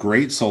at this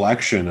great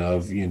selection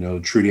of,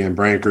 Trudy Ann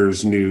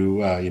Branker's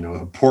new,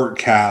 port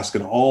cask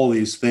and all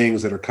these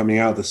things that are coming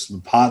out.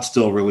 The pot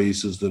still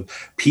releases, the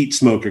peat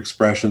smoke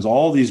expressions,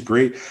 all these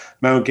great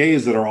Mount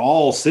Gays that are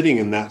all sitting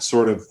in that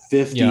sort of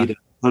 50 to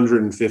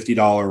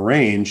 $150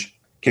 range.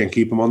 Can't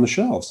keep them on the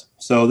shelves.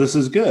 So this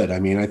is good.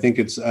 I think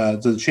it's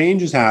the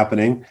change is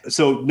happening.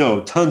 So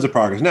no, tons of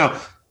progress.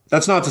 Now,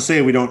 that's not to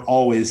say we don't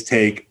always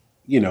take,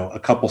 a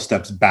couple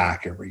steps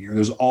back every year.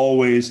 There's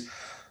always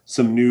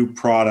some new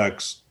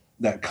products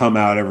that come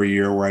out every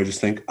year where I just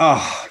think,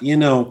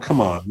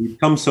 come on, we've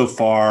come so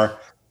far.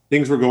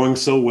 Things were going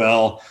so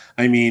well.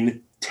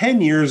 10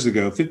 years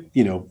ago,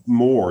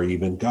 more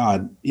even,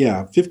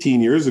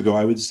 15 years ago,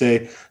 I would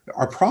say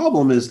our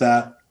problem is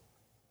that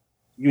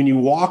when you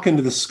walk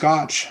into the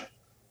Scotch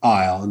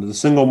aisle, into the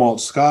single malt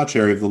Scotch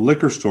area of the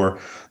liquor store,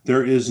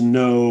 there is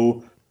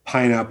no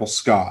pineapple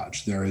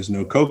Scotch. There is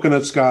no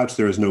coconut Scotch.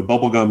 There is no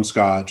bubblegum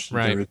Scotch.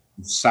 Right. There is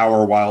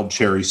sour wild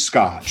cherry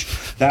Scotch.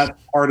 That's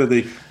part of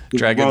the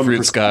dragon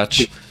fruit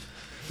Scotch.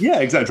 Yeah,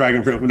 exactly.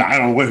 Dragon fruit. I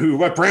don't know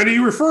what brand are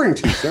you referring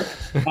to, sir?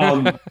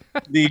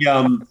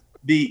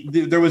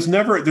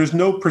 There's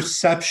no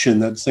perception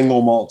that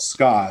single malt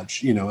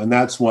Scotch, and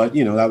that's what,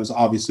 that was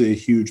obviously a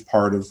huge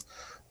part of,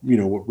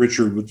 what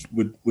Richard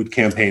would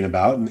campaign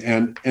about.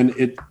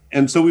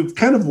 And so we've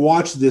kind of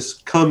watched this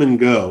come and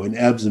go in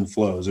ebbs and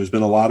flows. There's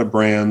been a lot of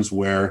brands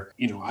where,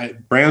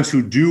 brands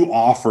who do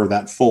offer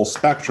that full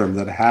spectrum,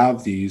 that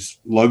have these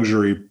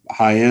luxury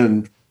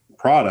high-end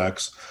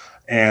products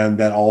and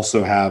that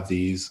also have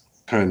these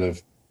kind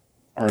of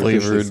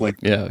artificially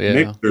flavored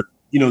mixture.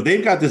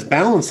 They've got this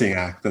balancing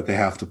act that they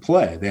have to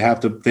play. They have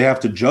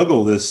to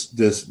juggle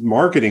this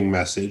marketing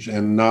message,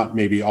 and not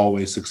maybe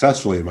always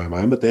successfully in my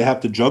mind, but they have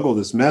to juggle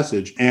this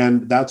message.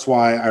 And that's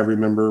why I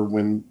remember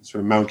when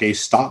sort of Mount Gay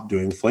stopped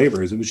doing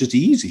flavors, it was just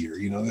easier.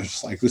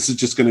 There's this is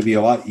just going to be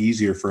a lot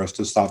easier for us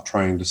to stop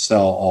trying to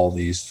sell all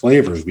these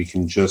flavors. We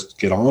can just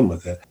get on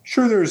with it.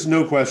 Sure, there's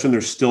no question.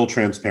 There's still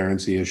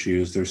transparency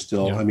issues. There's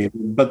still,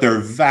 but they're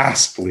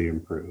vastly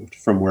improved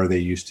from where they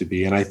used to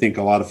be. And I think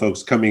a lot of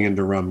folks coming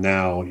into rum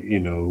now,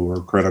 who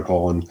are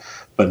critical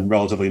but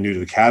relatively new to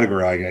the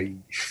category,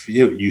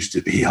 it used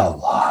to be a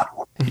lot.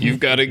 You've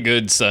got it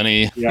good,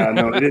 Sonny. Yeah,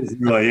 no, it is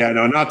really. Yeah,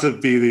 no, not to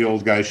be the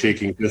old guy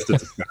shaking fist at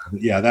the sky.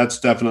 Yeah,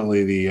 that's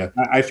definitely the.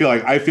 I feel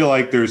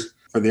like there's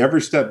for the every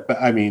step.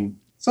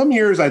 Some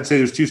years I'd say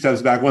there's 2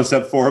 steps back, 1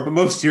 step forward, but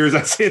most years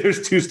I'd say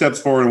there's 2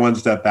 steps forward and 1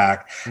 step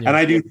back. Yeah. And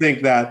I do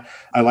think that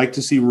I like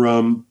to see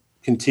rum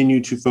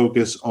continue to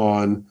focus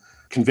on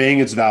conveying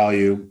its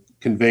value,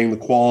 conveying the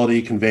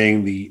quality,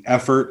 conveying the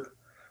effort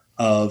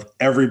of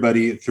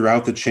everybody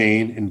throughout the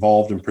chain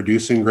involved in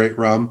producing great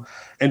rum,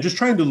 and just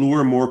trying to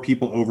lure more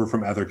people over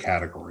from other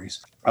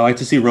categories. I like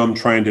to see rum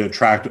trying to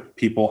attract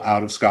people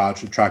out of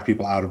Scotch, attract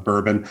people out of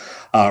bourbon,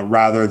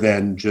 rather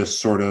than just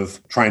sort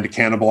of trying to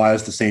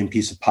cannibalize the same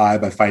piece of pie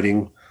by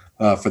fighting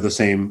for the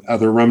same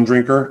other rum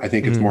drinker. I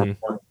think it's more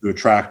important to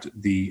attract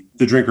the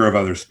drinker of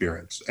other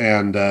spirits.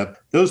 And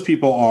those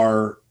people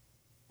are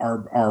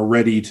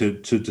ready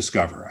to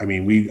discover.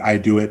 I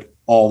do it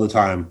all the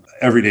time,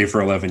 every day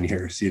for 11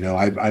 years.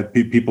 I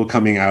people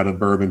coming out of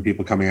bourbon,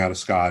 people coming out of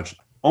Scotch.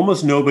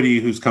 Almost nobody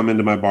who's come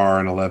into my bar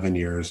in 11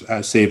 years,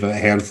 save a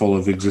handful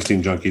of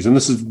existing junkies, and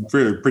this is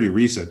pretty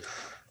recent,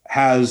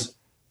 has,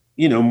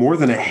 more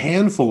than a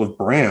handful of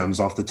brands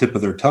off the tip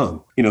of their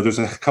tongue. There's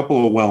a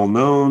couple of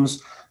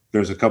well-knowns,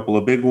 there's a couple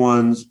of big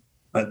ones,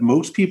 But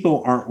most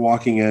people aren't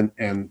walking in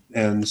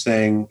and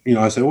saying,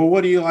 I say, well,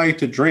 what do you like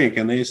to drink?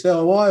 And they say,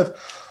 oh, well, I've,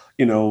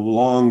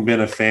 long been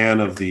a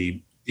fan of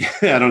the,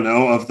 I don't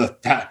know, of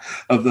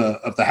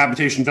the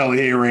Habitation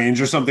Valley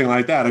range or something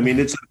like that. I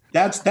mean,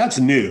 that's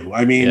new.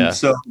 I mean,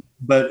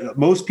 but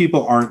most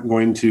people aren't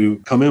going to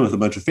come in with a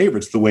bunch of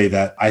favorites the way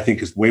that I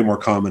think is way more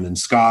common in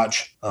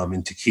Scotch,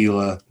 in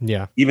tequila,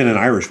 even in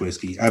Irish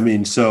whiskey. I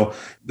mean, so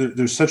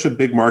there's such a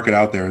big market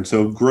out there. And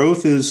so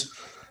growth is,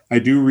 I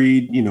do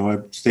read, I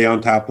stay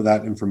on top of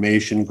that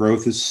information.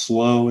 Growth is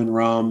slow in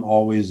rum,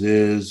 always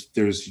is.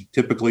 There's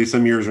typically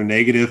some years are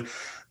negative.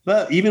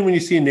 But even when you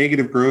see a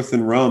negative growth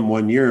in rum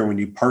one year, when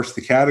you parse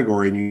the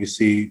category and you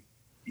see,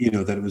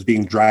 that it was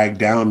being dragged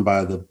down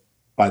by the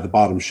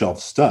bottom shelf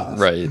stuff.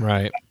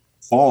 Right.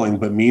 Falling,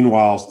 but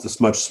meanwhile, this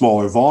much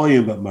smaller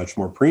volume, but much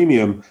more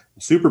premium,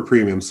 super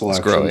premium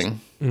selections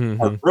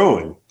are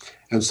growing.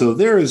 And so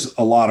there is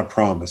a lot of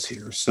promise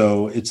here.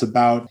 So it's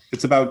about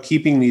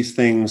keeping these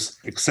things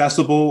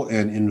accessible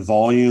and in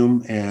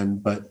volume,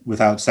 but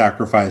without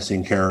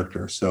sacrificing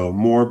character. So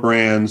more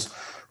brands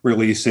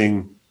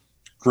releasing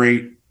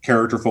great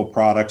characterful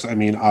products. I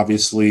mean,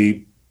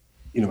 obviously,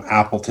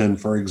 Appleton,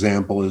 for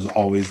example, has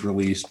always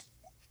released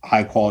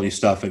high quality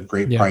stuff at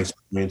great price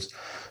points.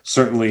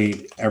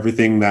 Certainly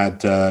everything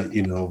that,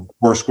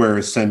 Foursquare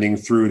is sending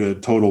through to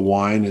Total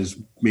Wine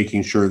is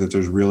making sure that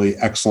there's really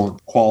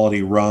excellent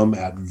quality rum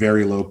at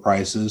very low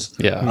prices.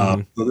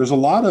 So there's a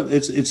lot of,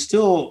 it's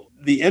still,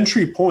 the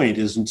entry point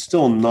is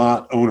still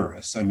not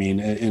onerous. I mean,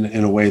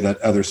 in a way that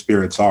other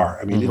spirits are.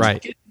 I mean,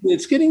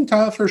 it's getting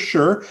tough for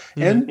sure.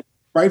 And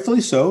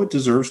rightfully so, it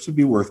deserves to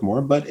be worth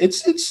more, but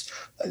it's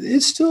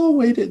still a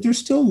way to, there's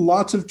still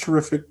lots of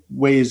terrific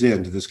ways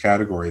into this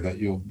category that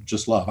you'll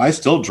just love. I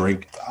still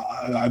drink.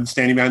 I'm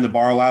standing behind the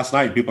bar last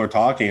night. People are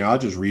talking. I'll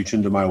just reach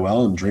into my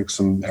well and drink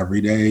some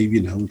every day,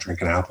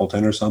 drink an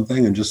Appleton or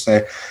something and just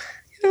say,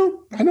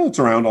 I know it's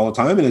around all the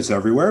time and it's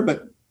everywhere,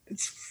 but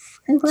it's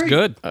great. It's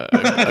good.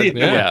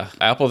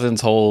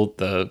 Appleton's whole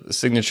the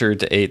signature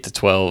to 8 to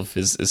 12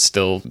 is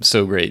still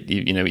so great.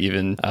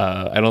 Even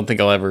I don't think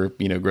I'll ever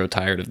grow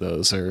tired of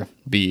those or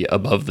be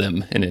above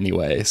them in any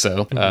way.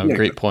 So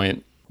great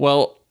point.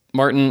 Well,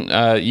 Martin,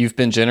 you've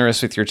been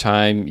generous with your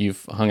time.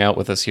 You've hung out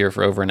with us here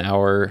for over an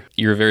hour.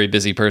 You're a very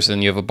busy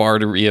person. You have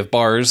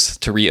bars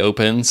to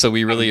reopen, so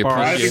we really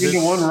appreciate it. I'm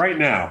into one right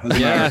now.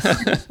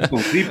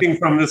 Leaping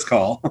from this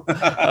call.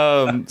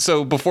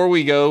 So before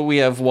we go, we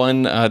have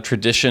one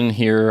tradition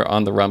here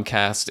on the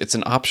Rumcast. It's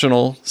an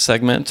optional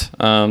segment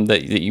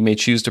that you may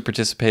choose to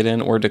participate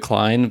in or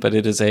decline, but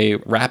it is a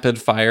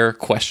rapid fire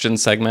question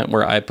segment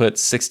where I put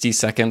 60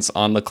 seconds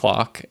on the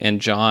clock,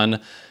 and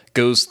John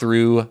goes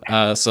through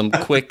some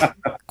quick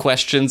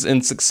questions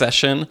in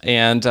succession.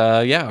 And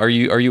are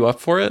you up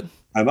for it?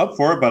 I'm up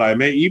for it, but I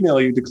may email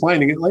you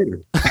declining it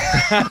later.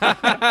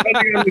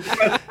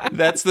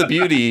 That's the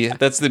beauty.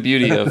 That's the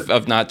beauty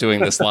of not doing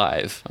this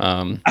live.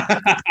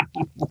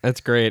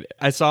 That's great.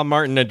 I saw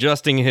Martin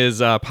adjusting his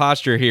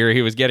posture here.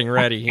 He was getting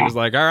ready. He was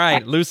like, all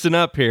right, loosen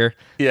up here.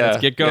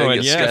 Let's get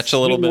going. Stretch a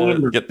little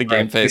bit, get the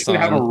game face on.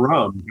 Have a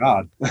rum.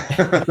 God.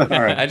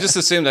 All right. I just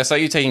assumed, I saw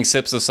you taking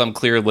sips of some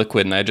clear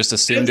liquid, and I just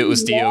assumed it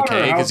was DOK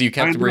because you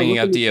kept bringing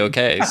up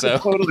DOK. So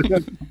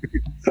totally.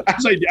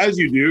 As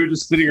you do,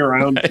 just sitting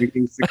around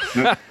drinking 6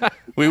 minutes.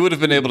 We would have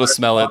been able to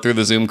smell it through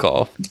the Zoom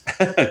call.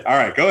 All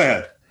right, go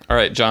ahead. All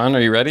right, John,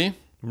 are you ready?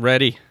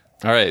 Ready.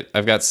 All right,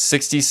 I've got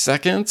 60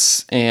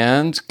 seconds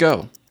and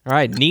go. All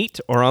right, neat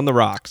or on the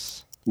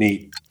rocks?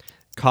 Neat.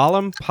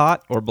 Column,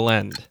 pot, or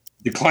blend?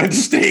 Decline to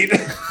state.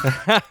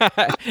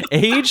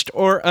 Aged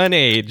or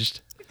unaged?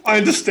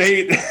 Decline to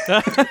state.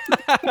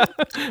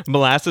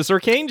 Molasses or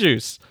cane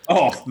juice?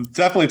 Oh,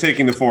 definitely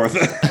taking the fourth.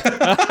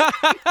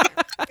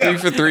 3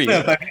 for 3.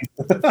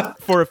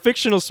 For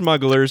fictional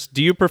smugglers,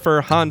 do you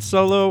prefer Han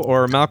Solo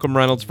or Malcolm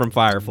Reynolds from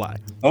Firefly?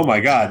 Oh my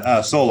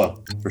God,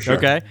 Solo, for sure.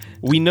 Okay.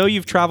 We know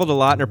you've traveled a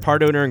lot and are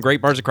part owner in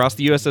great bars across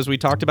the U.S., as we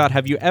talked about.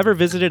 Have you ever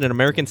visited an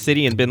American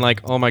city and been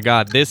like, oh my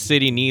God, this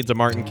city needs a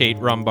Martin Cate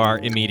rum bar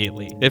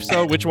immediately? If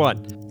so, which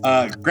one?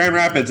 Grand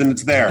Rapids, and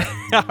it's there.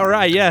 All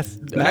right, yes.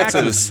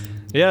 Texas.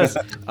 Yes.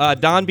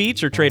 Don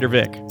Beach or Trader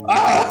Vic?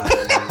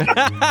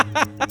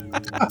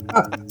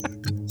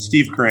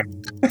 Steve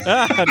Crane.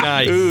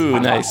 Nice. Ooh,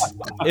 nice.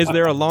 Is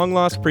there a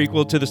long-lost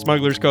prequel to the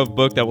Smuggler's Cove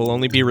book that will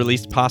only be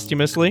released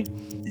posthumously?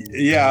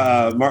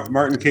 Yeah,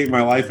 Martin Cate,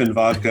 My Life in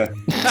Vodka.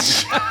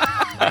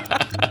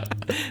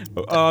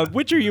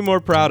 Which are you more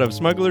proud of,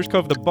 Smuggler's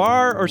Cove the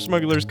bar or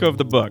Smuggler's Cove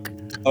the book?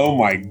 Oh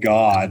my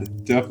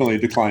God, definitely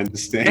declined to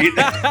state.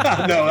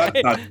 No,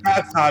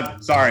 that's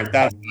not. Sorry,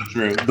 that's not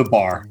true. The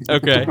bar.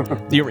 Okay,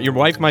 your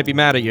wife might be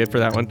mad at you for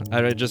that one.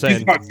 I'm just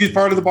saying. She's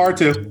part of the bar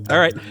too. All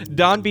right.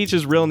 Don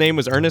Beach's real name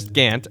was Ernest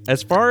Gant.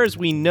 As far as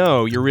we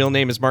know, your real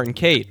name is Martin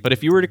Cate. But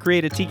if you were to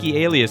create a tiki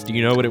alias, do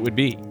you know what it would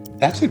be?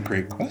 That's a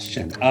great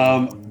question.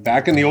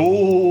 Back in the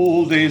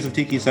old days of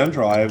Tiki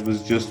Central, I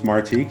was just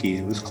Martiki.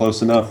 It was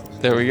close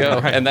enough. There we go.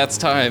 Right. And that's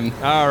time.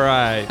 All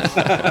right.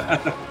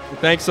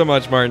 Thanks so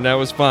much, Martin. That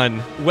was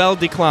fun. Well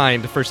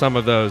declined for some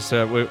of those.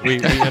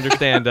 We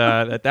understand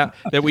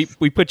that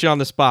we put you on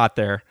the spot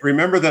there.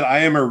 Remember that I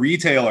am a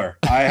retailer.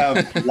 I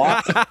have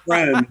lots of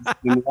friends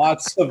and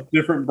lots of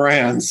different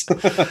brands.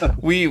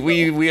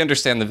 We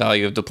understand the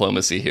value of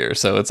diplomacy here,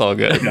 so it's all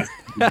good.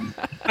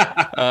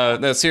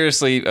 No,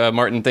 seriously,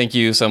 Martin, thank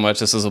you so much.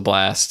 This was a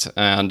blast.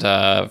 And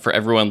for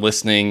everyone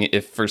listening,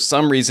 if for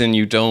some reason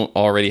you don't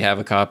already have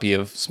a copy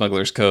of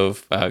Smuggler's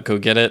Cove, go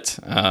get it.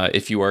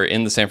 If you are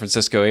in the San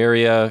Francisco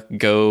area,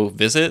 go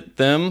visit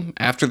them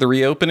after the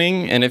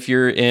reopening. And if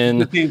you're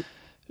in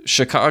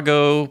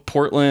Chicago,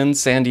 Portland,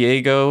 San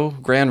Diego,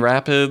 Grand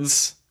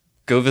Rapids,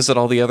 go visit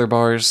all the other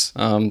bars.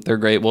 They're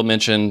great. We'll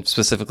mention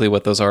specifically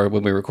what those are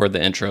when we record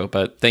the intro.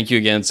 But thank you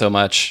again so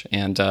much.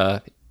 And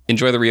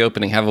enjoy the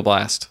reopening. Have a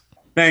blast.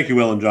 Thank you,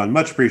 Will and John.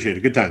 Much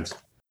appreciated. Good times.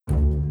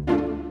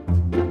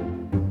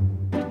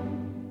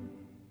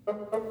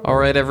 All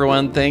right,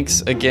 everyone.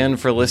 Thanks again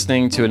for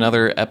listening to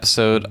another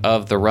episode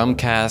of the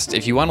Rumcast.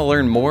 If you want to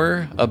learn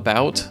more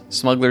about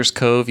Smuggler's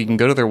Cove, you can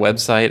go to their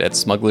website at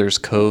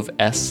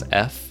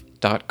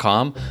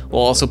smugglerscovesf.com.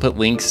 We'll also put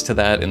links to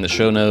that in the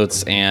show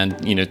notes and,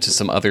 to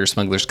some other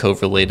Smuggler's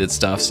Cove related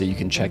stuff, so you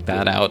can check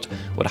that out.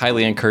 Would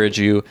highly encourage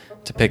you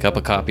to pick up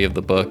a copy of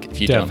the book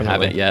if you don't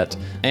have it yet.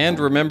 And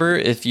remember,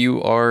 if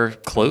you are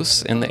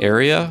close in the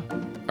area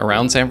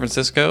around San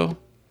Francisco,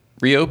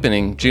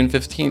 reopening June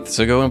 15th,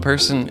 so go in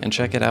person and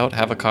check it out,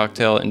 have a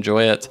cocktail,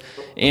 enjoy it.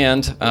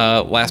 And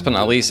last but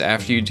not least,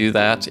 after you do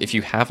that, if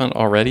you haven't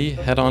already,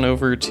 head on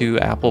over to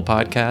Apple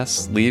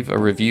Podcasts, leave a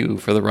review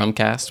for the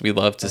Rumcast. We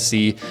love to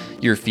see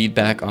your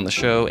feedback on the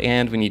show,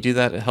 and when you do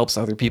that, it helps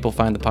other people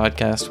find the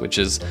podcast, which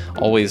is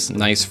always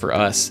nice for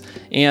us.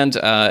 And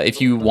if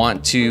you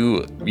want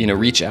to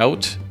reach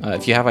out,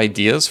 if you have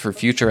ideas for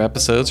future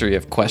episodes or you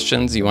have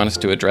questions you want us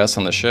to address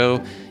on the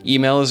show,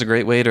 email is a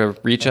great way to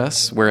reach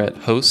us. We're at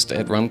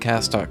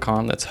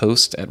host@rumcast.com. That's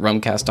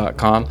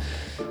host@rumcast.com.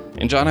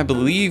 And John, I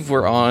believe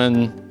we're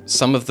on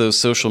some of those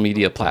social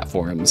media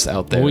platforms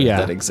out there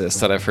that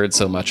exist that I've heard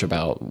so much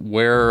about.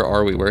 Where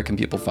are we? Where can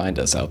people find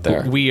us out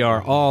there? We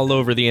are all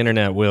over the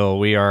internet, Will.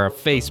 We are at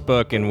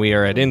Facebook and we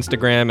are at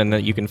Instagram,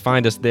 and you can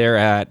find us there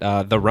at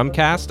the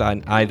Rumcast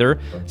on either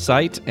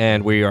site.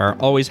 And we are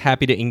always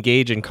happy to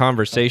engage in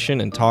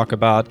conversation and talk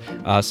about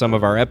some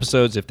of our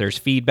episodes. If there's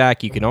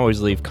feedback, you can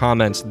always leave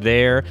comments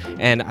there.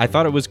 And I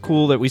thought it was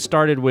cool that we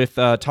started with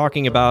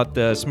talking about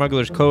the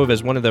Smuggler's Cove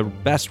as one of the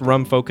best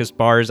rum-focused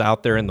bars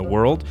out there in the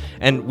world.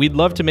 And we'd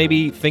love to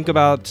maybe think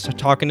about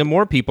talking to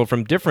more people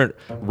from different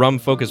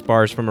rum-focused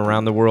bars from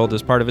around the world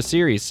as part of a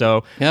series.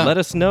 So let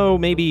us know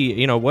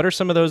maybe, what are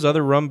some of those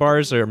other rum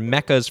bars or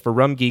meccas for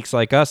rum geeks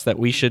like us that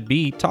we should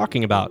be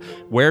talking about?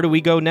 Where do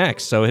we go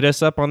next? So hit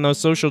us up on those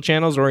social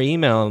channels or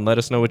email and let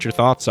us know what your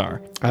thoughts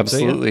are.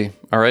 Absolutely.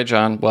 All right,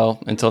 John. Well,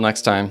 until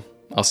next time,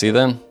 I'll see you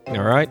then.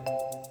 All right.